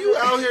like? as You a-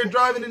 out here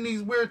driving in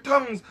these weird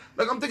tunnels?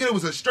 Like I'm thinking it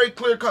was a straight,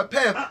 clear cut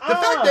path. The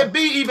Uh-uh. fact that B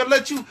even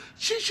let you,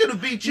 she should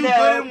have beat you No,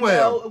 good and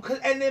well. no, 'cause-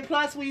 and then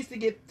plus we used to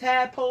get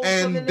tadpoles from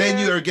And in then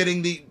there. you are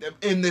getting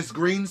in this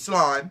green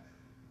slime.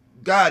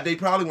 God, they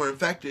probably were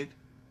infected.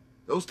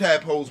 Those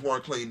tadpoles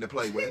weren't clean to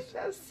play with.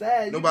 That's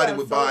sad. You Nobody got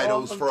would so buy off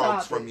those on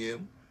frogs topic. from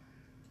you.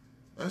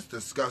 That's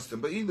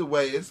disgusting. But either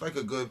way, it's like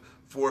a good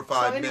 4 or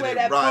 5 anyway, minute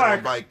that ride park-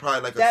 on bike.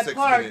 Probably like a That 6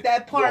 park, minute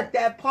that park, walk.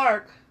 that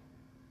park.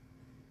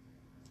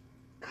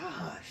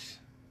 Gosh.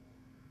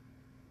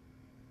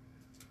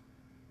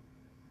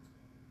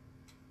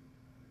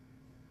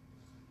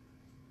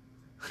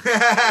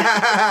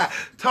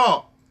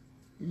 Talk.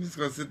 You just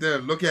gonna sit there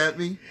and look at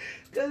me?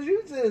 Because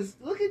you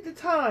just look at the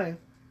time.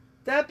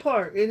 That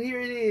park, and here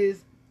it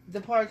is.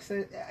 The park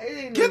said it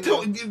ain't. Get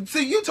to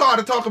see you try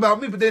to talk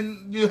about me, but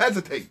then you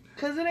hesitate,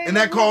 Because it ain't. and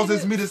that no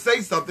causes movie. me to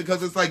say something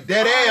because it's like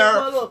dead All right, air.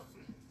 well, look.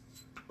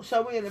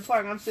 So we in the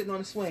park. I'm sitting on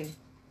the swing.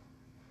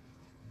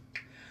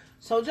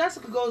 So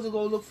Jessica goes to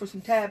go look for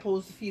some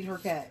tadpoles to feed her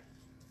cat.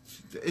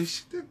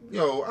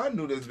 I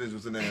knew this bitch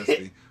was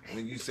nasty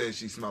when you said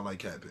she smelled like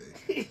cat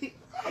pig.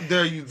 How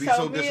dare you be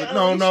so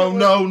disrespectful?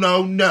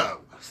 No.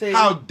 See?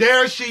 How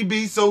dare she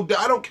be so...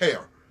 I don't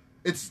care.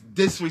 It's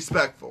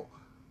disrespectful.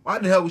 Why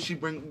the hell would she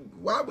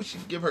why would she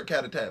give her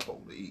cat a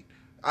tadpole to eat?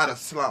 Out of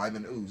slime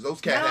and ooze. Those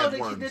cats have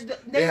worms.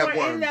 They have were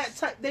worms. in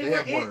that They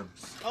have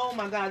worms. Oh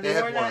my God, They they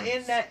have were not worms.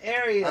 in that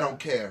area. I don't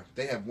care.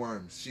 They have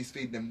worms. She's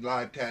feeding them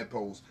live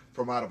tadpoles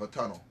from out of a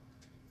tunnel.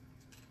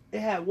 It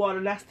had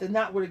water. That's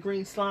not where the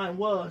green slime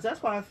was.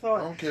 That's why I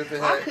thought. I don't care if it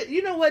had...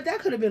 you know what? That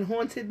could have been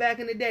haunted back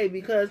in the day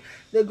because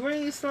the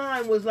green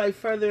slime was like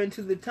further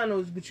into the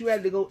tunnels, but you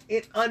had to go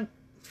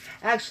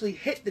actually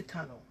hit the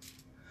tunnel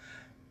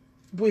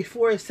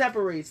before it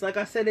separates. Like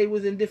I said, they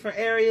was in different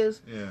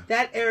areas. Yeah.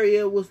 That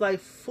area was like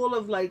full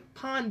of like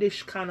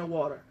pondish kind of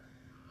water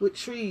with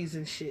trees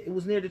and shit. It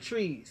was near the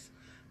trees.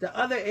 The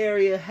other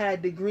area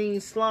had the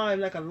green slime,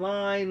 like a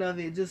line of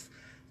it, just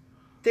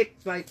thick,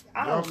 like,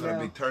 I Y'all don't gonna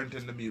know. be turned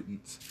into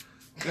mutants.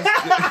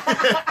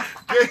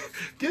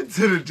 Get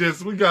to the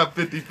gist. We got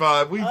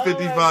 55. We Oh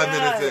 55 my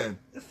minutes God.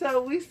 in.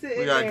 So we sitting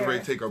We gotta there. get ready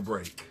to take our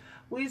break.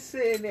 We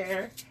sitting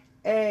there,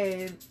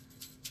 and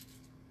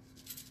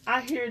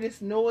I hear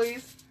this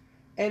noise,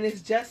 and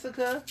it's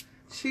Jessica.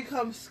 She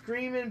comes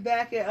screaming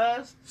back at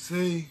us,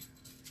 See?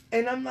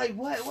 and I'm like,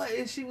 what?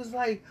 And she was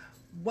like,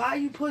 why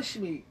you push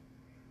me?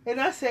 And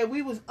I said,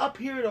 we was up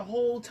here the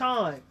whole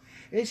time.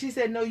 And she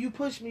said, no, you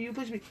pushed me.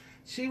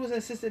 She was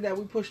insisting that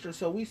we pushed her,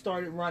 so we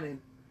started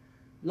running.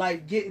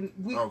 Like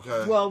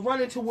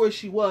running to where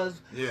she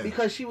was, Yeah.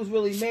 because she was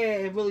really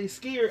mad and really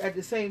scared at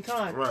the same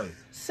time. Right.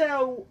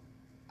 So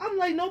I'm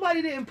like,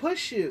 nobody didn't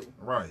push you.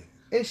 Right.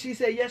 And she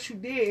said, yes, you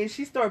did. And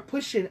she started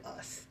pushing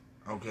us.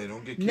 Okay,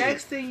 don't get killed.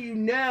 Next thing you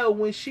know,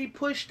 when she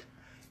pushed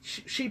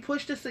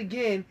us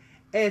again,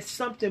 and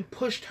something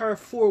pushed her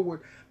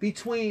forward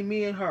between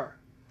me and her.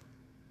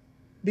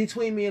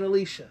 Between me and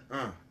Alicia.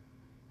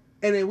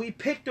 And then we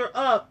picked her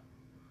up.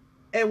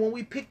 And when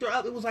we picked her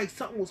up, it was like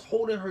something was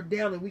holding her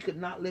down and we could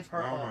not lift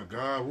her up. Oh my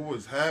God, what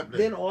was happening?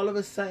 Then all of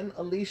a sudden,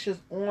 Alicia's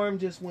arm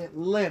just went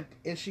limp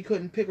and she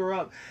couldn't pick her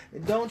up.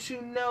 And don't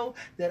you know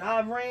that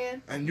I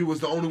ran? And you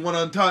was the only one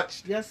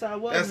untouched. Yes, I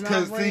was. That's and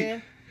 'cause,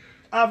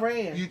 I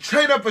ran. You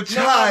train up a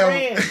child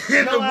ran.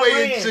 in No, the I way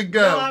ran. it should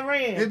go. No, I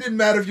ran. It didn't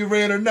matter if you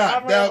ran or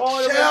not. I ran all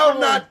Thou the way shall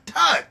home. not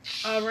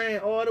touch. I ran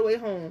all the way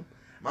home.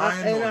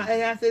 Mine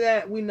And after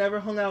that, we never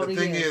hung out The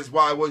again. thing is,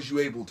 why was you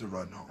able to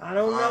run home? I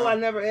don't know. I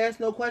never asked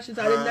no questions.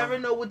 I didn't never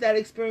know what that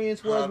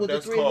experience was with the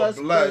that's three of called us.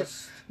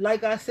 blessed. But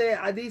like I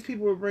said, these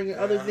people were bringing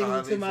other Yeah, things highly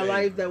into my favored.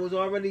 life that was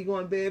already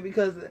going bad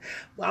because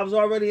I was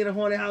already in a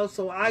haunted house,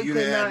 so I You could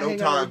didn't have not no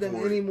hang out time with them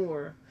for it.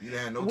 anymore. You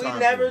didn't have no We time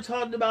never for it.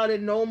 talked about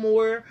it no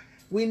more.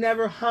 We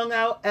never hung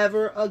out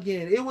ever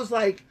again. It was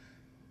like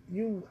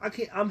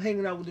I'm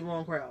hanging out with the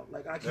wrong crowd.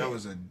 Like I can't. That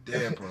was a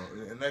damper,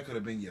 and that could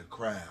have been your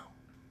crowd.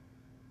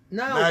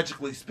 No,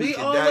 Magically speaking,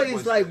 we always that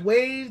was like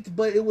waved,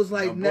 but it was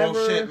like no, never.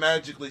 bullshit.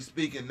 Magically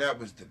speaking, that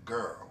was the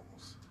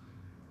girls.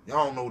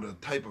 Y'all know the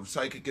type of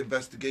psychic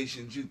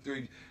investigations you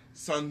three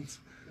sons.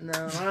 No,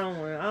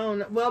 I don't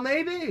know. Well,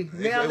 maybe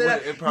now it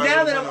that probably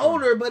I'm went on.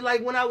 older, but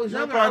like when I was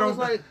younger, I was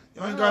like,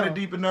 y'all ain't got oh. it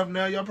deep enough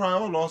now. Y'all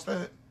probably all lost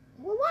that.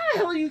 Well, why the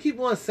hell do you keep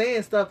on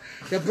saying stuff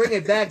to bring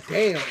it back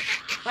down?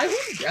 Like,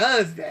 who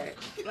does that?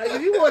 Like,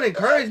 if you want to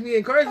encourage me,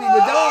 but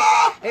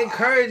don't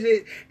encourage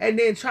it and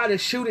then try to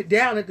shoot it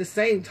down at the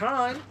same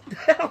time.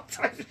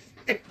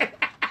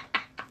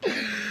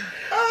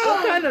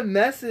 What kind of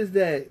mess is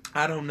that?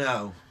 I don't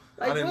know.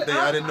 Like,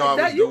 I didn't know I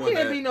was you doing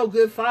can't that. be no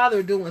good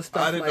father doing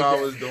stuff I didn't like know that.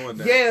 I was doing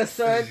that. Yeah,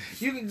 son.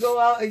 You can go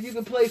out and you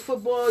can play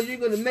football. You're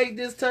going to make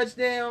this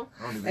touchdown.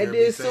 I don't even And hear then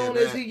me as soon saying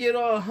as that. he get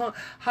all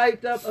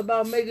hyped up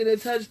about making a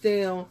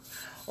touchdown,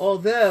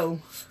 although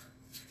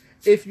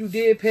if you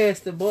did pass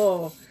the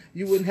ball,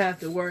 you wouldn't have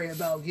to worry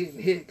about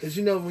getting hit. Because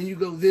you know when you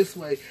go this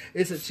way,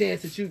 it's a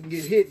chance that you can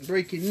get hit and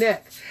break your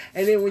neck.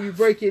 And then when you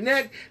break your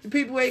neck, the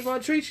people ain't going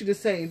to treat you the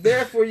same.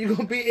 Therefore, you're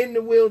going to be in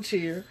the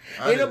wheelchair.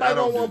 Ain't nobody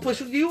going to want to push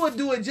you. You would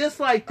do it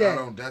just like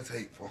that. That's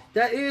hateful.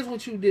 That is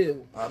what you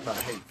do. I'm not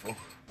hateful.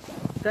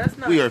 That's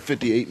not. We are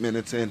 58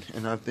 minutes in,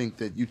 and I think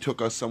that you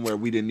took us somewhere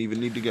we didn't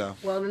even need to go.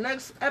 Well, the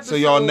next episode. So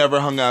y'all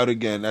never hung out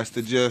again. That's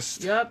the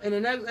gist. Yep, and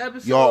the next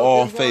episode Y'all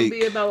all is going to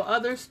fake. be about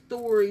other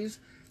stories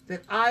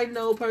that I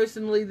know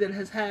personally that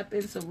has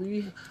happened. So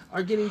we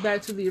are getting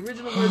back to the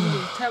original version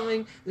of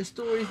telling the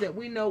stories that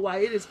we know, why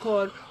it is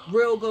called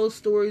Real Ghost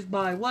Stories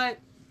by what?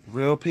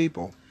 Real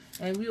people.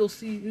 And we will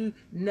see you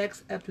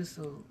next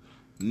episode.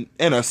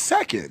 In a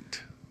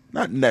second.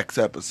 Not next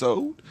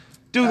episode.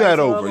 Do Alright, that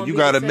so over. I'm You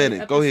gonna got be a the same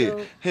minute. Go ahead.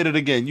 episode. Hit it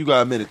again. You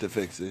got a minute to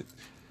fix it.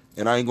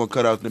 And I ain't going to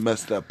cut out the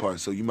messed up part,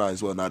 so you might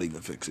as well not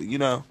even fix it, you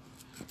know?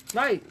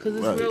 Right, because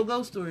it's Right. Real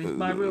Ghost Stories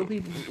by real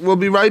people. We'll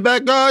be right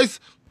back, guys.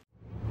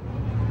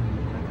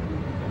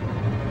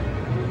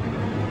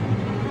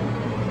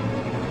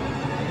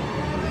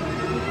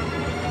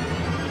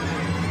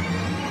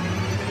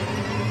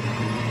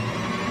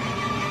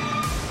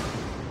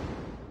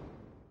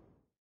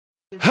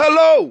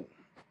 Hello,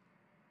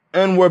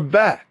 and we're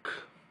back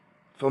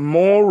for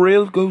more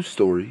real ghost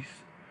stories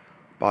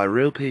by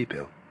real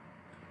people.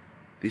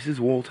 This is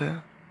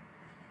Walter.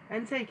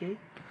 And take it.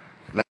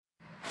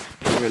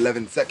 We're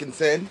 11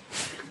 seconds in,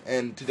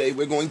 and today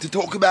we're going to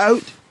talk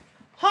about...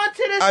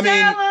 Haunted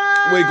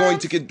Asylum! We're going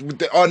to get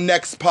with our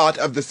next part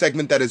of the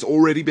segment that has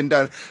already been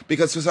done,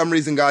 because for some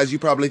reason, guys, you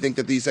probably think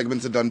that these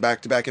segments are done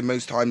back-to-back, and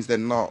most times they're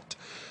not.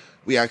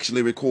 We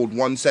actually record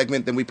one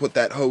segment, then we put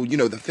that whole,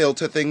 the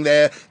filter thing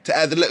there to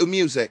add the little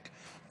music.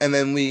 And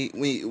then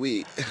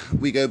we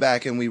go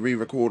back and we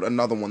re-record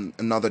another one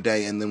another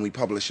day, and then we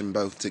publish them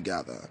both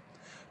together.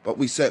 But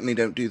we certainly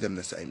don't do them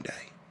the same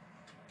day.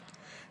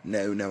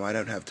 No, I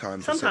don't have time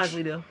for Sometimes such...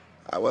 we do.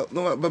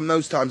 But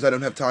most times I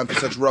don't have time for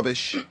such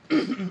rubbish.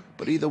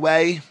 But either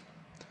way,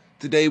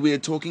 today we are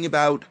talking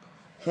about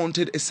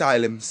haunted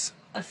asylums.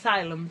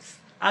 Asylums.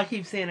 I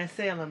keep saying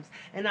asylums.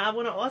 And I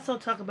want to also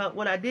talk about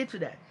what I did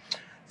today.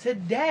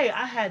 Today,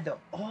 I had the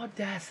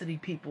audacity,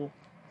 people,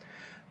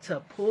 to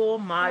pull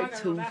my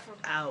tooth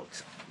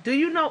out. Do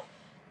you know?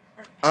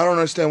 I don't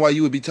understand why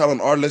you would be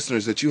telling our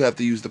listeners that you have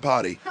to use the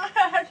potty.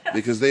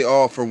 Because they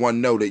all, for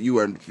one, know that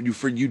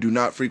you do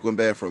not frequent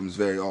bathrooms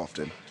very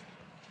often.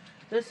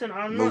 Listen,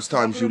 I'm Most not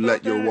times you talking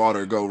let about your that.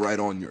 water go right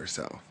on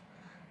yourself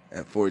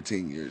at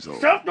 14 years old.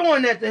 Stop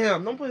doing that to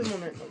him. Don't put him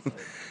on that.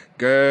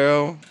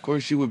 Girl, of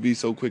course you would be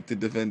so quick to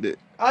defend it.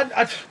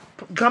 I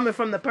coming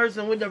from the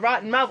person with the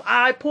rotten mouth,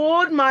 I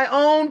pulled my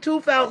own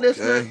tooth out,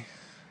 listener. Okay.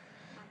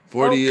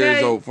 40 years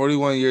Okay. old,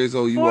 41 years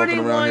old, you walking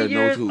around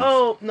here with no tooth.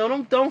 Oh,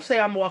 no, don't say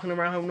I'm walking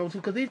around here with no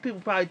tooth, because these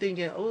people probably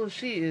thinking, oh,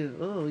 she is,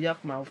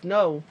 yuck mouth.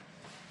 No,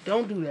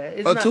 don't do that.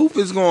 It's A not, tooth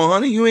is gone,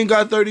 honey. You ain't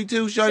got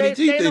 32 shiny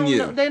teeth in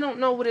you. They don't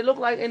know what it looked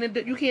like, and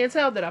you can't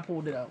tell that I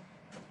pulled it out.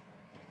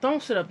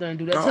 Don't sit up there and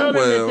do that.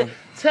 Oh,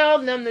 Tell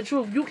them the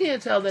truth. You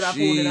can't tell that I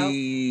pulled it out.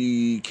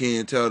 She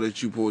can't tell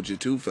that you pulled your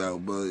tooth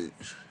out, but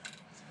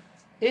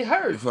It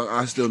hurt.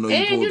 I still know you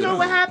pulled it out. And you know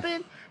what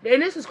happened?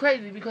 And this is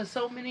crazy, because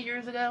so many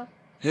years ago,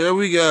 Here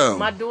we go.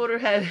 my daughter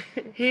had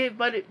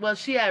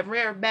she had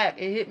reared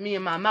back and hit me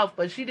in my mouth,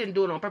 but she didn't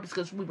do it on purpose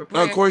because we were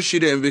playing. Of course she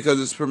didn't,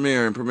 because it's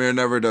Premiere, and Premiere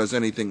never does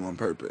anything on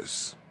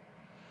purpose.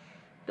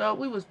 Dog,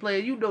 we was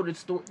playing. You know the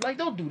story. Like,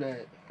 don't do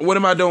that. What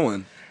am I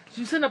doing?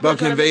 She sitting up But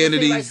there trying to conveying to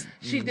make it seem these like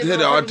she did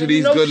it on purpose, to and you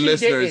these know good she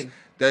listeners didn't.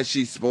 that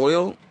she's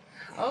spoiled.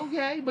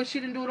 Okay, but she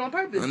didn't do it on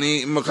purpose. I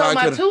mean, So Makai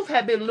my could. tooth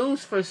had been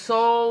loose for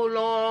so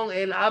long,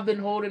 and I've been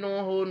holding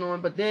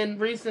on. But then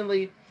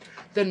recently,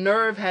 the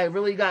nerve had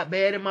really got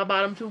bad in my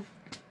bottom tooth.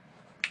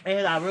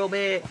 It got real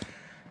bad,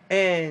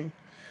 and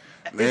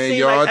it Man, seemed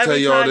y'all, like I tell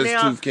every y'all time this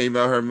now- tooth came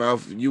out her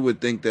mouth, you would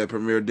think that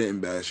Premiere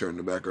didn't bash her in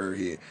the back of her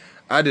head.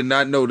 I did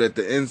not know that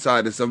the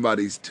inside of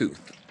somebody's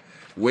tooth,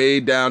 way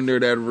down near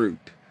that root,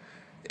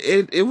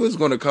 it was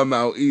going to come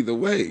out either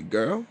way,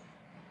 girl.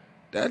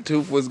 That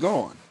tooth was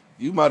gone.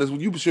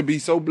 You should be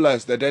so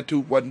blessed that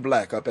tooth wasn't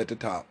black up at the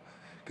top,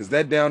 because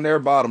that down there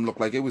bottom looked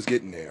like it was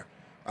getting there.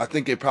 I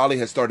think it probably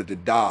had started to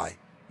die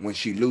when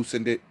she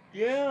loosened it.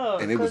 Yeah,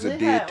 And it was 'cause a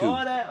dead tooth.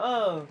 all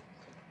that,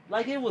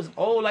 like it was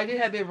old, like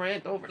it had been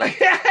ran over, like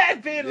it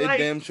had been It like.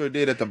 damn sure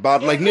did at the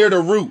bottom, like near the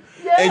root.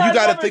 Yeah, and you I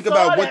got to never think saw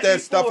about what that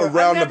that stuff before.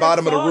 around I the never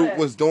bottom of the saw root that.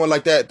 was doing,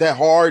 like that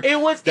hard. It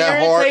was that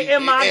hard.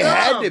 irritating my It gum.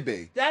 had to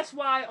be. That's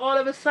why all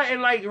of a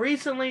sudden, like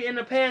recently in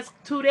the past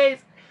 2 days,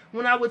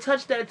 when I would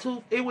touch that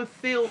tooth, it would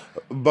feel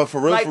But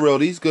for like- real,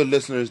 these good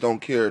listeners don't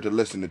care to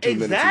listen to 2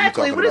 minutes.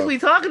 exactly. Of What you is we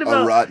talking a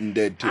about? rotten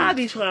dead tooth. I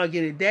be trying to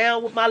get it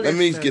down with my Let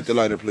listeners. me get the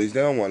lighter, please. They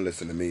don't want to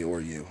listen to me or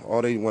you.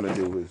 All they want to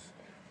do is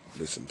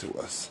listen to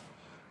us.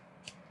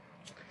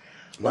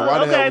 Now, Well, why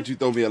the hell okay. would you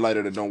throw me a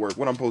lighter that don't work?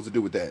 What I'm supposed to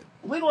do with that?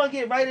 We're gonna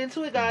get right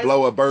into it, guys.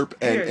 Blow a burp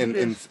Here, and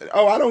do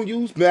oh, I don't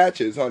use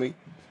matches, honey.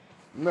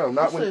 No,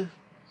 not when.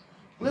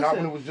 Listen, Not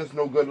when it was just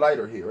no good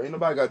lighter here. Ain't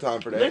nobody got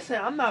time for that.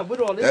 listen, I'm not with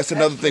all this. That's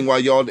another thing. Why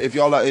y'all, if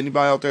y'all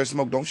anybody out there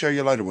smoke, don't share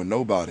your lighter with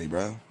nobody,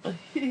 bro.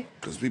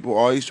 Because people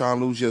always trying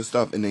to lose your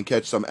stuff and then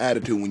catch some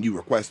attitude when you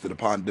request it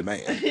upon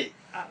demand.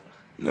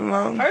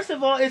 No, First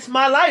of all, it's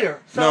my lighter.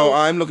 So, no,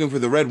 I'm looking for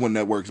the red one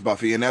that works,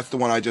 Buffy, and that's the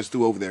one I just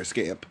threw over there,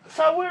 Scamp.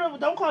 So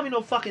don't call me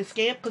no fucking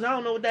scamp, because I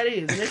don't know what that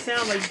is. And it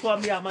sounds like you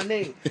called me out my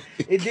name.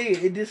 It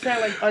did. It just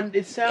sounded like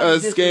it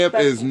sounds Scamp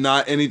is disrespectful.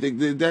 not anything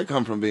that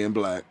come from being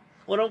black.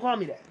 Well, don't call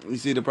me that. You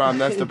see the problem?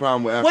 That's the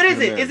problem with What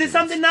African is it? Is it Americans.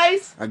 something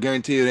nice? I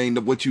guarantee it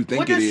ain't what you think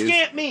What it does is.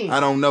 scamp mean? I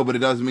don't know, but it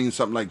doesn't mean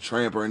something like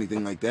tramp or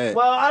anything like that.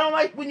 Well, I don't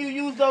like when you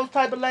use those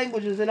type of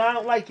languages, and I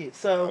don't like it.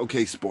 So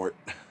Okay, sport.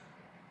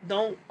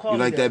 don't call You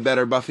me like that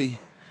better, Buffy?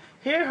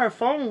 Here, her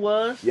phone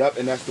was. Yep,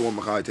 and that's the one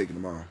Makai taking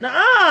tomorrow.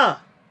 Nuh-uh.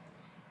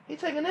 He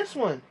taking this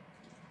one.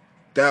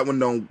 That one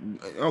don't.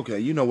 Okay,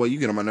 you know what? You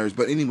get on my nerves.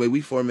 But anyway,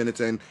 we 4 minutes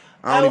in.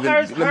 I don't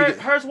even.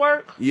 Hers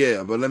work?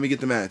 Yeah, but let me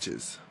get the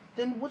matches.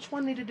 Then which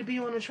one needed to be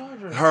on the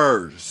charger?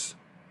 Hers.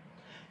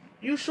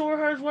 You sure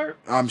hers work?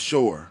 I'm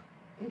sure.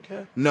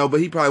 Okay. No, but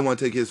he probably want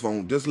to take his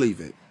phone. Just leave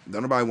it.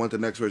 Don't nobody want the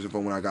next version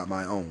phone when I got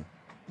my own.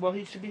 Well,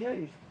 he should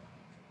behave.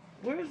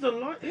 Where's the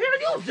line? Here,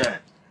 use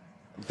that.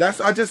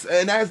 That's as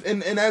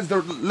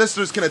the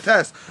listeners can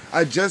attest,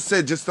 I just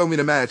said just throw me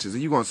the matches,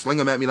 and you gonna sling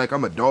them at me like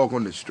I'm a dog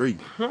on the street.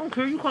 I don't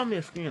care. You call me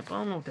a scamp. I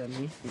don't know what that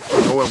means.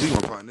 Oh well, we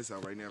gonna find this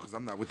out right now because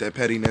I'm not with that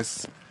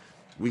pettiness.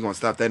 We're going to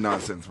stop that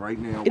nonsense right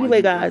now.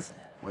 Anyway, guys.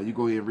 While you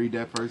go ahead and read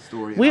that first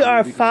story. We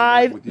are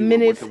 5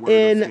 minutes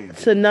in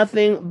to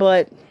nothing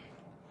but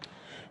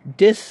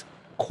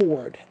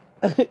discord.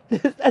 That's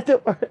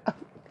the word.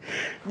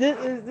 This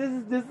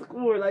is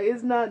discord. Like,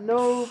 it's not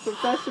no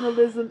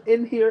professionalism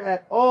in here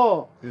at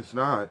all. It's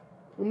not.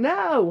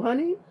 No,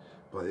 honey.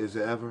 But is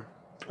it ever?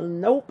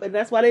 Nope, and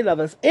that's why they love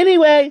us.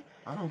 Anyway.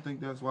 I don't think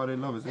that's why they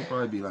love us. They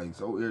probably be like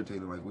so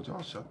irritated, like, would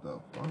y'all shut the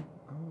fuck up?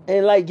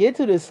 And like get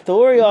to the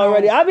story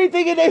already. I be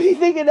thinking they be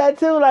thinking that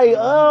too, like,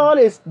 oh,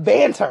 this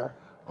banter.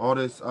 All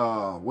this,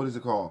 what is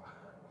it called?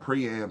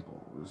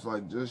 Preamble. It's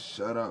like, just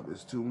shut up.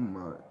 It's too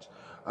much.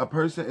 A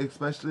person,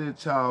 especially a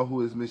child,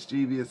 who is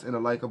mischievous in a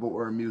likable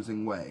or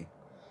amusing way.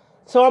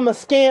 So I'm a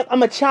scamp.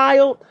 I'm a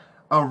child.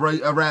 A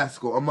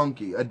rascal, a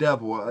monkey, a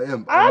devil, a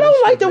imp. I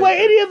don't like the way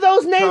any of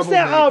those names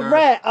sound. A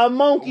rat, a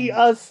monkey,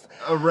 a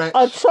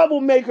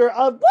troublemaker,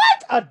 a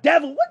what? A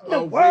devil? What in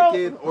the world?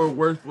 Wicked or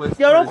worthless.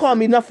 Yo, don't call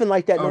me nothing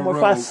like that no more.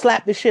 If I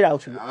slap the shit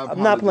out you,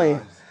 I'm not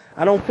playing.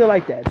 I don't feel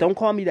like that. Don't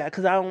call me that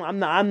because I'm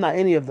not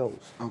any of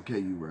those. Okay,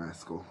 you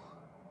rascal.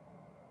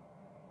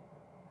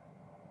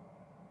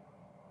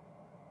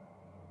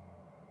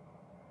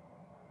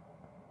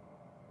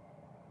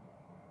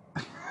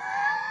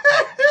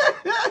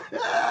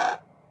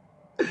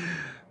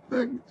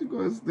 You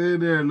gonna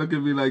stand there and look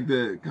at me like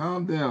that?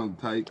 Calm down,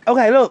 Tyke.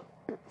 Okay, look,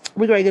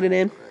 we're gonna get it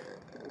in.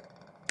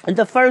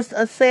 The first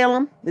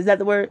asylum, is that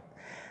the word?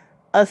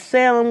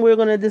 Asylum we're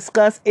gonna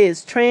discuss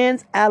is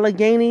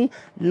Trans-Allegheny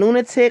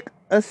Lunatic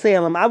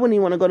Asylum. I wouldn't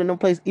even want to go to no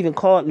place even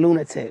called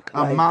lunatic.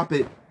 A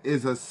moppet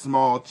is a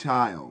small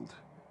child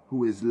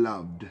who is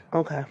loved.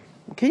 Okay.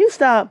 Can you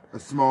stop? A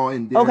small,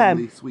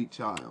 endearingly sweet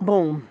child.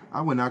 Boom.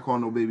 I would not call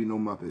no baby no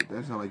Muppet.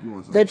 That sounds like you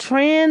want something. The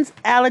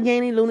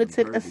Trans-Allegheny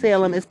Lunatic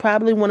Asylum is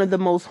probably one of the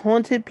most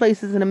haunted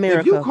places in America.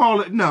 If you call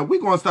it... No, we're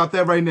going to stop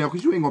that right now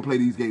because you ain't going to play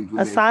these games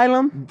with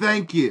Asylum? me.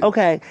 Thank you.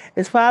 Okay.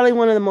 It's probably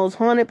one of the most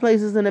haunted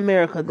places in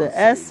America. The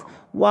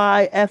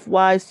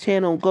SYFY's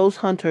channel Ghost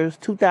Hunters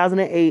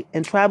 2008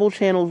 and Travel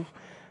Channel's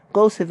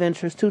Ghost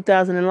Adventures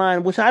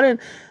 2009, which I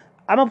didn't...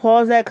 I'm going to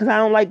pause that because I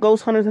don't like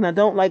Ghost Hunters and I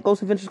don't like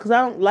Ghost Adventures because I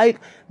don't like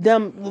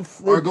them.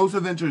 Are Ghost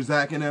Adventures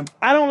Zach and them?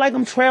 I don't like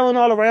them trailing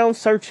all around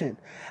searching.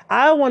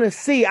 I want to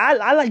see.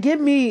 I like,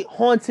 give me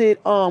haunted,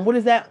 what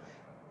is that?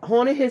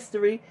 Haunted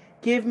history.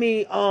 Give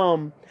me,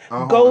 a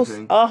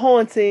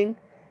haunting.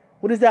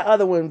 What is that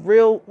other one?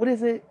 What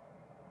is it?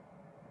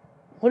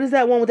 What is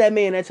that one with that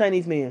man, that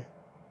Chinese man?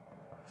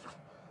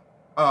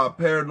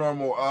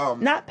 Paranormal,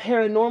 Not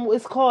paranormal.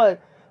 It's called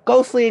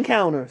Ghostly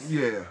Encounters.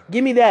 Yeah.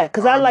 Give me that.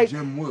 Because I like...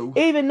 Jim Woo.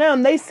 Even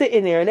them, they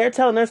sitting there and they're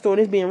telling their story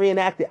and it's being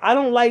reenacted. I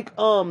don't like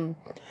them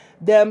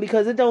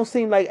because it don't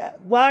seem like...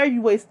 Why are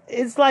you wasting...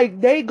 It's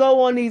like they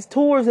go on these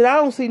tours and I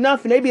don't see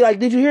nothing. They be like,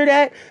 did you hear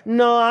that?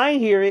 No, I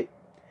ain't hear it.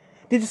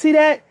 Did you see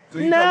that? So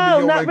you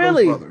no, not like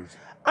really. Ghost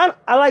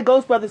I like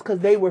Ghost Brothers because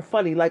they were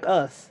funny like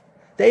us.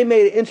 They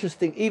made it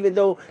interesting, even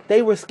though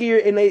they were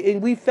scared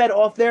and we fed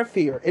off their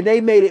fear. And they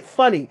made it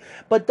funny.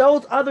 But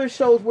those other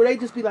shows where they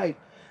just be like...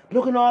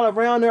 looking all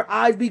around, their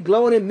eyes be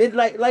glowing in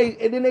midlight, like,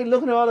 and then they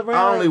looking all around.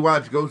 I only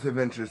watch Ghost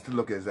Adventures to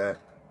look at that.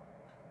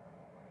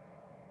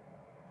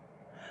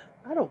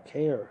 I don't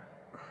care.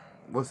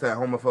 What's that,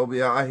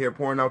 homophobia I hear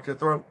pouring out your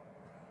throat?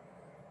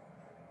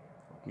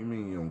 You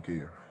mean you don't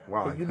care?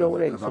 Why? You know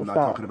it ain't. Because I'm not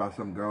talking about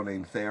some girl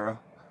named Sarah,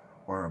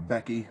 or a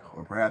Becky,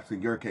 or perhaps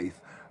in your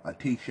case, a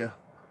Tisha,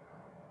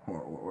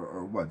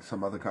 or what?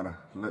 Some other kind of.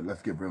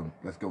 Let's get real.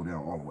 Let's go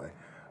down all the way.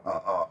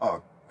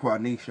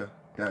 Quanisha.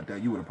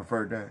 That you would have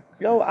preferred that?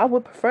 Yo, I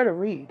would prefer to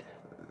read.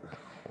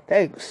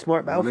 Thanks,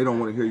 smart mouth. Well, they don't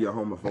want to hear your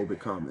homophobic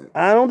comment.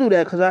 I don't do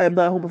that because I am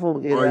not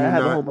homophobic.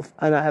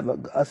 And I have a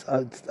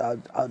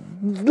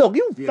look,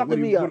 you fucking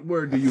me up. What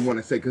word do you want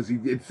to say? Because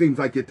it seems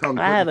like your tongue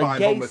couldn't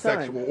find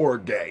homosexual or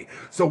gay.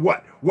 So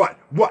what?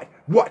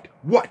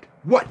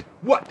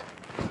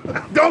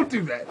 Don't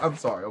do that. I'm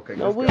sorry. Okay.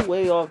 No, we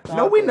way off topic.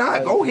 No, we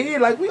not. Go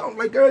ahead. Like we don't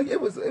like. Girl,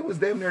 it was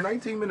damn near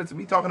 19 minutes of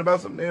me talking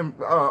about some damn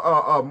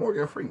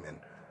Morgan Freeman.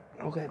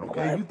 Okay,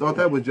 you thought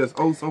that was just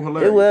so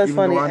hilarious. It was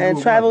funny. And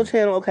Travel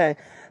Channel,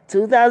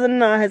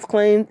 2009 has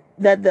claimed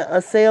that the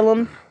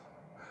asylum,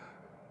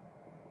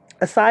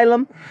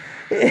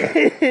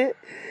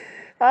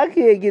 I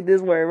can't get this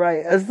word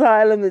right.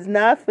 Asylum is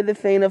not for the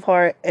faint of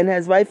heart and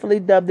has rightfully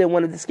dubbed it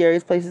one of the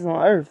scariest places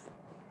on earth.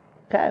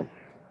 Okay.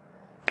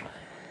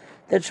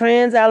 The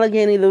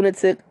Trans-Allegheny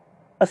Lunatic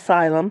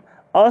Asylum,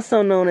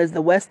 also known as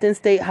the Weston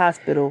State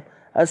Hospital,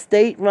 a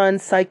state-run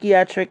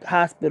psychiatric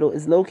hospital,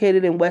 is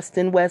located in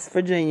Weston, West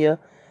Virginia,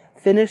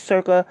 finished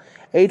circa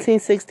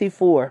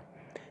 1864.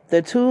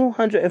 The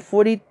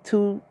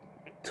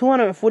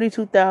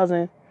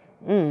 242,000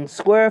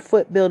 square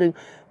foot building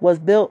was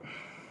built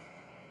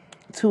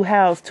to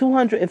house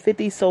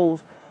 250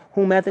 souls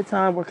whom at the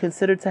time were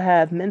considered to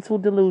have mental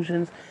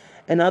delusions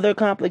and other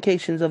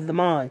complications of the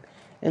mind,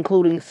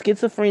 including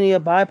schizophrenia,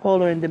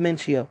 bipolar, and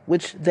dementia,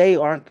 which they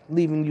aren't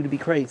leaving you to be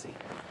crazy.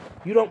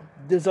 You don't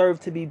deserve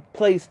to be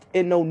placed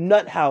in no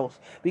nut house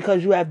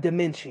because you have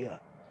dementia.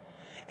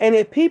 And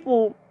if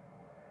people,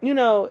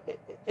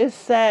 it's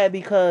sad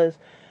because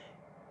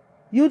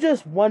you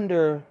just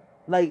wonder,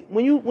 like,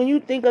 when you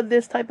think of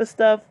this type of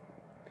stuff,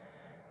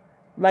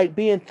 like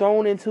being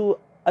thrown into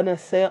an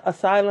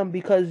asylum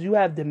because you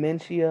have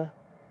dementia,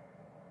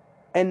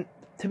 and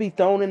to be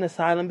thrown in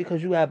asylum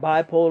because you have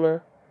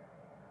bipolar.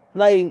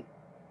 Like,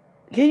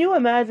 can you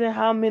imagine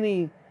how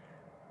many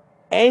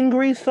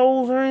angry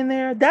souls are in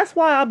there? That's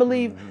why I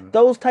believe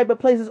those type of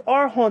places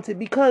are haunted,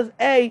 because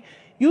A,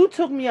 you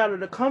took me out of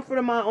the comfort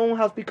of my own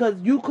house because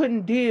you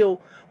couldn't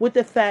deal with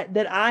the fact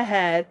that I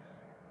had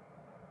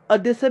a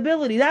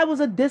disability. That was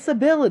a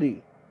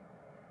disability.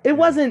 It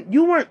wasn't,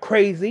 you weren't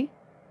crazy.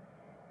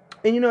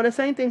 And you know, the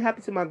same thing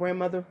happened to my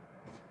grandmother.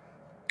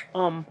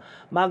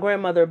 My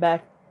grandmother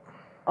back,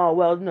 oh,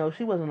 well, no,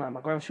 she wasn't like my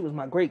grandmother. She was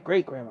my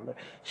great-great-grandmother.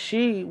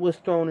 She was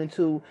thrown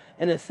into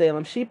an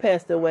asylum. She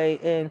passed away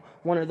in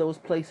one of those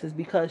places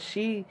because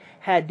she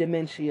had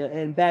dementia.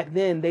 And back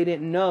then, they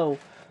didn't know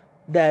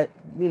that,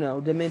 you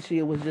know,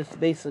 dementia was just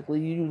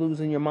basically you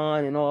losing your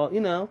mind and all,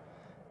 you know.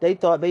 They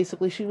thought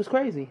basically she was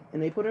crazy.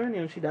 And they put her in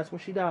there, and that's when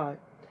she died.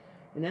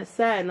 And that's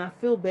sad, and I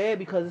feel bad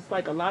because it's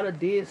like a lot of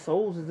dead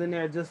souls is in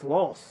there just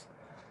lost.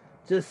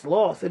 Just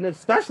lost. And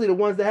especially the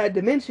ones that had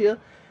dementia,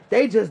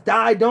 they just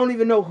died, don't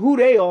even know who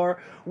they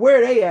are,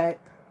 where they at.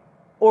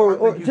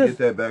 Or you just get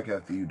that back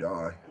after you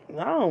die.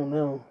 I don't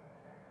know.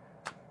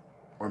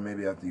 Or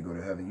maybe after you go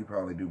to heaven. You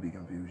probably do be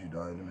confused you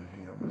died.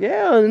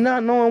 Yeah,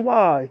 not knowing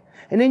why.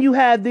 And then you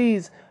have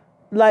these,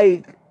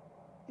 like,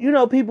 you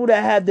know, people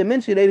that have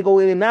dementia, they go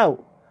in and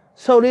out.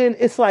 So then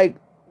it's like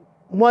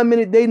 1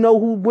 minute they know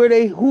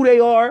who they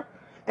are,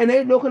 and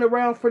they looking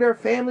around for their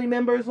family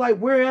members, like,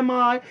 where am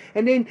I?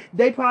 And then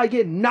they probably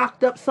get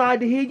knocked upside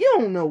the head. You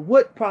don't know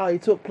what probably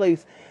took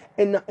place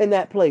in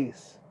that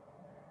place.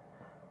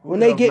 When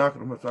they get,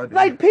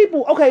 like,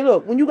 people, okay,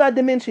 look, when you got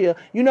dementia,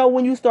 you know,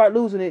 when you start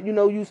losing it, you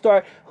know, you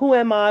start, who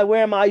am I?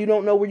 Where am I? You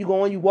don't know where you're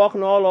going. You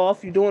walking all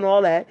off. You're doing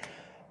all that.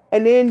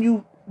 And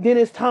then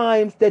it's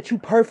times that you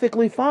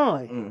perfectly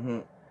fine. Mm-hmm.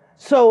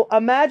 So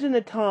imagine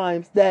the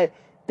times that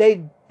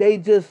they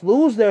just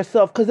lose their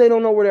self because they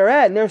don't know where they're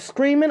at and they're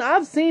screaming.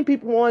 I've seen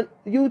people on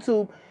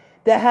YouTube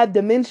that have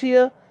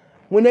dementia.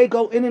 When they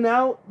go in and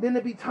out, then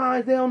there be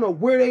times they don't know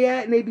where they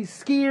at and they be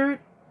scared.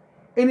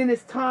 And then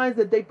it's times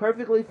that they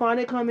perfectly fine.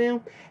 They come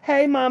in,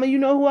 hey mama, you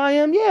know who I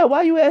am? Yeah,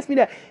 why you ask me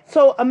that?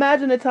 So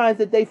imagine the times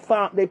that they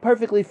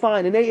perfectly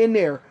fine and they in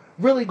there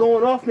really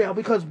going off now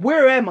because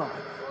where am I?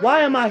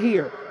 Why am I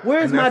here?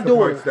 Where's my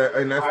daughter?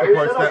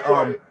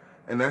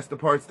 And that's the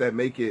parts that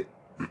make it.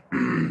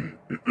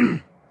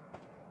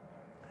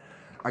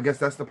 I guess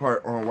that's the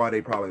part on why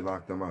they probably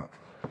locked them up.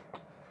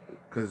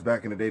 Because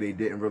back in the day, they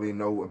didn't really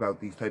know about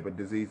these type of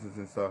diseases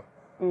and stuff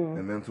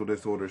and mental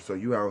disorders. So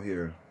you out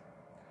here,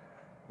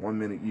 1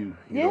 minute you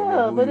don't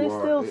know who but you it's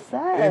are. still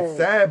sad. It's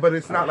sad, but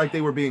it's not like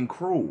they were being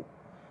cruel.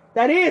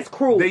 That is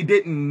cruel. They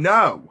didn't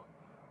know.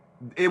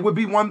 It would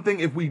be one thing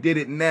if we did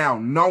it now,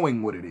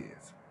 knowing what it is.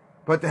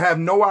 But to have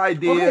no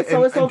idea okay,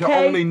 so and to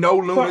only know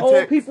lunatics. For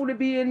old people to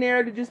be in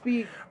there to just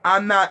be.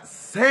 I'm not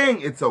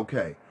saying it's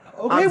okay.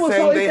 Okay, I'm saying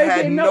so they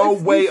had no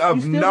way of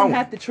knowing. You still don't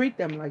have to treat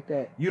them like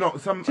that. You know,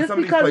 some of these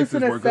because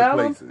places were good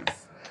places.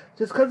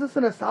 Just because it's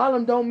an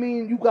asylum don't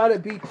mean you gotta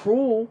be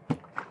cruel.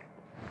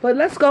 But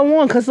let's go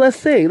on, because let's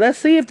see. Let's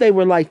see if they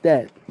were like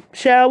that.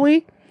 Shall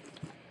we?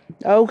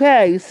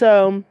 Okay,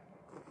 so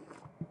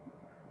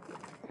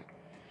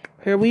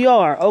here we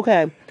are.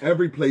 Okay.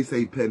 Every place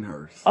ain't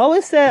Penhurst. Oh,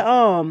 it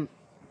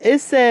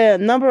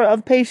said number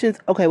of patients.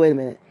 Okay, wait a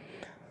minute.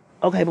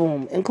 Okay,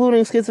 boom.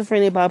 Including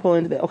schizophrenia,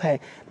 bipolar, okay.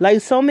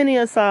 Like so many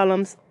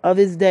asylums of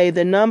its day,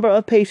 the number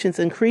of patients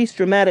increased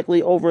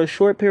dramatically over a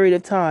short period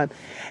of time.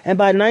 And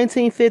by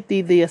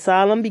 1950, the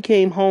asylum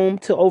became home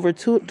to over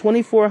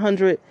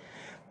 2,400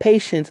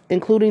 patients,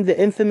 including the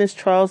infamous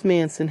Charles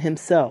Manson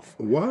himself.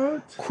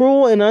 What?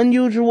 Cruel and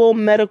unusual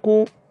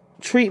medical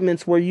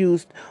treatments were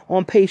used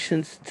on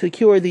patients to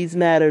cure these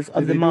matters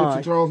of the mind. Did they do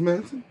it to Charles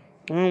Manson?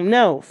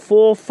 No.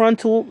 Full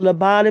frontal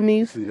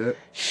lobotomies,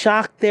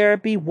 shock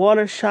therapy,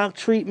 water shock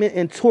treatment,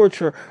 and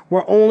torture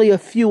were only a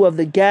few of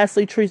the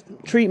ghastly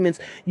treatments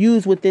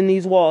used within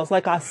these walls.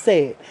 Like I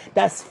said,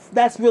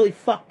 that's really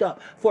fucked up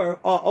for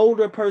an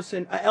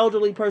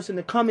elderly person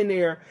to come in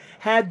there,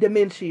 have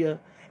dementia,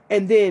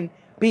 and then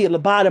be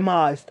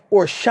lobotomized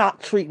or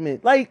shock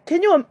treatment. Like,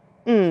 can you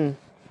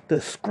the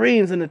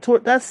screams and the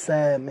torture? That's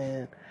sad,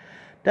 man.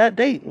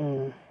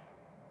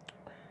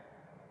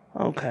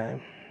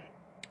 Okay.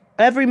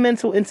 Every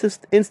mental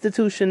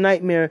institution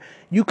nightmare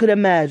you could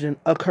imagine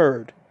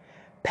occurred.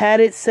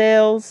 Padded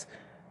cells,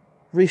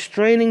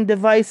 restraining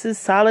devices,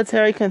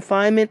 solitary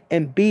confinement,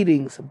 and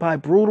beatings by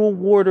brutal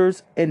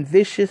warders and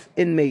vicious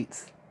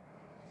inmates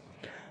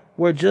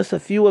were just a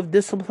few of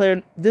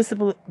disciplinary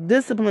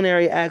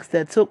acts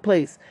that took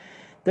place.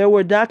 There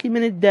were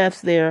documented deaths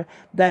there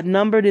that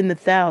numbered in the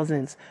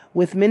thousands,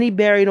 with many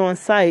buried on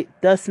site,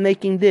 thus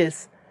making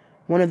this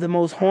one of the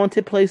most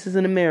haunted places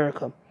in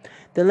America.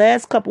 The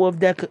last couple of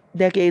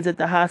decades at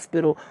the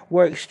hospital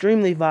were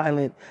extremely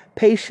violent.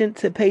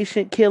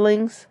 Patient-to-patient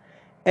killings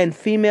and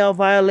female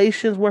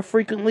violations were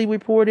frequently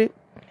reported.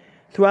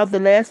 Throughout the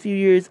last few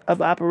years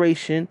of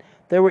operation,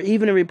 there were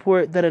even a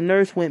report that a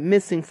nurse went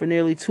missing for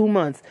nearly 2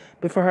 months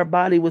before her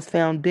body was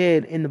found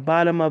dead in the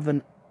bottom of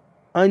an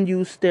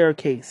unused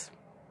staircase.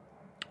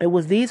 It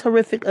was these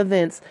horrific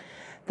events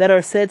that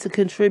are said to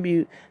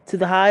contribute to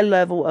the high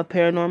level of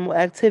paranormal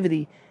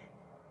activity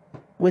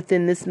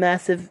within this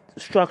massive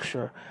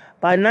structure.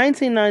 By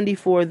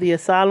 1994, the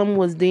asylum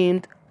was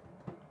deemed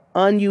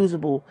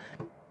unusable,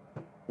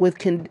 with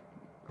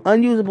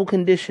unusable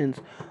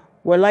conditions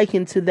were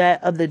likened to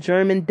that of the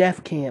German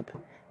death camp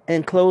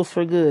and closed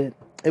for good.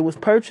 It was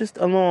purchased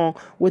along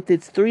with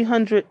its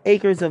 300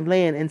 acres of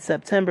land in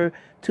September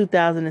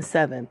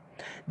 2007.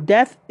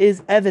 Death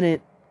is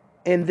evident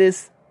in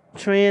this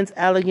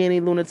Trans-Allegheny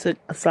Lunatic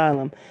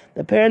Asylum.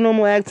 The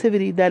paranormal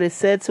activity that is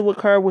said to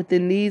occur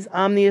within these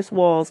ominous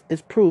walls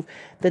is proof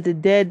that the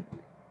dead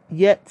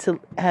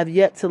have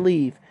yet to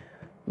leave.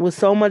 With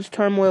so much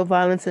turmoil,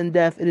 violence, and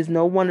death, it is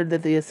no wonder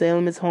that the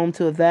asylum is home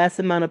to a vast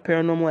amount of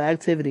paranormal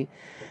activity.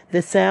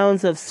 The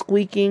sounds of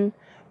squeaking,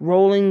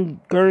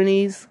 rolling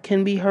gurneys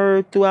can be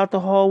heard throughout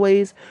the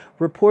hallways.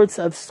 Reports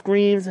of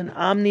screams and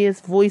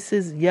ominous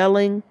voices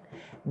yelling,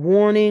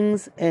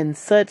 warnings, and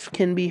such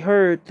can be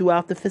heard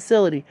throughout the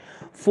facility.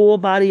 Full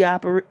body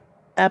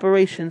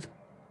apparitions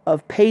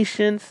of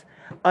patients,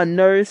 a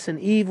nurse, and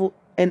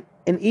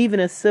even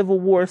a Civil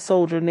War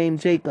soldier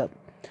named Jacob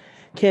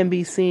can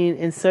be seen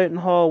in certain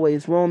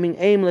hallways, roaming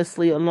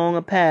aimlessly along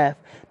a path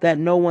that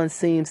no one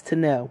seems to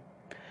know.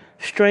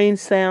 Strange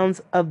sounds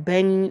of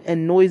banging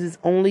and noises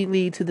only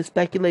lead to the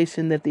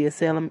speculation that the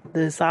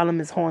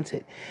asylum is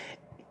haunted.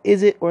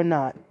 Is it or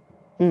not?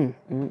 I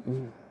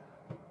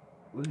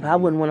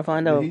wouldn't want to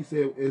find out. He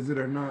said, "Is it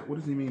or not?" What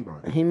does he mean by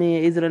that? He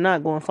mean, is it or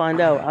not? Going to find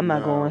out. I'm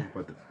not going.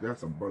 But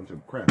that's a bunch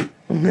of crap.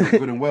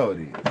 Good and well it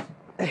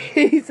is.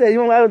 He said, "You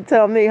won't have to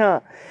tell me, huh?"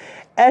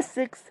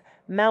 Essex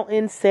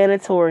Mountain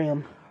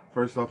Sanatorium.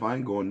 First off, I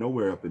ain't going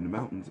nowhere up in the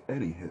mountains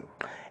anyhow.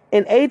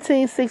 In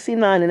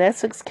 1869, in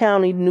Essex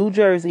County, New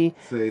Jersey.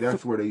 Say,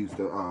 that's where they used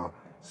to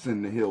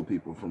send the hill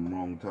people from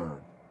wrong turn.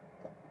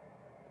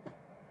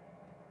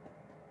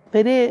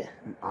 They did?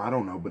 I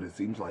don't know, but it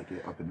seems like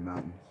it up in the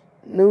mountains.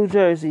 New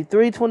Jersey,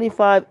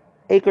 325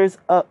 acres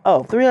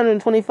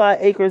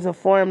of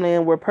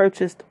farmland were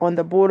purchased on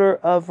the border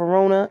of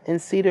Verona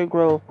and Cedar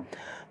Grove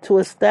to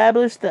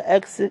establish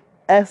the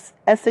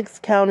Essex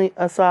County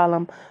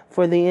Asylum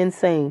for the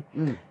Insane.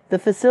 The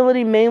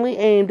facility mainly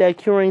aimed at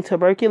curing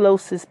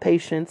tuberculosis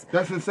patients.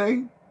 That's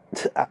insane?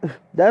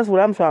 That's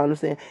what I'm trying to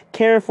understand.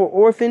 Caring for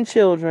orphan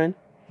children.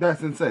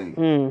 That's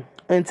insane.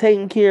 And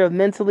taking care of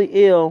mentally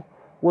ill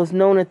was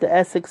known at the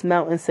Essex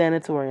Mountain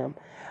Sanatorium,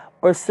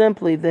 or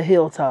simply the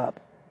Hilltop.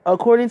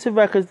 According to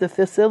records, the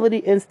facility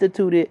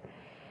instituted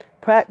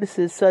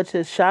practices such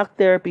as shock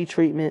therapy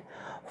treatment,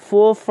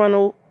 full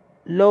frontal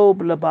lobe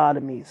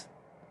lobotomies.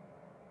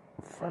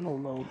 Frontal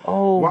lobe.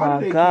 Oh my God! Why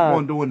did they keep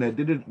on doing that?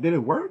 Did it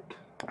work?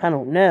 I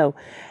don't know.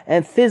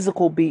 And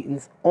physical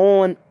beatings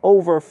on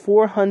over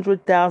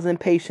 400,000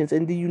 patients.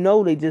 And do you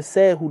know they just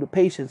said who the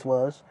patients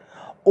was?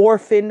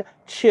 Orphan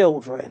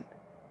children.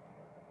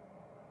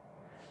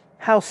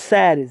 How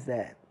sad is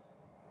that?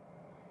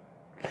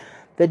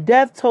 The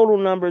death total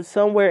numbered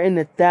somewhere in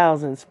the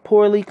thousands.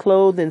 Poorly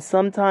clothed and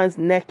sometimes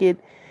naked,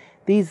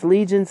 these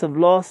legions of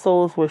lost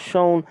souls were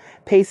shown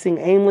pacing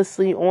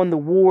aimlessly on the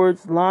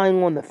wards,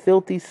 lying on the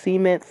filthy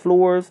cement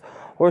floors,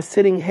 or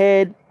sitting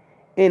head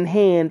in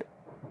hand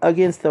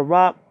against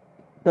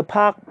the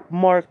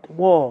pock-marked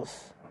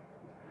walls.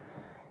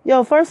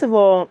 Yo, first of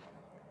all,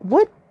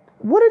 what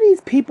are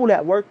these people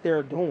that work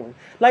there doing?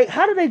 Like,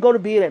 how do they go to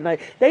bed at night?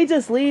 They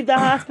just leave the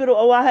hospital.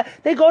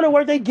 They go to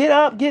work. They get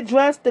up, get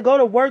dressed to go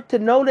to work to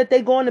know that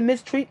they're going to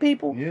mistreat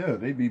people. Yeah,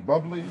 they be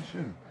bubbly and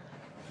shit.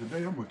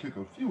 Today I'm gonna kick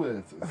a few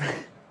asses.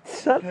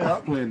 Shut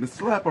up. I plan to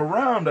slap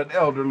around an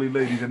elderly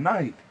lady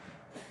tonight.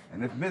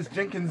 And if Miss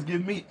Jenkins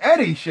give me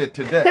any shit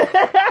today,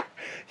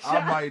 I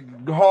might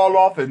haul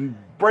off and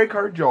break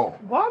her jaw.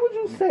 Why would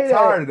you say I'm that?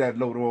 tired of that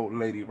little old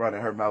lady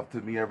running her mouth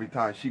to me every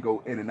time she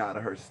go in and out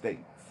of her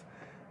states.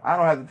 I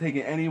don't have to take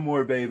it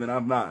anymore, babe, and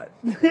I'm not.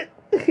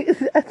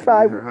 That's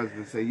fine. Her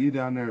husband say, "You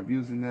down there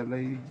abusing that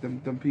lady,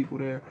 them people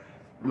there?"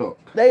 Look,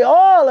 They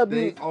all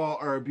abuse. they all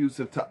are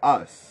abusive to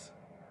us.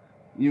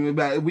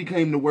 We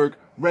came to work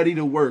ready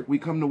to work. We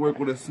come to work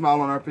with a smile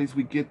on our face.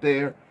 We get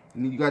there,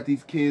 and then you got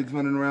these kids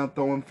running around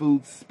throwing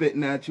food,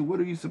 spitting at you. What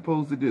are you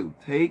supposed to do?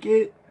 Take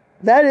it?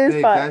 That is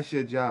Babe, fine. that's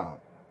your job.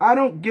 I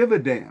don't give a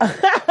damn.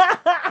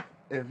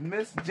 If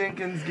Miss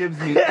Jenkins gives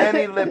me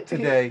any lip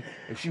today,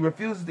 if she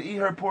refuses to eat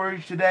her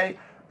porridge today,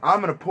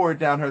 I'm going to pour it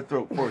down her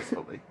throat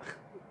forcefully.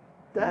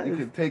 You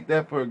can take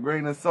that for a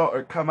grain of salt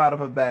or come out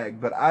of a bag,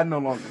 but I no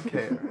longer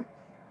care.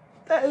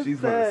 That is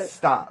She's going to sad.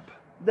 stop.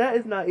 That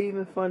is not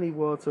even funny,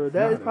 Walter.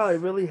 That is probably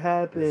really It's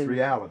happened.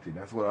 reality.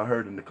 That's what I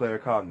heard in the Claire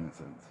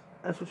Cognizance.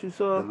 That's what you The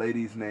saw,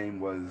 lady's name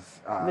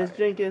was... Miss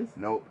Jenkins.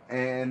 Nope.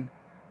 And...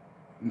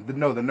 the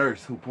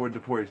nurse who poured the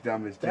porridge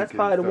down Miss Jenkins' That's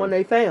probably the throat. one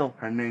they found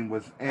Her name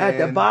was Ann... at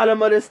the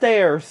bottom of the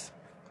stairs.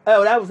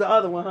 Oh, that was the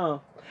other one, huh?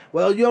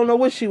 Well, you don't know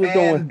what she was Ann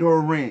doing.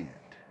 Durand.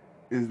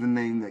 is the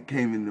name that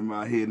came into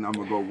my head, and I'm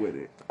gonna go with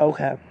it.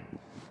 Okay.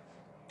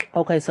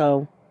 Okay,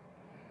 so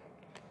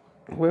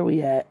where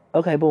we at?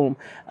 Okay, boom.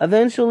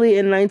 Eventually,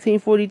 in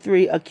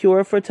 1943, a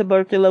cure for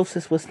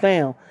tuberculosis was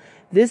found.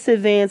 This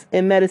advance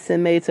in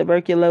medicine made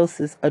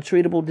tuberculosis a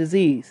treatable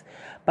disease.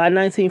 By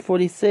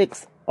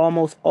 1946,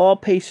 almost all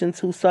patients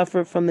who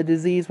suffered from the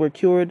disease were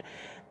cured,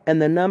 and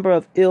the number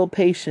of ill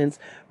patients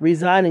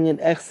residing in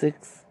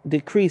Essex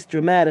decreased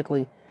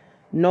dramatically.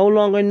 No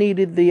longer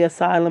needed the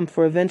asylum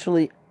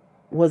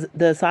was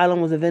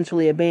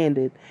eventually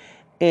abandoned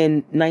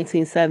in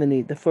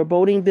 1970. The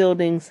foreboding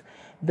buildings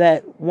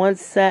that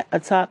once sat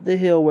atop the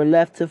hill were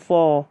left to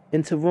fall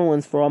into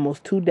ruins for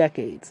almost 2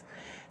 decades.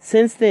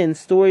 Since then,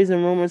 stories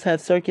and rumors have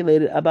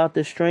circulated about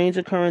the strange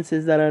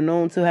occurrences that are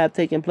known to have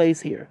taken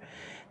place here.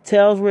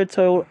 Tales were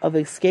told of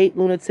escaped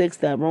lunatics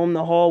that roamed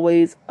the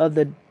hallways of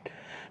the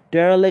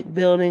derelict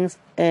buildings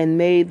and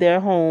made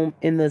their home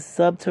in the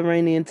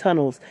subterranean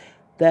tunnels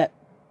that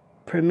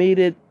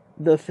permeated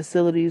the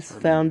facility's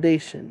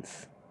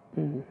foundations.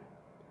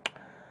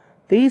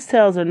 These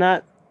tales are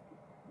not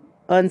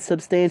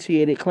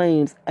unsubstantiated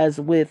claims, as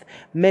with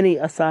many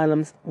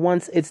asylums,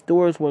 once its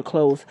doors were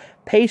closed,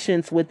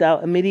 patients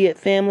without immediate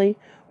family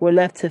were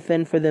left to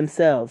fend for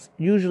themselves.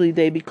 Usually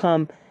they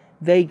become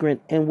vagrant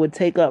and would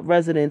take up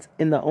residence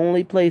in the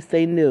only place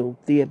they knew,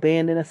 the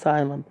abandoned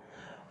asylum.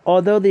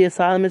 Although the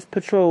asylum is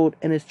patrolled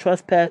and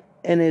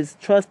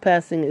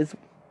trespassing is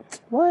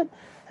well,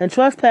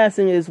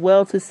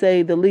 to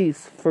say the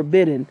least,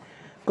 forbidden,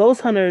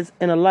 ghost hunters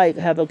and alike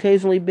have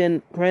occasionally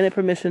been granted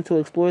permission to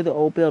explore the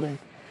old building.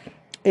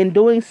 In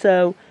doing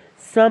so,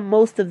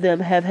 most of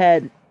them have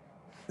had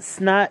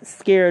snot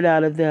scared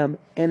out of them,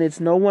 and it's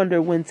no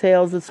wonder when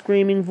tales of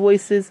screaming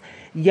voices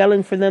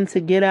yelling for them to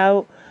get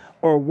out,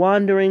 or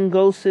wandering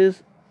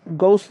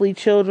ghostly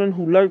children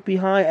who lurk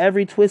behind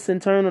every twist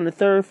and turn on the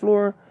 3rd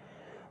floor,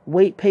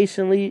 wait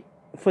patiently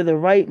for the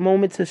right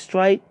moment to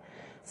strike.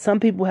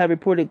 Some people have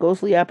reported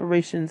ghostly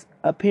apparitions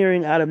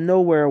appearing out of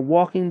nowhere,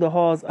 walking the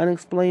halls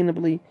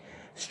unexplainably,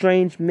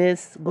 strange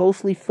mists,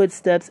 ghostly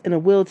footsteps in a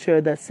wheelchair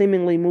that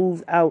seemingly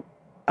moves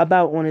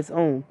about on its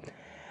own.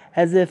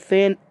 As if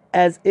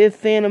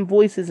phantom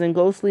voices and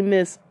ghostly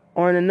mists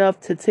aren't enough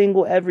to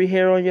tingle every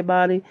hair on your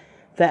body,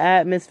 the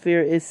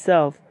atmosphere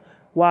itself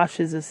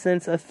washes a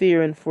sense of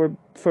fear and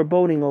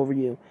foreboding over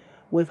you,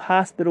 with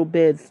hospital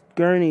beds,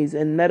 gurneys,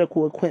 and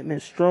medical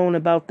equipment strewn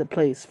about the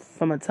place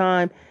from a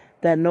time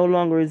that no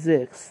longer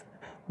exists.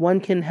 One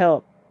can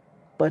help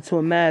but to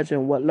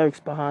imagine what lurks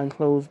behind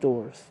closed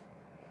doors.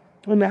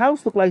 And the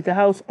house looked like the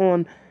house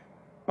on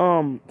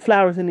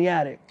Flowers in the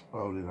Attic.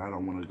 Oh, then I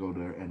don't want to go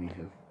there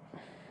anyhow.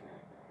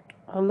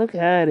 Oh, look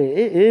at it.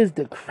 It is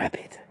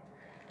decrepit.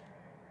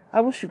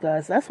 I wish you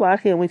guys... That's why I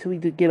can't wait till we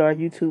get our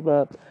YouTube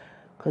up.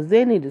 Because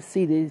they need to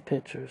see these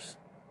pictures.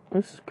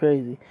 This is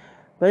crazy.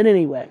 But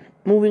anyway,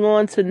 moving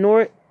on to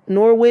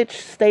Norwich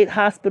State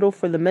Hospital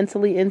for the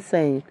Mentally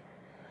Insane.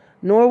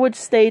 Norwich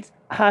State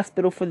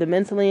Hospital for the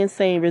Mentally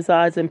Insane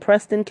resides in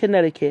Preston,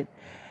 Connecticut,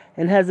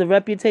 and has a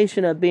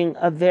reputation of being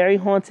a very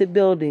haunted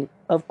building.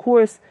 Of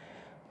course,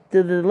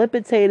 the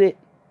dilapidated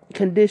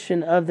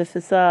condition of the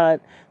facade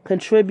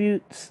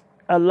contributes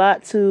a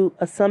lot to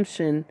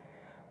assumption,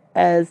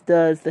 as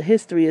does the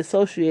history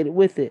associated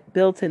with it.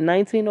 Built in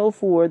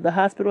 1904, the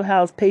hospital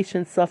housed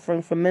patients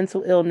suffering from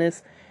mental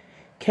illness,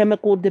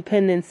 chemical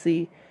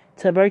dependency,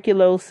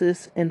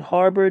 tuberculosis, and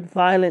harbored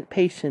violent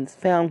patients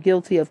found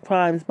guilty of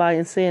crimes by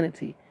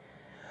insanity.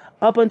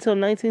 Up until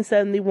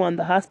 1971,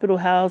 the hospital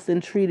housed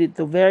and treated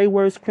the very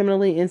worst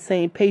criminally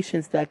insane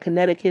patients that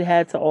Connecticut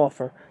had to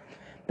offer.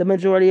 The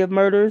majority of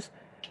murders,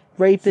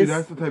 rapists... See,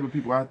 that's the type of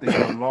people I think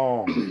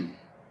belong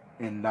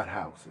in nut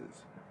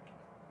houses.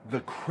 The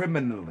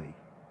criminally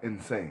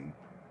insane.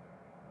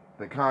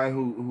 The kind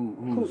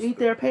who eat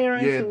their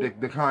parents? Yeah,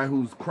 the kind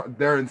whose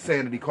their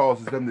insanity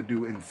causes them to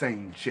do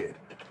insane shit.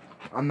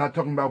 I'm not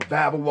talking about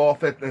babble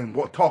off and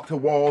talk to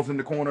walls in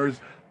the corners.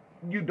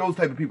 Those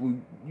type of people,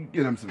 you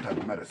give them some type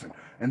of medicine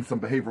and some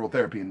behavioral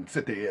therapy and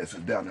sit their asses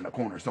down in a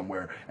corner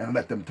somewhere and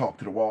let them talk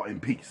to the wall in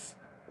peace.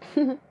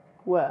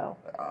 Wow.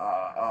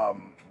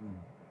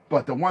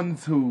 But the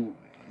ones who,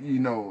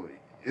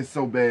 it's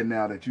so bad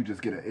now that you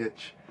just get an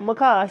itch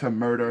to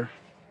murder.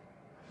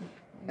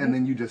 And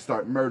then you just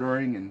start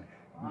murdering, and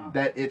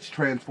that itch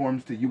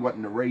transforms to you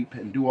wanting to rape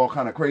and do all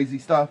kind of crazy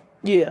stuff.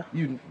 Yeah.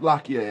 You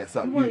lock your ass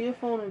up.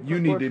 You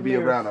need to be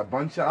around a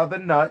bunch of other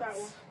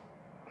nuts.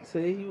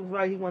 See, he was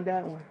right. He won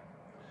that one.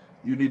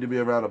 You need to be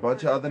around a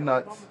bunch of other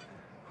nuts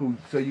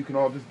so you can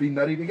all just be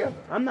nutty together.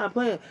 I'm not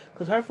playing,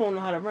 because her phone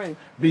know how to ring.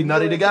 Be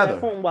nutty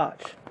together. Phone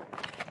watch.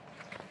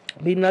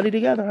 Be nutty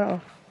together, huh?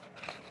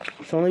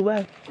 It's the only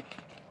way.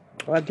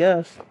 I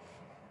guess.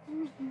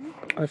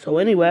 So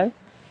anyway.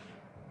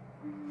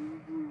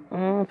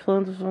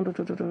 Building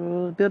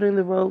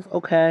the roads.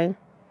 Okay.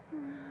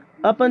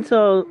 Up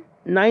until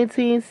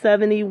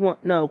 1971.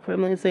 No,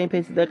 criminally insane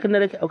patients. That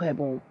Connecticut. Okay,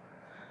 boom.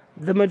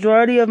 The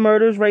majority of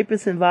murders,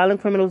 rapists, and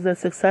violent criminals that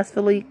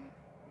successfully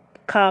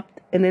copped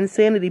an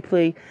insanity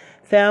plea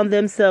found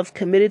themselves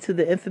committed to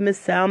the infamous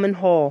Salmon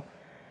Hall.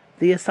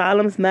 the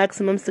asylum's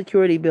maximum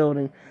security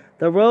building.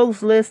 The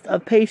rogues list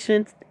of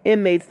patient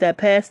inmates that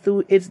pass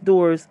through its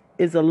doors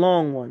is a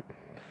long one.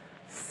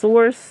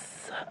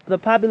 Source: the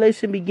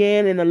population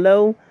began in the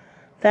low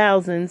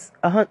thousands.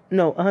 The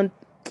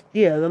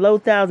low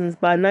thousands.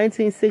 By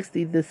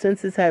 1960, the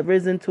census had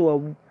risen to a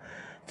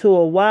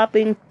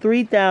whopping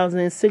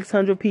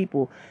 3,600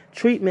 people.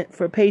 Treatment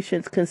for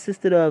patients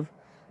consisted of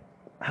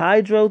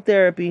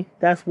hydrotherapy,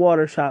 that's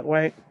water shock,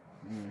 right?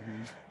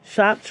 Mm-hmm.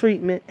 Shock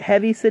treatment,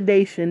 heavy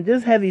sedation,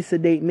 just heavy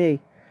sedate me.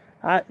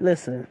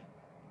 Listen.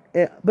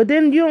 Yeah, but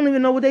then you don't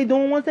even know what they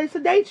doing once they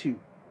sedate you.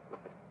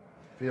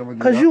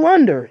 Because you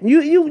under.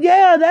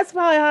 Yeah, that's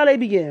probably how they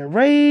begin.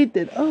 Raped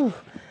and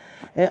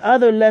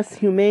other less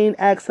humane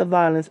acts of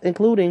violence,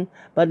 including,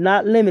 but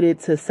not limited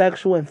to,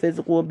 sexual and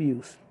physical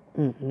abuse.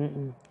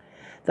 The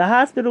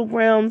hospital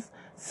grounds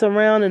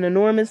surround an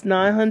enormous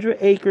 900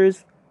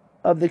 acres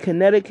of the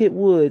Connecticut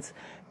woods,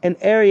 an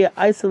area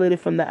isolated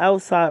from the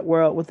outside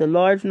world with a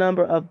large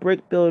number of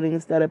brick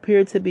buildings that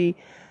appear to be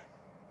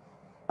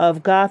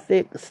of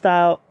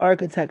Gothic-style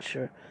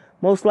architecture,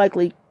 most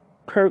likely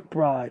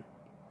Kirkbride.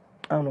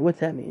 I don't know what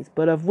that means,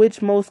 but of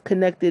which most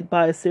connected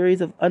by a series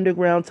of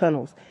underground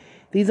tunnels.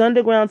 These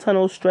underground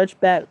tunnels stretch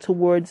back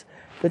towards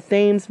the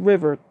Thames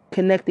River,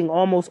 connecting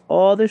almost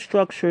all the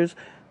structures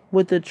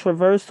with a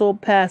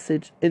traversal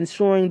passage,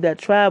 ensuring that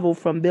travel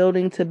from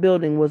building to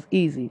building was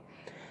easy.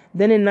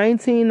 Then in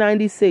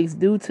 1996,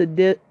 due to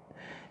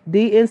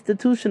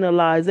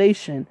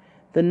deinstitutionalization,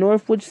 the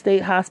Northwood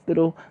State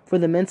Hospital for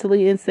the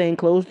Mentally Insane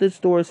closed its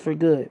doors for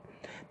good.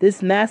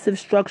 This massive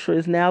structure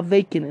is now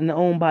vacant and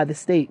owned by the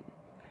state.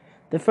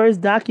 The first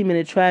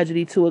documented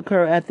tragedy to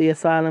occur at the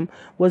asylum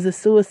was the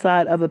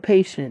suicide of a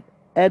patient.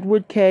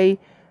 Edward K.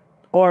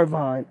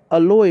 Arvine, a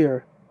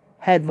lawyer,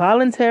 had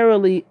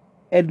voluntarily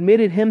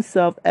admitted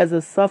himself as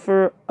a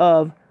sufferer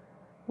of,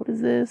 what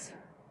is this?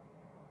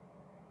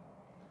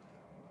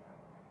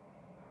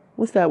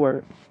 What's that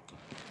word?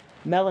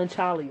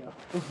 Melancholia.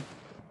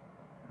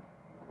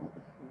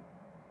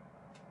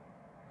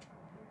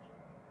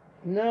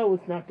 No,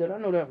 it's not that. I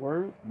know that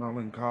word.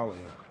 Melancholia.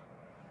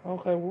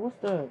 Okay, well, what's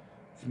that?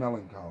 It's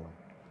melancholy.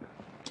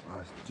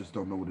 I just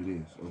don't know what it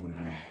is or what it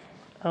means.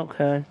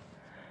 Okay.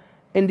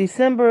 In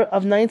December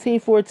of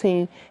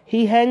 1914,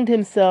 he hanged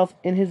himself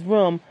in his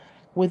room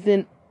with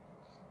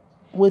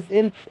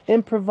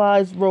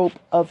improvised rope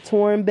of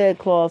torn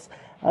bedcloths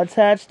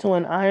attached to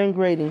an iron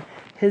grating.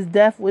 His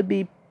death would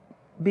be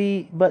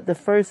but the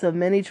first of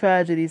many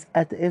tragedies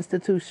at the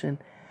institution.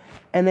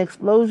 An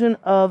explosion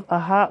of a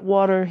hot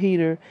water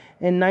heater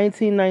in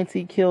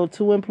 1990 killed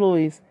 2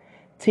 employees,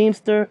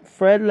 Teamster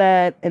Fred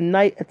Ladd and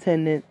night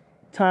attendant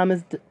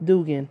Thomas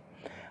Dugan.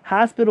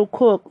 Hospital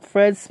cook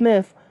Fred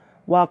Smith,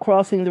 while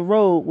crossing the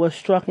road, was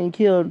struck and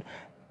killed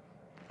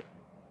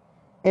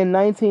in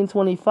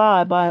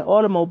 1925 by an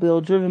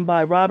automobile driven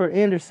by Robert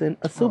Anderson,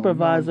 a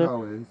supervisor.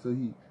 So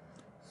he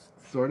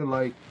sort of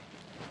like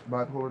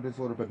bipolar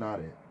disorder, but not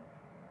it.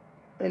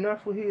 And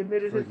that's what he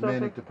admitted his himself.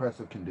 Manic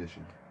depressive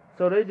condition.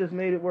 So they just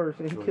made it worse,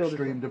 and he killed himself.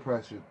 Extreme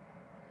depression,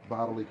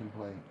 bodily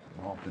complaints,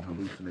 often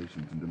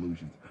hallucinations and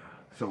delusions.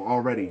 So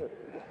already,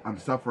 I'm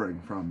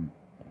suffering from,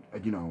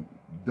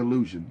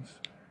 delusions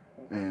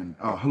and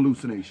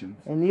hallucinations.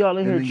 And y'all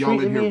in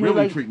here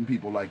really treating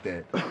people like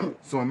that.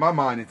 So in my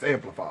mind, it's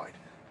amplified.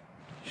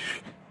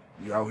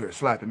 You're out here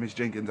slapping Miss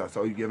Jenkins. I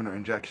saw you giving her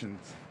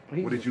injections.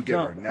 What did you give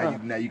her?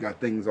 Now you got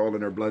things all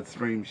in her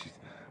bloodstream.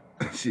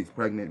 She's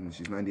pregnant and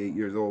she's 98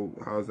 years old.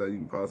 How is that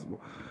even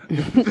possible?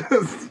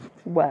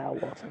 Wow,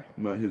 Walter.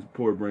 His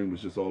poor brain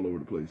was just all over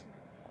the place.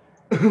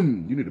 You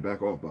need to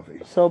back off,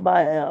 Buffy. So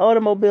by an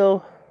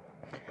automobile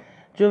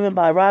driven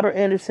by Robert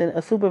Anderson,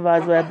 a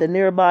supervisor at the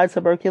nearby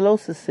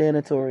tuberculosis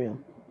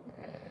sanatorium.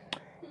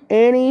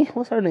 Annie,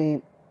 what's her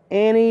name?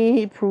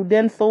 Annie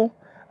Prudential,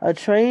 a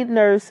trained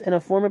nurse and a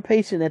former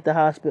patient at the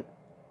hospital.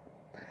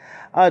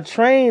 A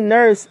trained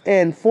nurse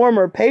and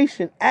former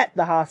patient at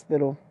the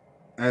hospital.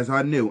 As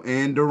I knew,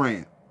 Anne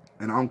Durant.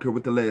 And I don't care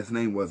what the last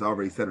name was. I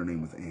already said her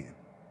name was Anne.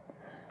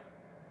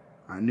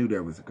 I knew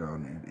there was a girl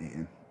named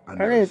Anne.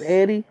 Her name's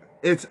Eddie.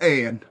 It's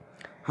Anne.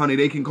 Honey,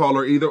 they can call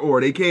her either or.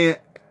 They can't.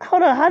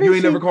 Hold on, how did you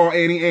ain't never call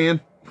Annie Anne?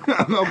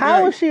 Okay.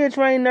 How is she a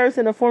trained nurse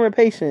and a former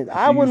patient?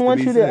 I wouldn't want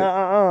you to.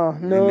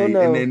 No. And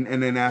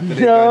then after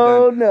they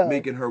got done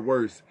making her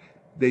worse,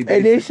 and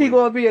then she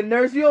gonna be a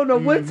nurse. You don't know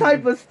what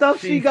type of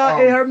stuff she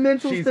got in her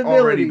mental she's stability.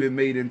 She's already been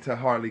made into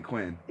Harley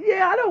Quinn.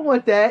 Yeah, I don't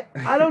want that.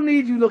 I don't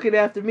need you looking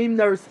after me,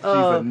 Nurse. She's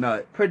a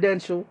nut.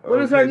 Prudential.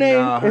 What is her name?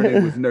 Nah, her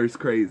name was Nurse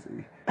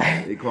Crazy.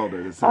 They called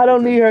her the I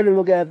don't need her to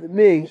look after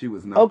me. She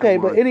was not. Okay,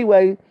 but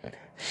anyway,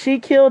 she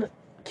killed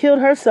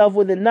herself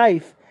with a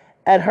knife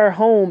at her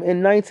home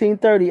in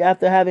 1930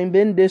 after having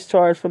been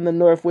discharged from the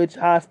Northwich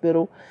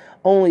Hospital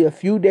only a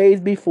few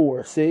days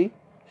before. See?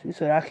 She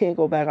said, I can't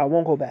go back. I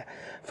won't go back.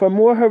 For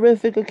more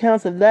horrific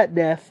accounts of that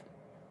death,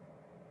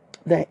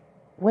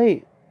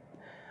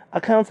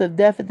 accounts of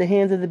death at the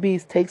hands of the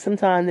beast, take some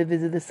time to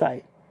visit the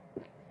site.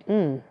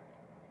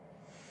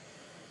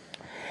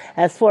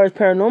 As far as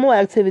paranormal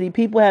activity,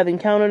 people have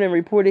encountered and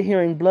reported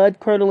hearing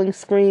blood-curdling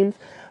screams,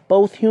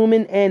 both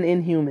human and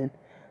inhuman.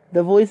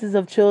 The voices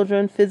of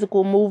children,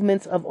 physical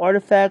movements of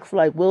artifacts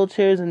like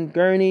wheelchairs and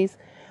gurneys,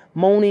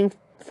 moaning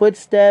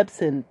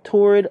footsteps and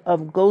torrid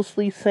of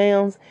ghostly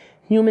sounds,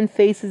 human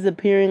faces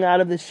appearing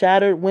out of the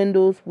shattered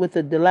windows with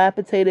a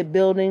dilapidated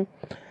building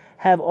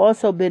have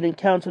also been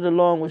encountered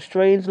along with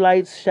strange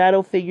lights,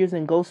 shadow figures,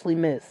 and ghostly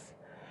mists.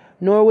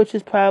 Norwich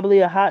is probably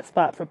a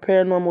hotspot for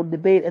paranormal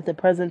debate at the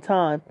present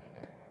time,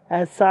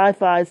 as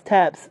Sci-Fi's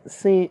TAPS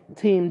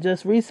team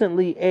just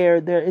recently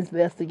aired their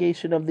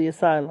investigation of the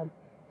asylum.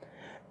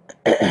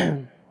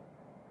 I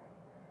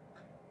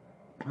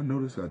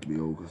know this got to be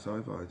old because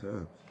Sci-Fi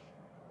tabs.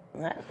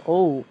 That's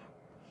old.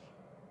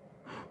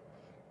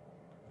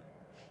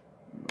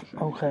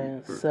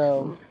 Okay,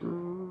 so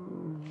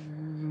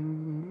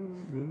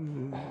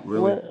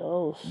Really? what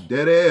else?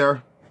 Dead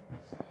air.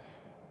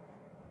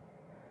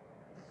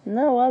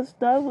 No,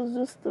 that was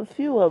just a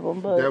few of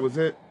them, but That was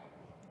it.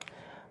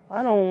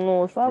 I don't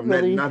know if I From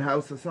really. that nut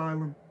house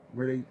asylum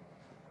where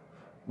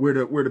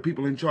the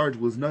people in charge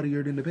was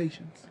nuttier than the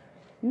patients.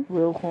 You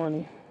real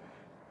corny.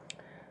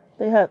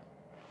 They had.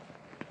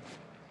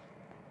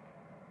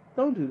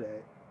 Don't do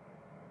that.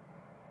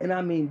 And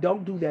I mean,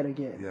 don't do that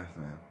again. Yes,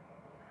 ma'am.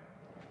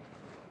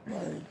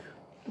 Like,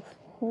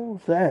 what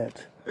was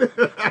that?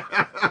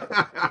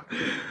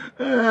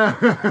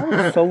 That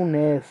was so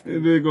nasty.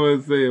 And they're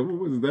going to say,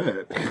 what was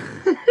that?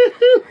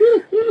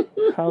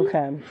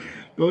 Okay.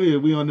 Go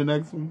ahead. We on the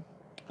next one?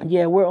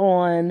 Yeah, we're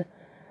on.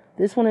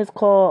 This one is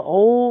called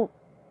Old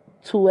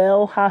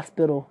Tuel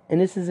Hospital,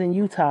 and this is in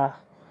Utah.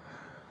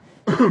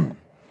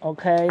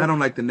 Okay. I don't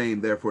like the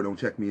name, therefore don't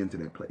check me into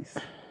that place.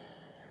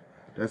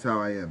 That's how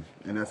I am.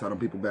 And that's how them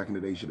people back in the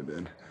day should have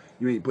been.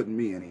 You ain't putting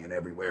me any and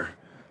everywhere.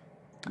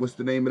 What's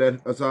the name of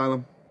that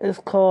asylum? It's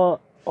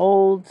called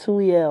Old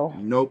Tuel.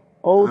 Nope.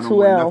 Old I don't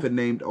want Tuel. nothing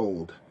named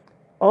old.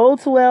 Old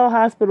Tuel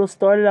Hospital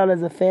started out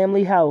as a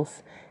family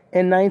house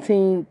in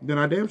 19... Then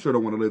I damn sure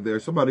don't want to live there.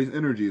 Somebody's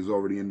energy is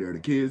already in there. The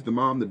kids, the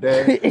mom, the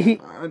dad.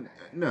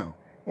 No.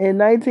 In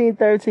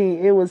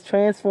 1913, it was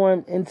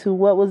transformed into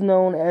what was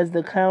known as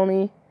the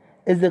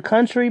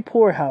country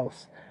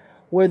poorhouse,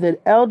 where the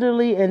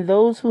elderly and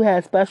those who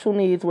had special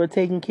needs were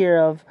taken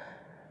care of.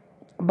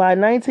 By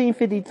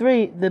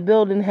 1953, the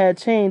building had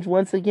changed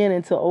once again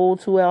into Old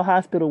Tuel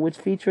Hospital, which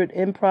featured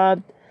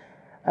improv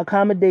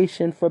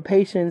accommodation for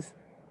patients,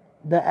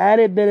 the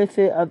added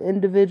benefit of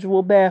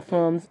individual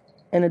bathrooms,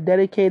 and a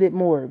dedicated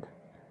morgue.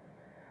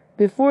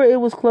 Before it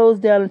was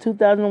closed down in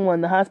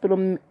 2001, the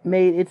hospital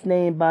made its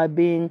name by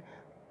being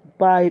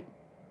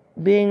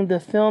the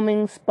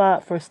filming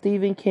spot for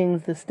Stephen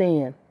King's The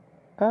Stand.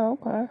 Oh,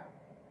 okay.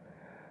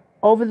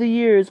 Over the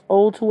years,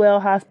 Old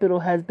Tuel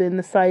Hospital has been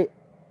the site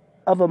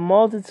of a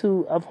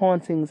multitude of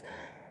hauntings,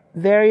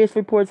 various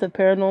reports of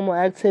paranormal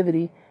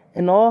activity,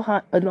 and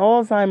an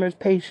Alzheimer's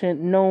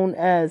patient known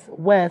as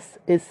Wes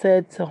is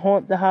said to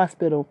haunt the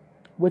hospital,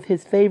 with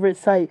his favorite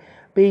site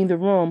being the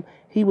room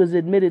he was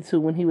admitted to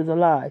when he was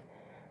alive.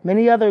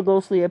 Many other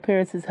ghostly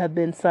appearances have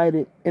been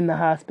cited in the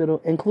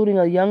hospital, including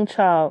a young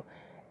child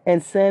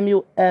and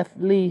Samuel F.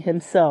 Lee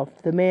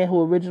himself, the man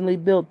who originally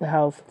built the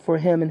house for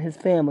him and his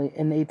family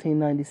in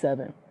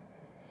 1897.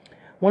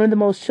 One of the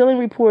most chilling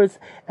reports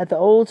at the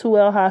Old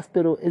Tuel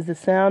Hospital is the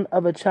sound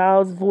of a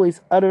child's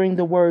voice uttering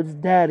the words,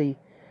 "Daddy.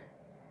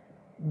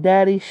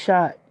 Daddy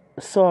shot.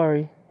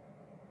 Sorry."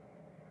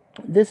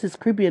 This is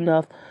creepy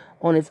enough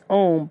on its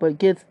own, but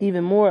gets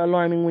even more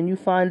alarming when you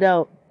find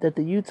out that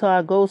the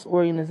Utah Ghost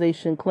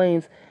Organization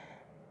claims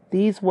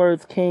these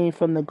words came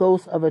from the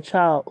ghost of a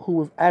child who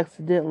was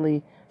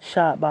accidentally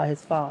shot by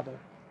his father.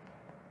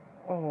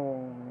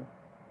 Oh.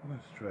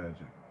 That's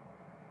tragic.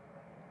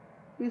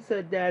 He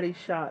said, "Daddy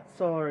shot.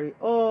 Sorry."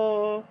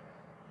 Oh.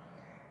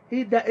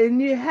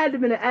 And it had to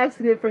have been an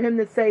accident for him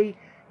to say,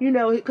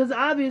 because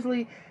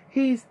obviously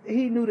he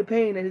knew the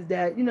pain that his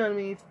dad, you know what I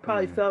mean,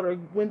 probably felt or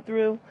went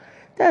through.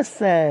 That's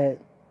sad.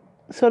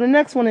 So the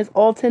next one is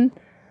Alton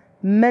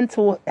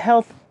Mental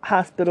Health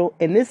Hospital,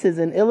 and this is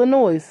in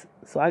Illinois.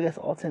 So I guess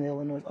Alton,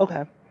 Illinois.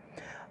 Okay.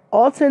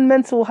 Alton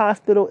Mental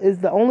Hospital is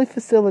the only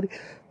facility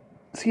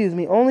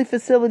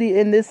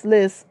in this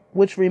list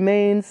which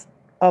remains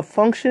a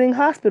functioning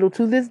hospital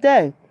to this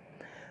day.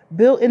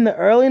 Built in the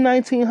early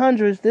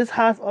 1900s, this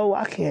hospital,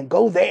 I can't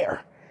go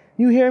there.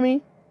 You hear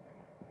me?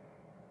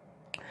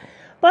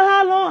 But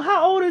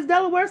how old is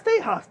Delaware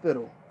State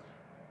Hospital?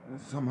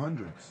 Some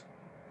hundreds.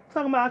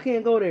 Talking about I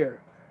can't go there.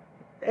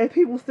 And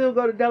people still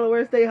go to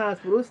Delaware State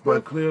Hospital.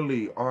 But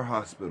clearly our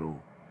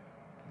hospital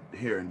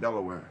here in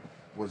Delaware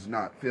was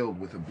not filled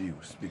with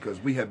abuse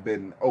because we have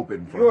been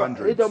open for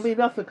hundreds. It don't be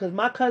nothing because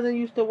my cousin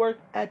used to work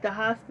at the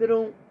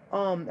hospital,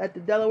 at the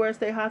Delaware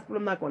State Hospital.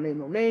 I'm not going to name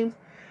no names.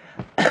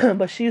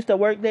 But she used to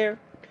work there.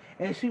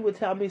 And she would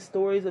tell me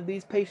stories of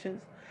these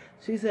patients.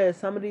 She said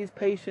some of these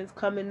patients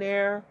come in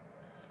there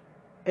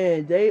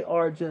and they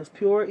are just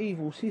pure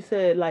evil. She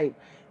said, like,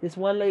 this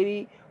one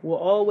lady will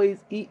always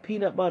eat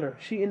peanut butter.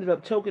 She ended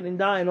up choking and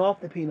dying off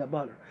the peanut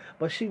butter.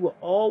 But she will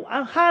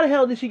how the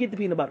hell did she get the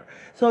peanut butter?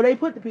 So they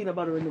put the peanut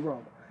butter in the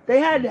room. They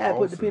had to have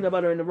put the peanut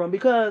butter in the room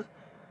because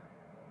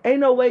ain't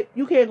no way,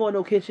 you can't go in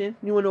no kitchen.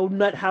 You in no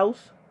nut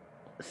house.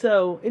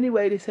 So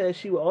anyway, they said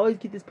she would always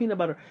get this peanut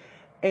butter.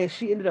 And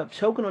she ended up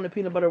choking on the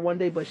peanut butter one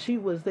day, but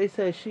they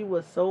said she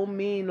was so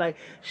mean. Like,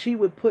 she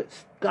would put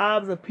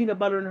gobs of peanut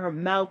butter in her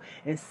mouth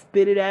and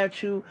spit it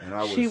at you. And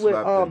I would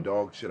slap the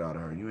dog shit out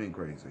of her. You ain't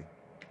crazy.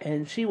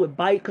 And she would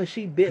bite because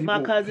she bit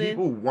my cousin.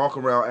 People walk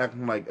around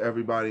acting like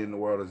everybody in the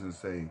world is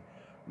insane.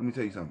 Let me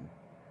tell you something.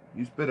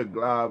 You spit a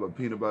glob of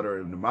peanut butter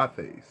into my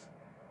face,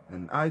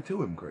 and I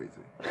too am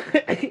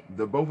crazy.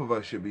 The both of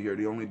us should be here.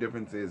 The only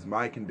difference is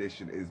my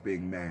condition is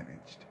being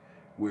managed,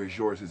 whereas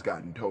yours has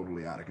gotten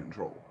totally out of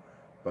control.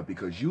 But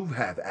because you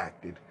have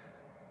acted,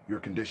 your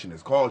condition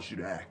has caused you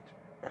to act.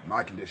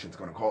 My condition is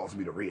going to cause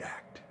me to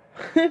react.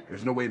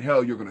 There's no way in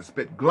hell you're going to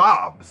spit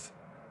globs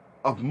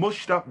of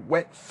mushed up,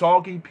 wet,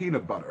 soggy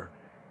peanut butter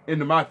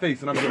into my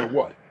face, and I'm going to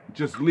what?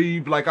 Just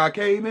leave like I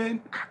came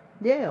in?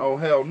 Yeah. Oh,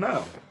 hell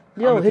no.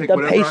 Yo, hit the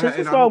patience.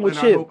 What's wrong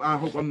with you? I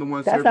hope I'm the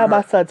one That's how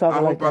my son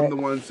talking like that. I hope I'm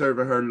the one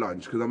serving her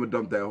lunch, because I'm going to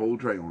dump that whole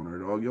tray on her,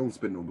 dog. You don't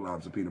spit no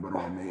globs of peanut butter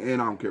on me, and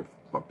I don't care.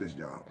 Fuck this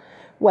job.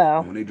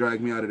 Wow. When they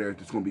drag me out of there,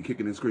 it's going to be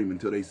kicking and screaming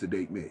until they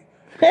sedate me.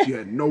 She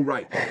had no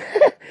right.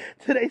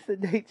 Till they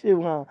sedate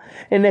you, huh?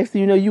 And next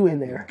thing you know, you in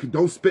there.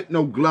 Don't spit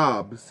no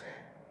globs.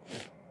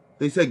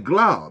 They said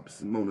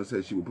globs, Mona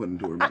said she would put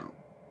into her mouth.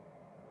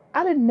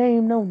 I didn't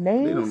name no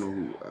names. They don't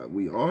know who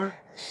we are.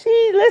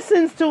 She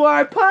listens to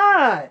our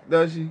pod.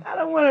 Does she? I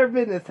don't want her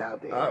business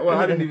out there. I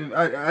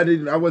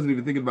wasn't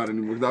even thinking about it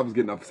anymore because I was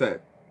getting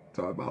upset.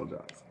 So I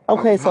apologize.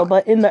 Okay,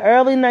 but in the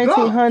early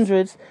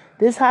 1900s,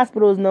 this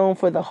hospital is known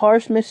for the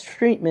harsh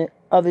mistreatment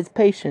of its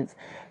patients,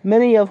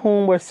 many of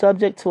whom were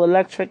subject to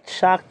electric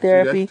shock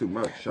therapy,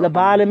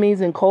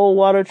 lobotomies, and cold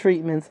water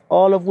treatments,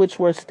 all of which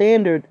were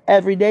standard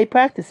everyday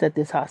practice at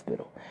this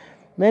hospital.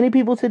 Many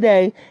people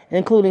today,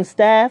 including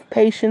staff,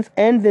 patients,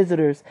 and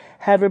visitors,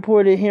 have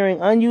reported hearing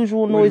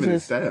unusual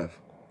noises. Staff?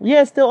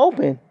 Yeah, it's still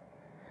open.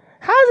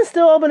 How is it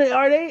still open?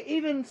 Are they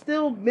even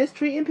still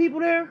mistreating people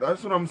there?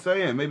 That's what I'm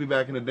saying. Maybe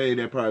back in the day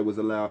that probably was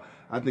allowed.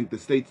 I think the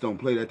states don't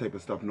play that type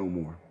of stuff no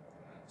more.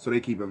 So they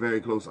keep a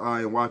very close eye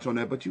and watch on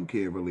that, but you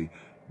can't really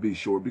be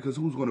sure because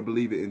who's going to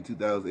believe it in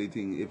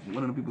 2018? If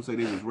one of the people say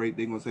they was raped,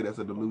 they're going to say that's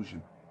a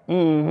delusion.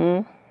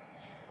 Mm-hmm.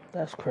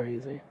 That's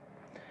crazy.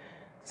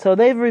 So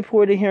they've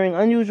reported hearing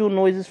unusual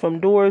noises from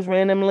doors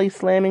randomly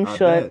slamming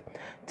shut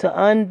to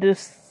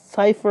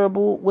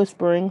undecipherable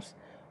whisperings.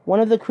 One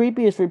of the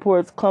creepiest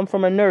reports come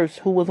from a nurse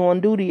who was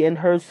on duty and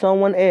heard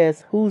someone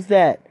ask, "Who's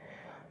that?"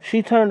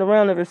 She turned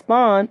around to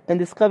respond and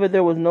discovered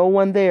there was no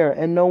one there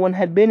and no one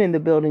had been in the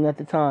building at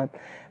the time.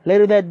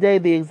 Later that day,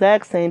 the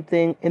exact same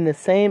thing in the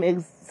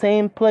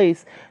same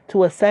place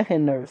to a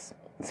second nurse.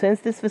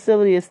 Since this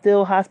facility is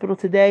still a hospital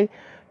today,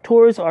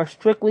 tours are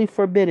strictly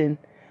forbidden.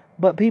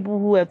 But people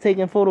who have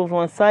taken photos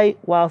on site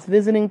whilst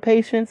visiting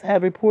patients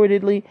have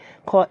reportedly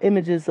caught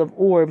images of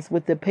orbs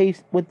with the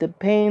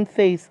pained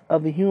face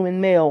of a human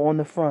male on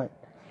the front.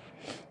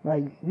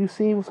 Like, you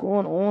see what's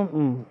going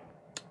on?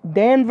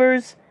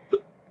 Danvers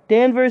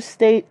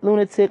State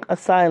Lunatic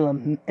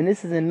Asylum, and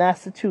this is in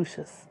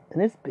Massachusetts,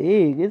 and it's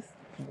big. It's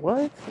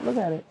what? Look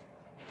at it.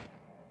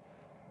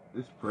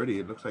 It's pretty.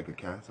 It looks like a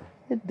castle.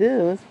 It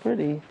does. It's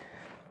pretty.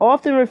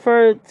 Often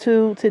referred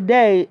to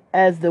today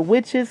as the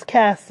Witch's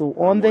Castle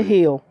on the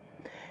Hill.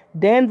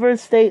 Danvers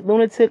State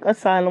Lunatic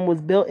Asylum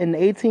was built in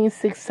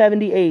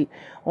 1878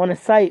 on a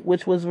site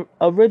which was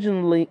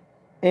originally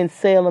in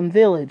Salem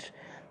Village,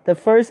 the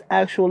first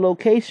actual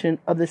location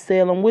of the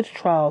Salem witch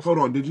trials. Hold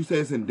on, did you say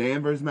it's in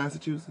Danvers,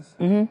 Massachusetts?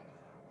 Mm-hmm.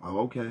 Oh,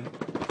 okay.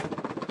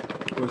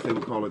 Of course, they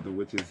would call it the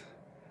Witches.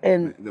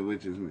 And the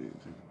Witches.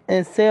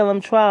 And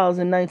Salem trials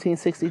in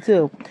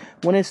 1962.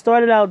 When it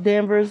started out,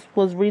 Danvers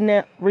was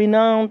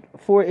renowned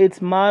for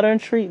its modern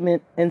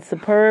treatment and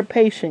superb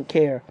patient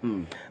care.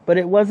 But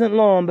it wasn't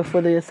long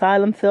before the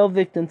asylum fell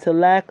victim to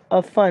lack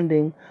of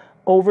funding,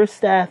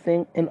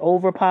 overstaffing, and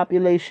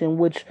overpopulation,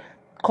 which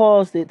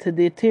caused it to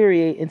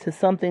deteriorate into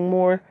something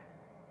more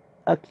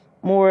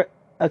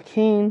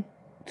akin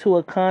to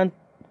a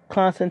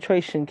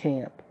concentration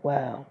camp.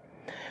 Wow.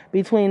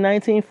 Between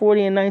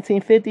 1940 and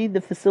 1950, the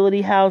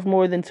facility housed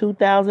more than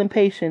 2,000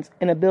 patients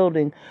in a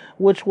building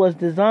which was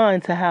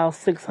designed to house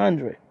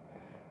 600.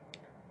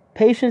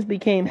 Patients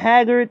became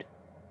haggard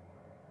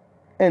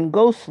and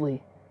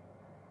ghostly,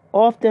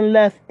 often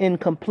left in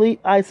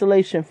complete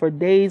isolation for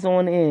days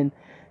on end.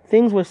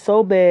 Things were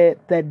so bad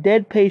that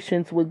dead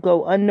patients would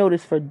go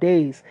unnoticed for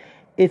days,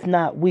 if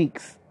not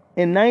weeks.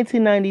 In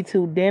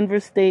 1992,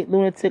 Danvers State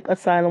Lunatic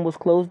Asylum was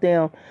closed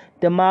down,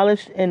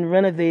 demolished, and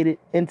renovated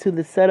into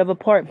the set of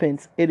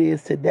apartments it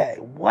is today.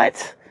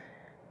 What?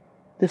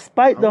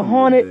 Despite the wanna live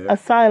haunted there.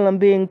 asylum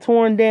being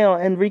torn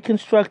down and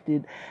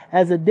reconstructed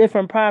as a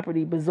different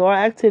property, bizarre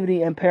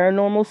activity and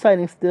paranormal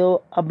sightings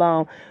still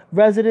abound.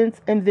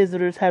 Residents and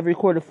visitors have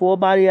recorded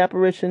full-body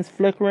apparitions,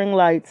 flickering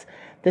lights,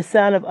 the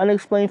sound of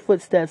unexplained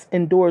footsteps,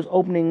 and doors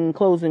opening and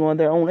closing on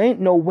their own. Ain't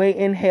no way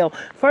in hell.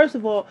 First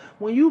of all,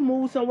 when you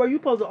move somewhere, you're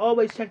supposed to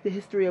always check the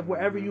history of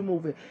wherever you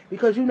moving,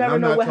 because you never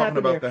I'm know not what talking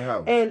happened about there. the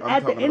house. And I'm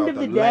at the talking end about of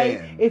the the day,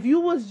 land.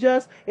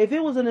 if it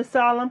was an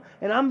asylum,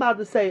 and I'm about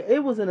to say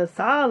it was an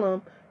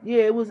asylum,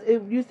 yeah,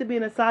 it used to be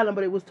an asylum,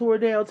 but it was tore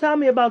down. Tell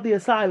me about the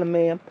asylum,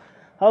 ma'am.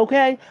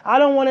 Okay? I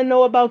don't want to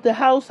know about the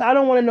house. I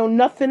don't want to know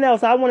nothing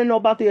else. I want to know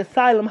about the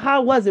asylum.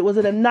 How was it? Was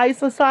it a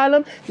nice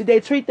asylum? Did they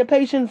treat the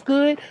patients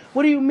good?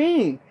 What do you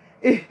mean?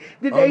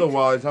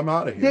 Otherwise, I'm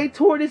out of here. They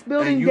tore this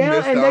building And you down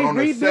missed and out they on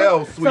the rebuilt.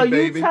 sale, sweet So you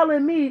baby.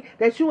 telling me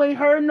that you ain't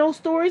heard no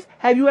stories?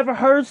 Have you ever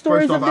heard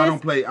stories First off, of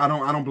this? I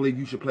don't believe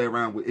you should play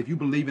around with. If you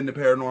believe in the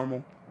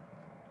paranormal,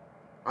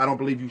 I don't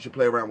believe you should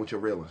play around with your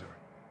realtor.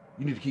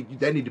 You need to keep.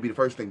 That need to be the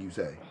first thing you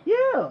say.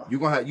 Yeah.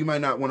 You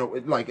might not want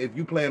to, like, if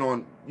you plan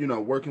on,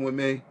 working with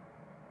me,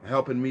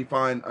 helping me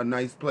find a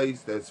nice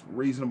place that's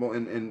reasonable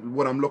and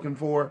what I'm looking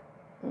for,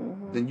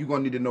 then you're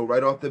gonna need to know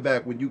right off the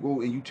bat when you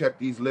go and you check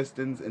these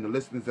listings and the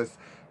listings that's,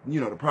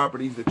 the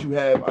properties that you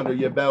have under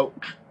your belt.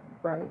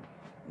 Right.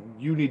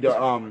 You need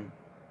to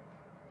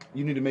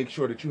make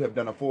sure that you have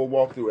done a full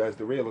walkthrough as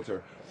the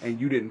realtor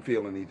and you didn't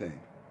feel anything.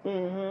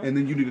 And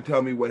then you need to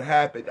tell me what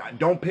happened.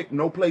 Don't pick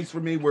no place for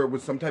me where it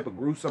was some type of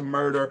gruesome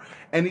murder,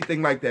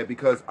 anything like that,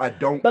 because I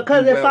don't.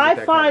 Because do if well I with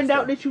that kind find of out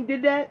stuff. that you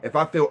did that, If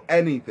I feel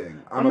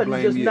anything, I'm gonna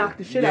blame just you. knock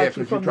the shit out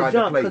you 'cause from the tried to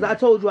jump. play Because me. I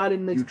told you I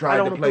didn't. You I tried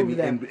don't to play approve me, of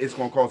that. and it's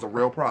gonna cause a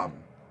real problem.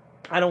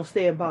 I don't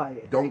stand by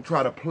it. Don't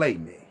try to play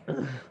me.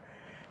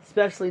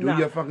 Especially Do not.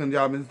 your fucking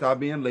job and stop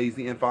being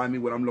lazy and find me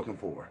what I'm looking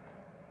for.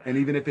 And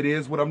even if it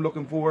is what I'm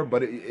looking for,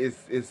 but it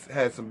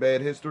has some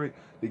bad history,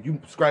 then you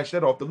scratch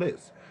that off the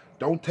list.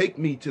 Don't take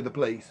me to the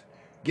place.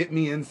 Get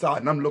me inside,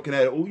 and I'm looking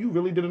at it. Oh, you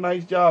really did a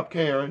nice job,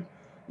 Karen.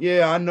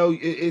 Yeah, I know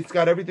it's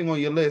got everything on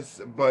your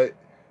list, but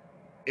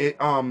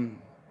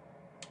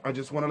I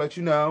just want to let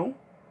you know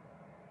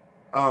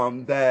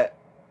that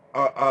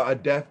a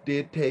death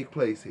did take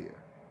place here.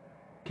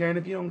 Karen,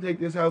 if you don't take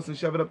this house and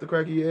shove it up the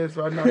crack of your ass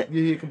so I knock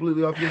your head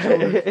completely off your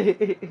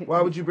shoulders,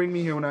 why would you bring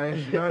me here when I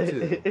asked you not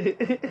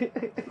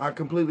to? I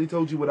completely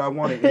told you what I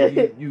wanted,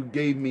 and you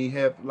gave me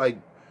half, like,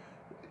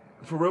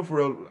 for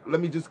real, let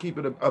me just keep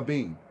it a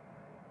beam.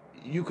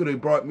 You could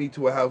have brought me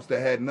to a house that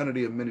had none of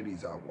the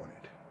amenities I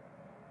wanted,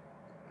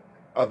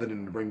 other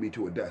than to bring me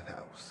to a death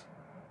house.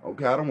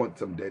 Okay, I don't want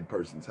some dead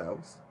person's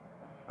house.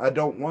 I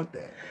don't want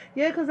that.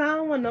 Yeah, because I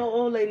don't want no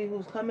old lady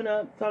who's coming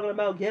up talking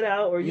about get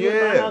out or you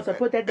in my house or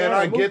put that down. And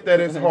I get that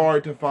it's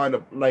hard to find a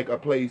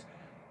place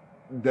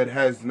that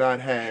has not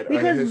had a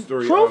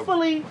history.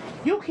 Truthfully,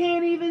 you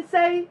can't even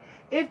say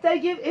if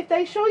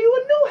they show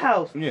you a new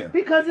house. Yeah.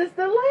 Because it's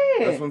the land.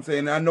 That's what I'm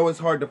saying. I know it's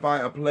hard to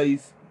find a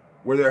place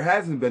where there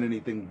hasn't been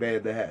anything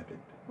bad that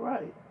happened.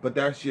 Right. But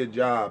that's your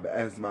job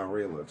as my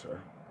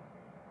realtor.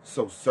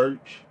 So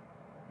search,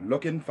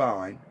 look and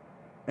find,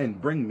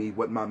 and bring me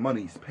what my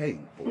money's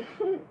paying for.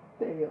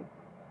 Damn.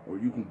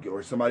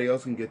 Or somebody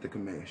else can get the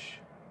commish.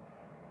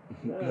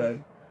 Okay.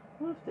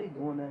 What if they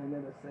doing that and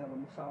then they're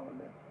selling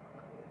Solomon?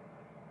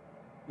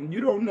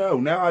 You don't know.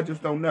 Now I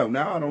just don't know.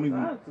 Now I don't even.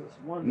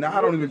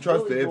 I don't even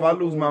trust it. If I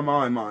lose my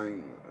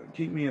mind,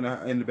 keep me in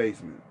the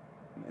basement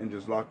and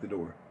just lock the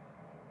door.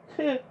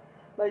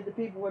 Like the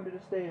people under the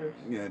stairs.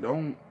 Yeah,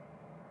 don't.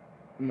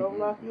 Don't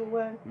lock you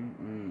away.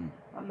 Mm-mm.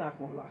 I'm not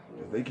gonna lock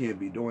you away. They can't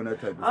be doing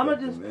that type of I'm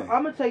stuff.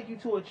 gonna take you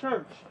to a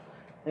church,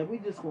 and we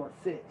just gonna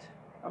sit.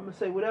 I'm gonna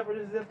say whatever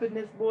is up in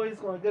this boy is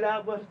gonna get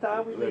out by the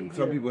time we leave.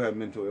 Some people have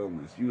mental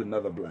illness. You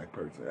another black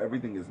person.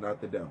 Everything is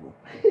not the devil.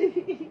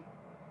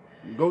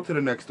 Go to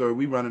the next story.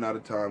 We running out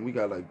of time. We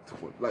got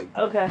like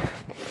okay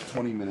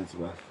 20 minutes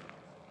left.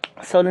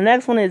 So the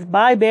next one is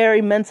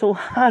Byberry Mental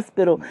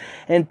Hospital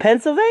in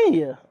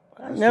Pennsylvania.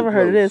 I've never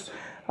heard of this.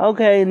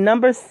 Okay,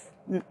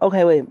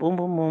 wait. Boom,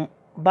 boom, boom.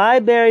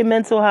 Byberry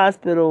Mental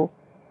Hospital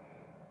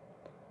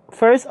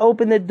first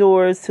opened the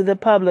doors to the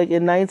public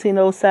in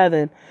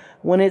 1907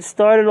 when it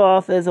started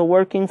off as a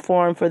working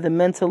farm for the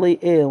mentally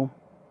ill.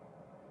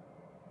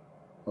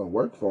 A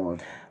work farm?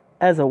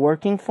 As a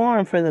working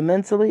farm for the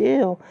mentally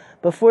ill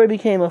before it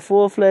became a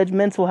full-fledged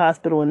mental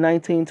hospital in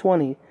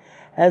 1920.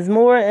 As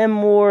more and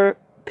more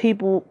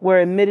people were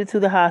admitted to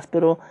the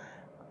hospital,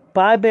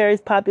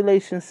 Byberry's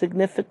population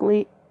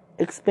significantly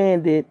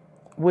expanded,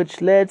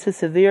 which led to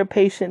severe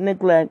patient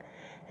neglect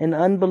and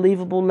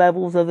unbelievable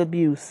levels of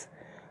abuse.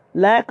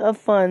 Lack of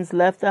funds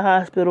left the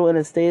hospital in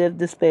a state of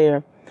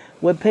despair,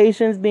 with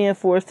patients being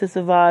forced to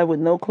survive with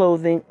no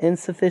clothing,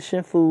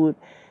 insufficient food,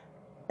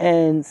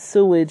 and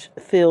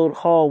sewage-filled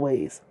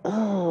hallways.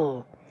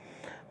 Ugh.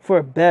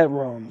 For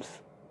bedrooms.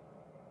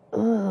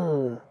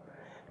 Ugh.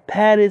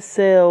 Padded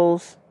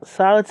cells,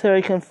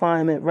 solitary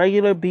confinement,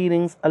 regular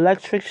beatings,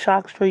 electric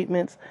shock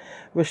treatments,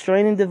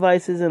 restraining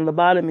devices, and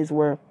lobotomies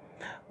were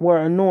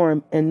a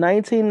norm. In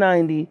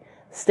 1990,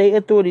 State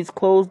authorities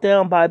closed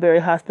down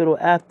Byberry Hospital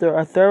after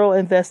a thorough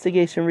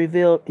investigation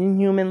revealed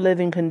inhuman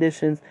living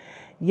conditions,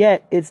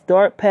 yet its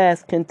dark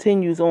past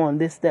continues on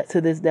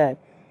to this day.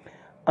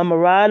 A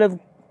myriad of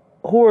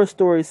horror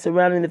stories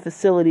surrounding the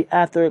facility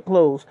after it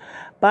closed.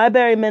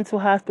 Byberry Mental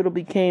Hospital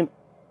became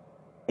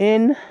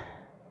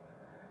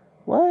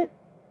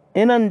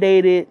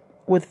inundated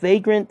with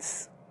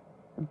vagrants,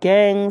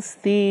 gangs,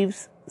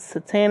 thieves,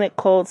 satanic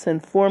cults,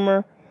 and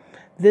former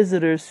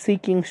visitors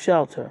seeking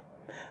shelter.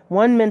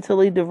 One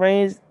mentally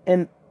deranged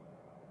and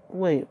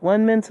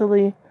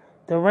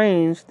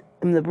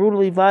the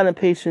brutally violent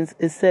patients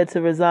is said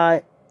to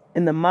reside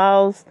in the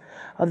mouths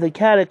of the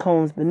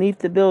catacombs beneath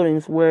the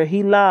buildings, where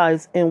he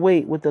lies in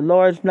wait with a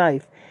large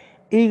knife,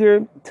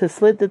 eager to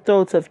slit the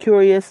throats of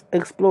curious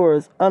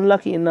explorers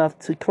unlucky enough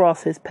to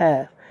cross his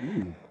path.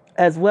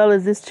 As well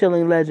as this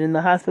chilling legend,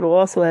 the hospital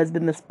also has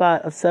been the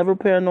spot of several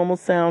paranormal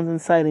sounds and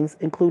sightings,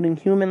 including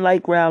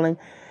human-like growling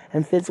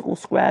and physical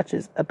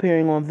scratches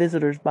appearing on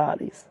visitors'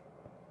 bodies.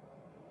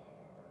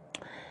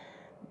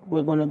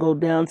 We're going to go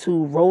down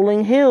to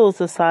Rolling Hills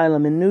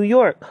Asylum in New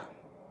York.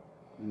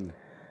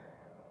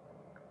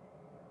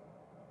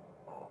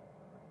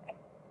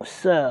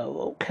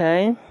 So,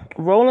 okay.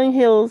 Rolling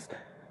Hills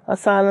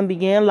Asylum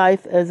began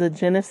life as a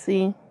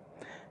Genesee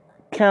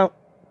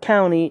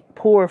County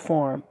poor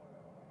farm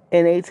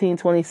in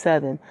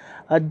 1827,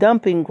 a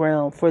dumping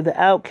ground for the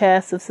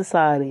outcasts of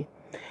society.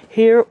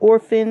 Here,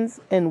 orphans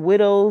and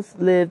widows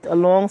lived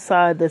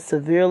alongside the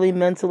severely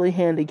mentally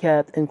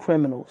handicapped and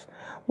criminals.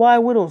 Why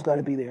widows got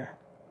to be there?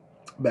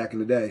 Back in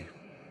the day.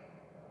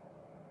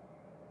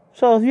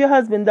 So if your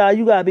husband died,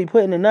 you got to be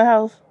put in the nut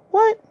house?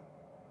 What?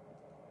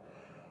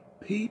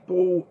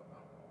 People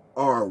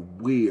are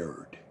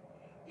weird.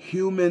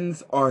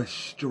 Humans are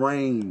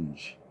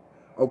strange.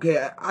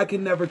 Okay, I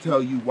can never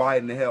tell you why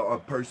in the hell a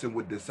person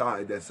would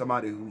decide that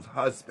somebody whose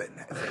husband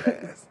has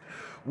passed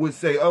would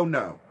say, oh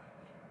no,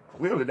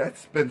 clearly that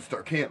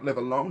spinster can't live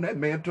alone. That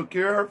man took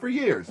care of her for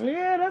years.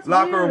 Yeah, that's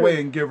Lock weird. her away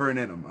and give her an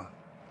enema.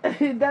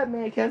 That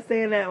man kept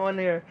saying that on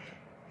there.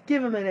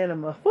 Give him an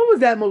enema. What was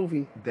that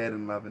movie? Dead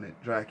and Loving It.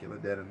 Dracula,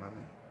 Dead and Loving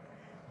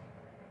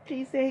It.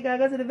 He said he got to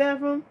go to the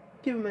bathroom.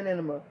 Give him an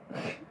enema.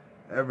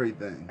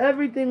 Everything.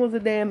 Everything was a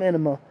damn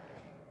enema.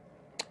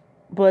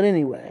 But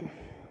anyway.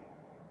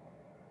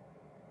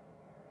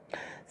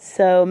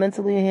 So,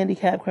 mentally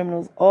handicapped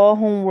criminals, all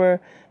whom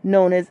were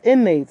known as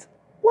inmates.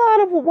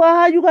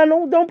 Why you got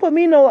no, don't put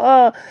me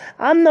no,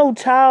 I'm no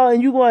child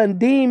and you going to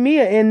deem me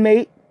an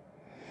inmate.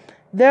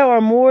 There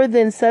are more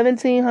than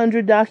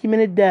 1,700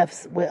 documented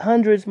deaths, with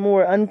hundreds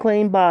more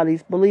unclaimed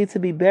bodies believed to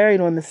be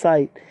buried on the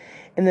site.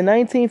 In the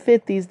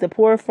 1950s, the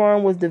poor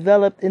farm was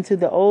developed into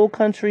the old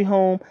country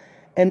home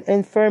and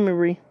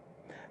infirmary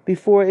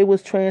before it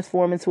was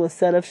transformed into a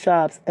set of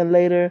shops and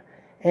later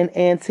an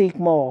antique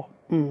mall.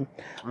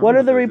 What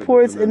are the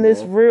reports in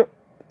this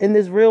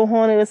real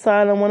haunted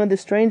asylum? One of the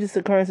strangest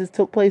occurrences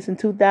took place in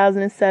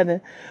 2007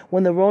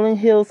 when the Rolling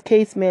Hills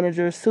case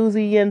manager,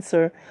 Susie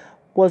Yenser,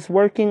 was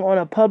working on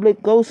a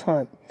public ghost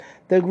hunt.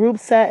 The group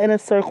sat in a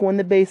circle in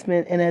the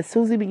basement, and as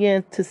Susie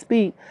began to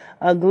speak,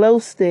 a glow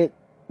stick,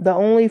 the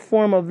only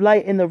form of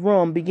light in the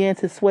room, began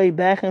to sway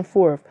back and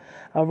forth.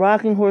 A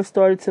rocking horse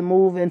started to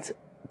move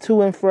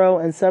to and fro,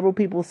 and several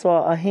people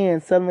saw a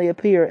hand suddenly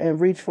appear and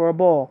reach for a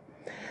ball.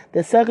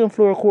 The second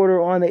floor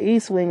corridor on the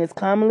east wing is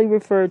commonly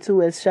referred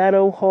to as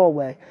Shadow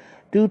Hallway,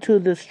 due to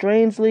the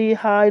strangely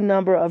high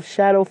number of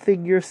shadow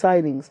figure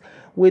sightings,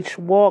 which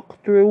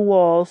walk through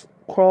walls,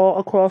 crawl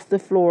across the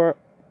floor.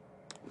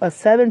 A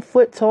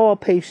 7-foot-tall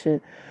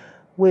patient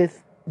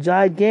with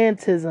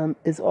gigantism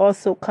is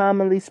also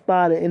commonly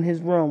spotted in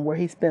his room, where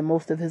he spent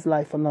most of his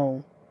life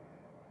alone.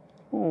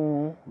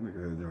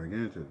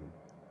 Gigantism.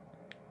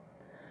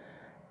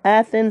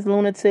 Athens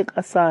Lunatic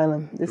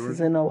Asylum. This is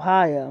in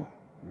Ohio.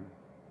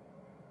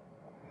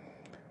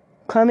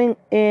 Coming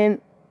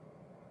in...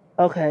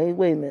 Okay,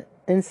 wait a minute.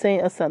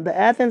 Insane Asylum. The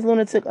Athens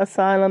Lunatic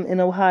Asylum in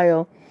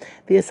Ohio.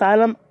 The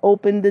asylum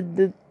opened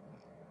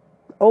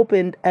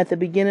at the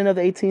beginning of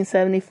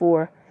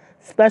 1874,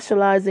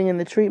 specializing in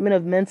the treatment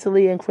of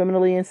mentally and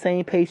criminally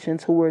insane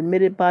patients who were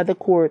admitted by the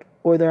court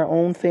or their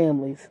own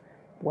families.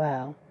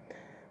 Wow.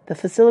 The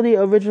facility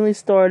originally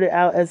started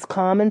out as a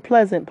calm and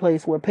pleasant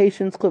place where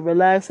patients could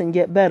relax and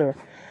get better,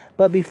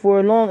 but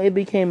before long it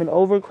became an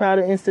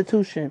overcrowded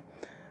institution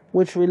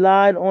which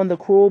relied on the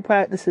cruel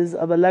practices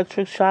of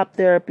electric shock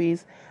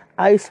therapies,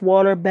 ice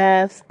water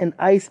baths, and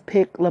ice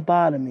pick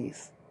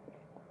lobotomies.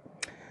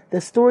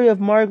 The story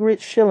of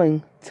Margaret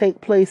Schilling takes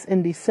place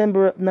in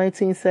December of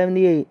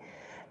 1978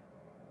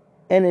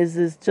 and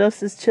is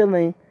just as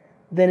chilling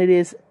than it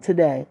is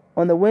today.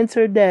 On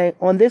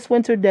this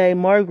winter day,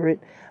 Margaret,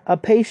 a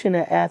patient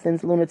at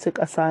Athens Lunatic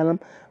Asylum,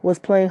 was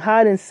playing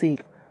hide and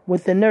seek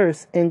with the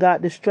nurse and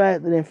got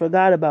distracted and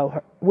forgot about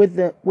her. With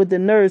the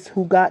nurse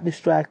who got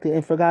distracted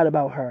and forgot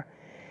about her.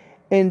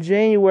 In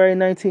January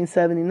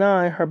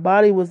 1979, her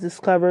body was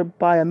discovered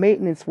by a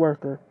maintenance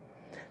worker.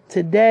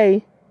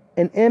 Today,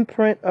 an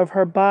imprint of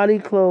her body,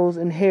 clothes,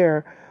 and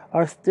hair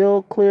are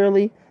still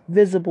clearly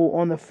visible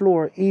on the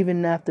floor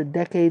even after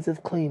decades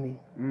of cleaning.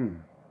 Mm.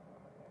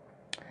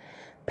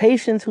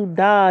 Patients who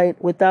died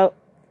without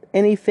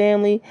any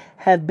family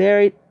have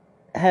buried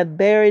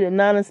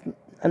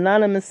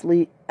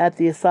anonymously at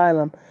the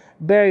asylum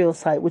burial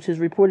site, which is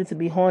reported to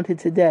be haunted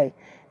today.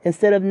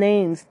 Instead of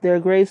names, their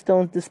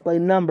gravestones display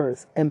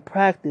numbers and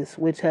practice,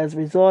 which has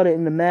resulted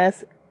in the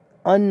mass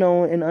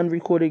unknown and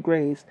unrecorded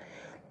graves.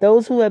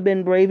 Those who have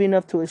been brave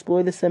enough to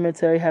explore the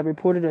cemetery have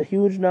reported a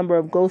huge number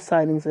of ghost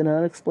sightings and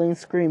unexplained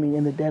screaming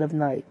in the dead of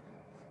night.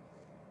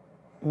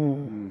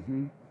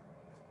 Mm-hmm.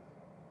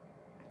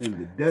 In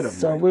the dead of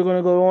So night. we're going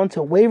to go on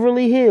to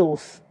Waverly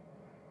Hills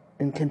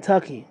in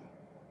Kentucky.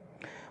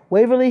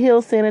 Waverly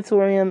Hills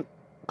Sanatorium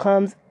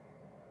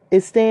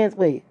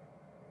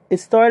it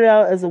started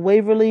out as a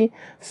Waverly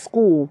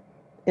School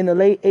in the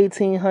late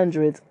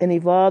 1800s and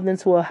evolved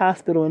into a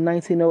hospital in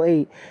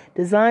 1908,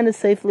 designed to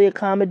safely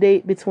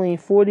accommodate between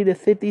 40 to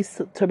 50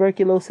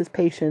 tuberculosis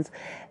patients.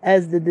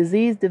 As the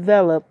disease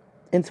developed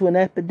into an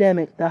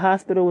epidemic, the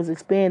hospital was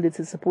expanded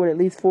to support at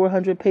least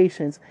 400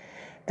 patients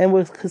and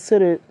was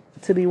considered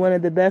to be one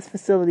of the best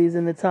facilities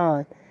in the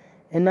time.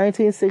 In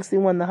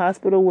 1961, the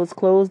hospital was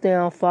closed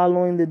down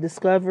following the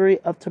discovery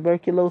of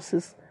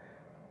tuberculosis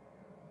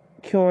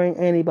curing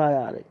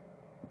antibiotic.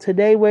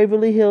 Today,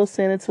 Waverly Hills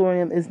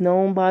Sanatorium is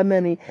known by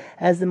many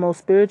as the most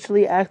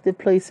spiritually active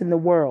place in the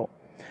world.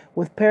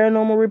 With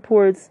paranormal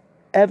reports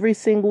every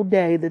single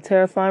day, the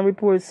terrifying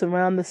reports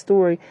surround the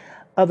story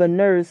of a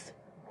nurse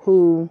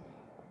who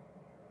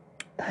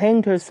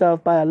hanged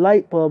herself by a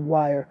light bulb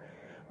wire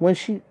when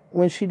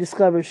she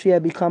discovered she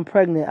had become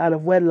pregnant out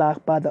of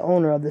wedlock by the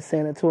owner of the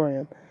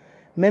sanatorium.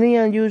 Many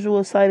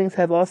unusual sightings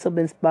have also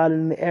been spotted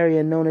in the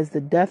area known as the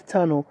Death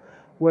Tunnel,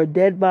 where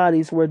dead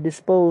bodies were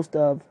disposed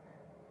of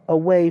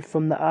away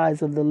from the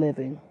eyes of the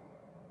living.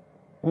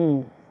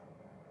 And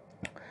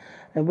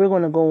we're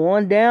going to go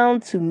on down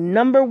to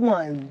number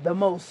 1, the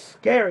most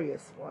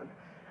scariest one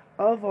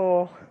of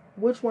all.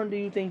 Which one do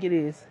you think it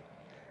is?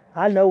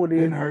 I know it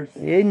is. Pennhurst.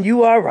 And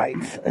you are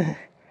right.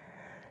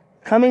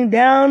 Coming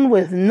down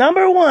with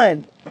number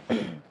 1,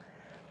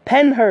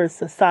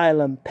 Pennhurst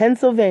Asylum,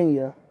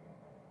 Pennsylvania.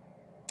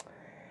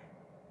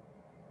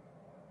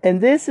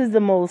 And this is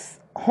the most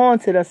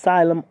haunted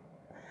asylum.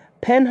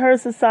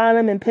 Pennhurst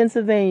Asylum in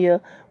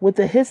Pennsylvania, with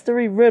a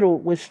history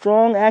riddled with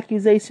strong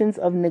accusations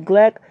of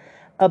neglect,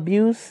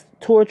 abuse,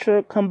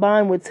 torture,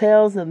 combined with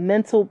tales of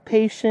mental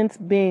patients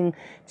being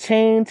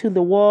chained to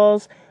the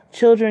walls,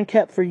 children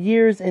kept for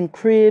years in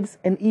cribs,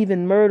 and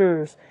even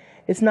murderers.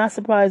 It's not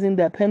surprising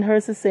that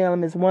Pennhurst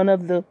Asylum is one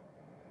of the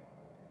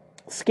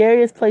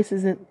scariest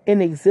places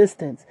in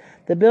existence.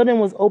 The building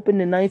was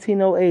opened in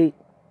 1908,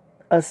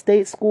 a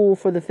state school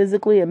for the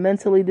physically and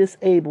mentally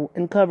disabled,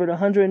 and covered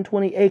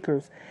 120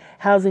 acres,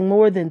 housing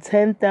more than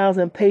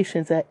 10,000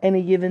 patients at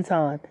any given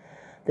time.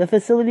 The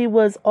facility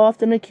was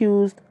often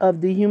accused of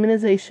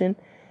dehumanization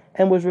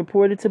and was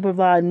reported to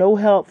provide no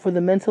help for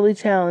the mentally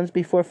challenged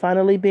before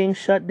finally being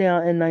shut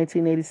down in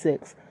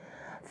 1986.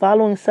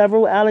 Following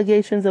several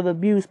allegations of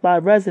abuse by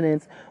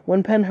residents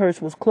when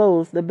Pennhurst was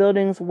closed, the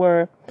buildings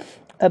were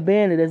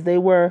abandoned as they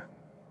were,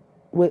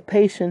 with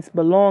patients'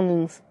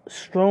 belongings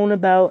strewn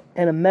about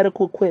and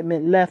medical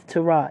equipment left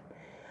to rot.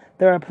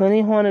 There are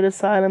plenty haunted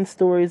asylum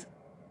stories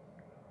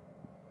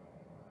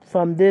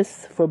from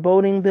this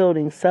foreboding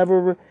building.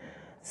 Several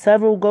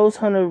ghost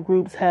hunter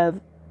groups have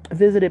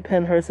visited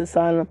Pennhurst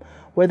Asylum,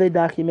 where they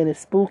documented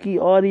spooky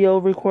audio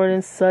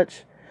recordings,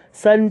 such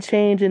sudden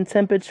change in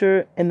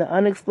temperature, and the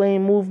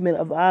unexplained movement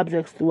of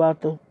objects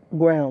throughout the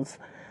grounds.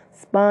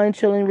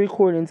 Spine-chilling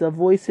recordings of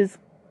voices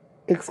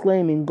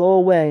exclaiming, "Go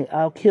away,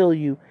 I'll kill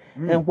you,"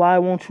 and "Why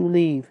won't you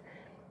leave?"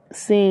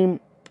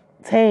 seem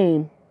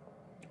tame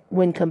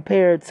when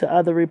compared to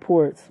other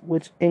reports,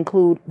 which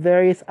include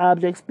various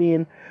objects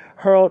being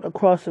hurled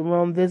across the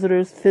room,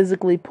 visitors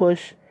physically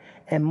pushed,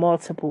 and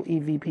multiple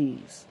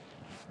EVPs.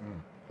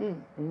 This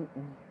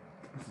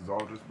has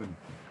all just been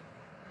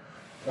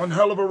one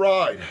hell of a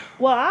ride.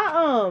 Well,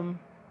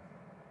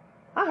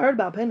 I heard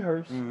about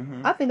Pennhurst.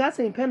 I think I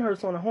seen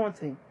Pennhurst on a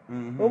haunting.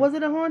 Or was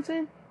it a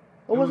haunting?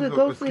 Or was it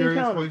Ghostly the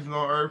Encounter? scariest place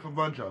on earth, a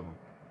bunch of them.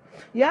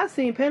 Yeah, I've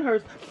seen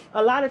Pennhurst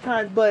a lot of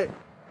times, but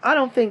I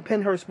don't think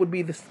Pennhurst would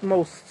be the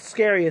most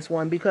scariest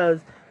one, because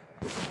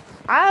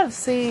I've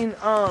seen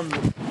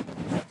Pennhurst.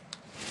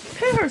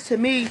 To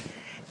me,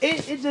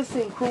 it just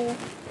seemed cruel.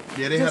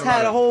 Yeah, they Just had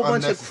had a whole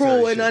bunch of unnecessary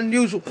cruel and shit.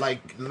 unusual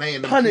like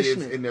laying them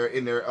punishment. kids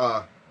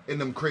in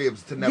them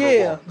cribs to never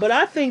Yeah, walk. but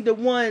I think the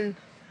ones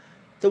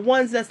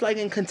that's like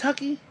in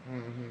Kentucky,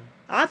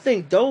 I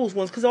think those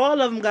ones, because all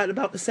of them got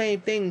about the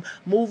same thing: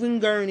 moving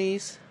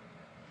gurneys,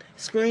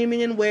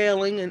 screaming and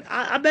wailing, and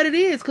I bet it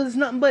is, because it's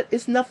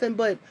nothing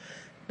but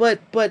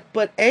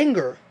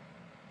anger.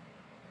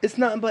 It's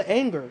nothing but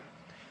anger.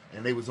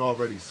 And they was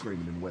already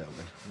screaming and wailing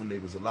when they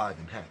was alive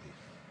and happy.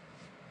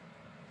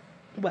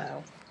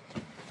 Wow.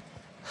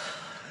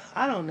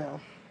 I don't know.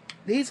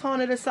 These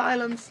haunted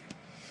asylums,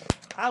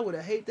 I would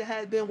have hated to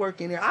have been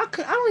working there. I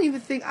don't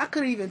even think I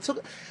could have even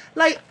took.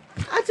 Like,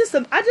 I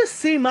just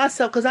see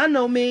myself, because I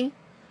know me.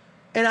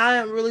 And I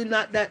am really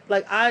not that,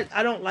 like,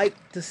 I don't like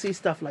to see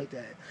stuff like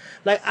that.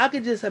 Like, I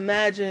could just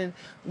imagine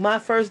my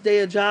first day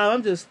of job,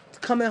 I'm just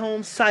coming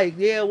home psyched.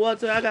 Yeah,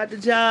 Walter, I got the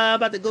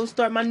job, about to go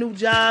start my new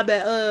job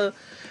at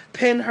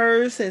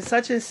Penhurst and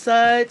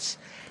such.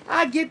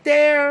 I get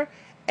there,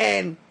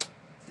 and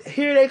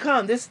here they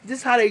come.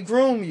 This how they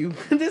groom you.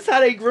 This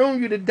how they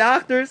groom you. The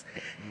doctors,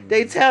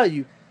 they tell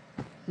you,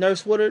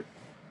 Nurse Woodard,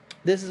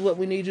 this is what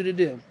we need you to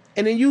do.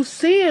 And then you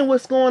seeing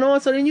what's going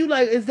on, so then you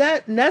like, is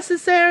that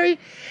necessary?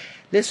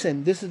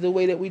 Listen, this is the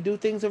way that we do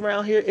things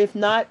around here. If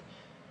not,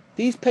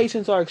 these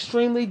patients are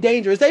extremely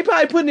dangerous. They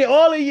probably putting it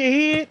all in your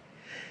head.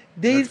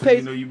 These patients,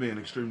 you know, you being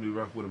extremely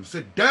rough with them.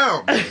 Sit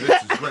down,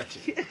 Mrs.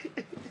 Gretchen.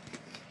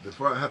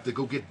 Before I have to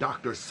go get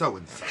Dr.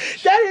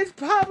 So-and-such. that is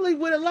probably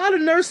what a lot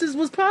of nurses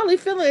was probably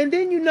feeling. And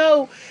then, you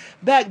know,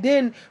 back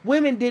then,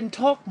 women didn't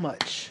talk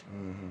much.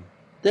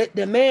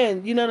 The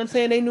man, you know what I'm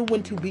saying? They knew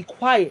when to be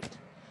quiet.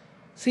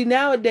 See,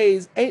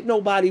 nowadays, ain't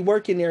nobody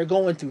working there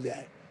going through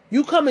that.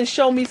 You come and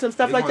show me some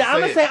stuff like that, I'm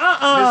going to say,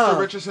 Mr.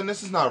 Richardson,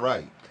 this is not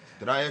right.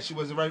 Did I ask you,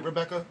 was it right,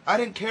 Rebecca? I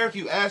didn't care if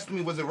you asked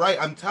me, was it right?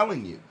 I'm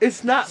telling you.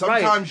 It's not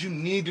right. Sometimes you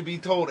need to be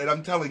told, and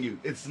I'm telling you,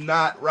 it's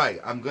not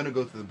right. I'm going to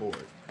go to the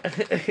board.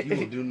 You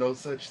will do no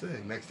such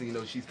thing. Next thing you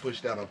know, she's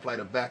pushed down a flight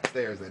of back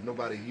stairs that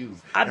nobody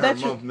used. I and bet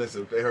her mouth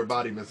missing, her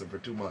body missing for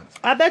 2 months.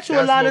 I bet you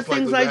That's a lot most of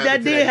things likely like what that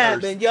happened to did that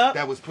happen. nurse Yup.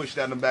 That was pushed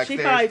down the back She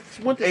stairs.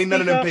 probably went to Ain't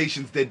none of speak them up.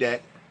 patients did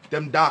that.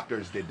 Them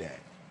doctors did that.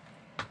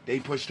 They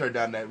pushed her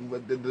down that.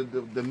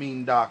 The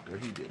mean doctor,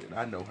 he did it.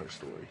 I know her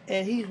story.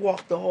 And he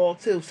walked the hall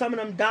too. Some of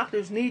them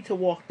doctors need to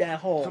walk that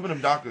hall. Some of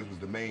them doctors was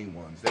the main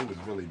ones. They was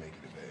really making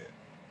it bad.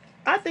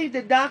 I think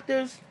the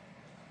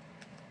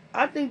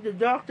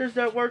doctors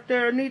that work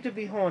there need to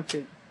be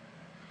haunted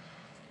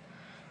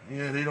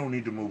Yeah, they don't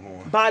need to move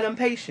on. by them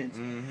patients.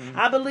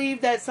 I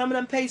believe that some of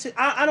them patients,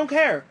 I don't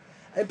care.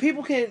 And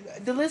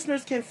the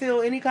listeners can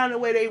feel any kind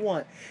of way they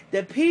want.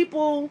 The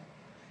people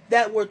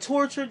that were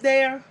tortured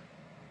there,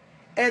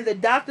 and the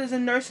doctors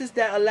and nurses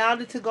that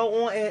allowed it to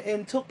go on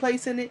and took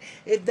place in it,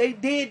 if they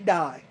did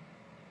die,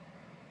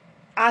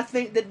 I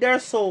think that their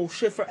soul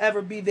should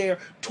forever be there,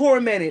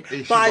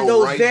 tormented by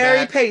those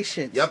very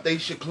patients. Yep, they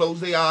should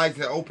close their eyes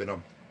and open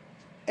them.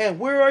 And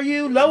where are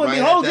you? Lo and Right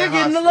behold, at you're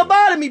that getting a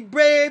hospital. lobotomy,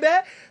 baby.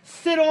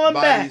 Sit on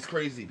By back. these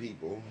crazy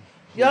people.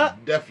 Yup.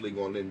 Who's definitely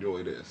going to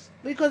enjoy this.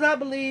 Because I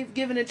believe,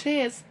 given a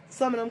chance,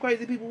 some of them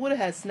crazy people would have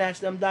had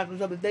snatched them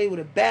doctors up if they would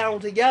have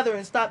bound together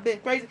and stopped being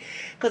crazy.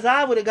 Because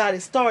I would have got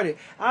it started.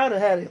 I would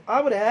have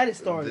had it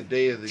started. The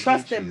day of the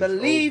Trust Geechee and is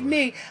believe over.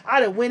 me,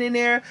 I'd have went in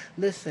there.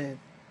 Listen,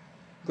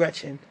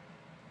 Gretchen,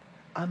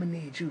 I'm going to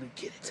need you to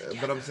get it together.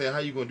 But I'm saying, how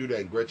you going to do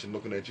that, Gretchen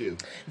looking at you?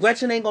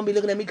 Gretchen ain't going to be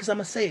looking at me because I'm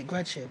going to say it.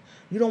 Gretchen,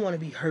 you don't want to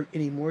be hurt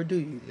anymore, do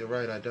you? You're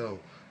right, I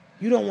don't.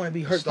 You don't want to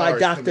be hurt Star by is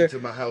Dr. coming to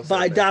my house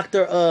by at night.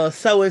 Dr.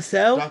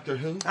 So-and-so. Doctor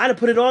who? I'd have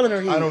put it all in her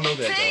head. I don't know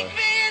that guy.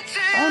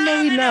 Oh,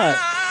 no, he not.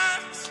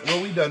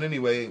 Well, we done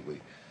anyway, ain't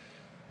we?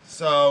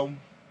 So,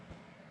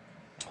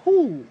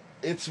 Who?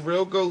 it's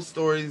Real Ghost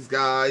Stories,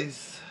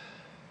 guys.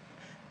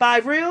 By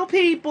real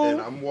people.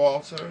 And I'm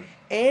Walter.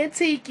 And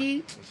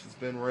Tiki. This has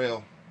been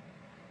real.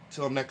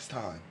 Till next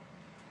time.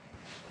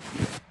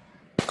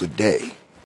 Good day.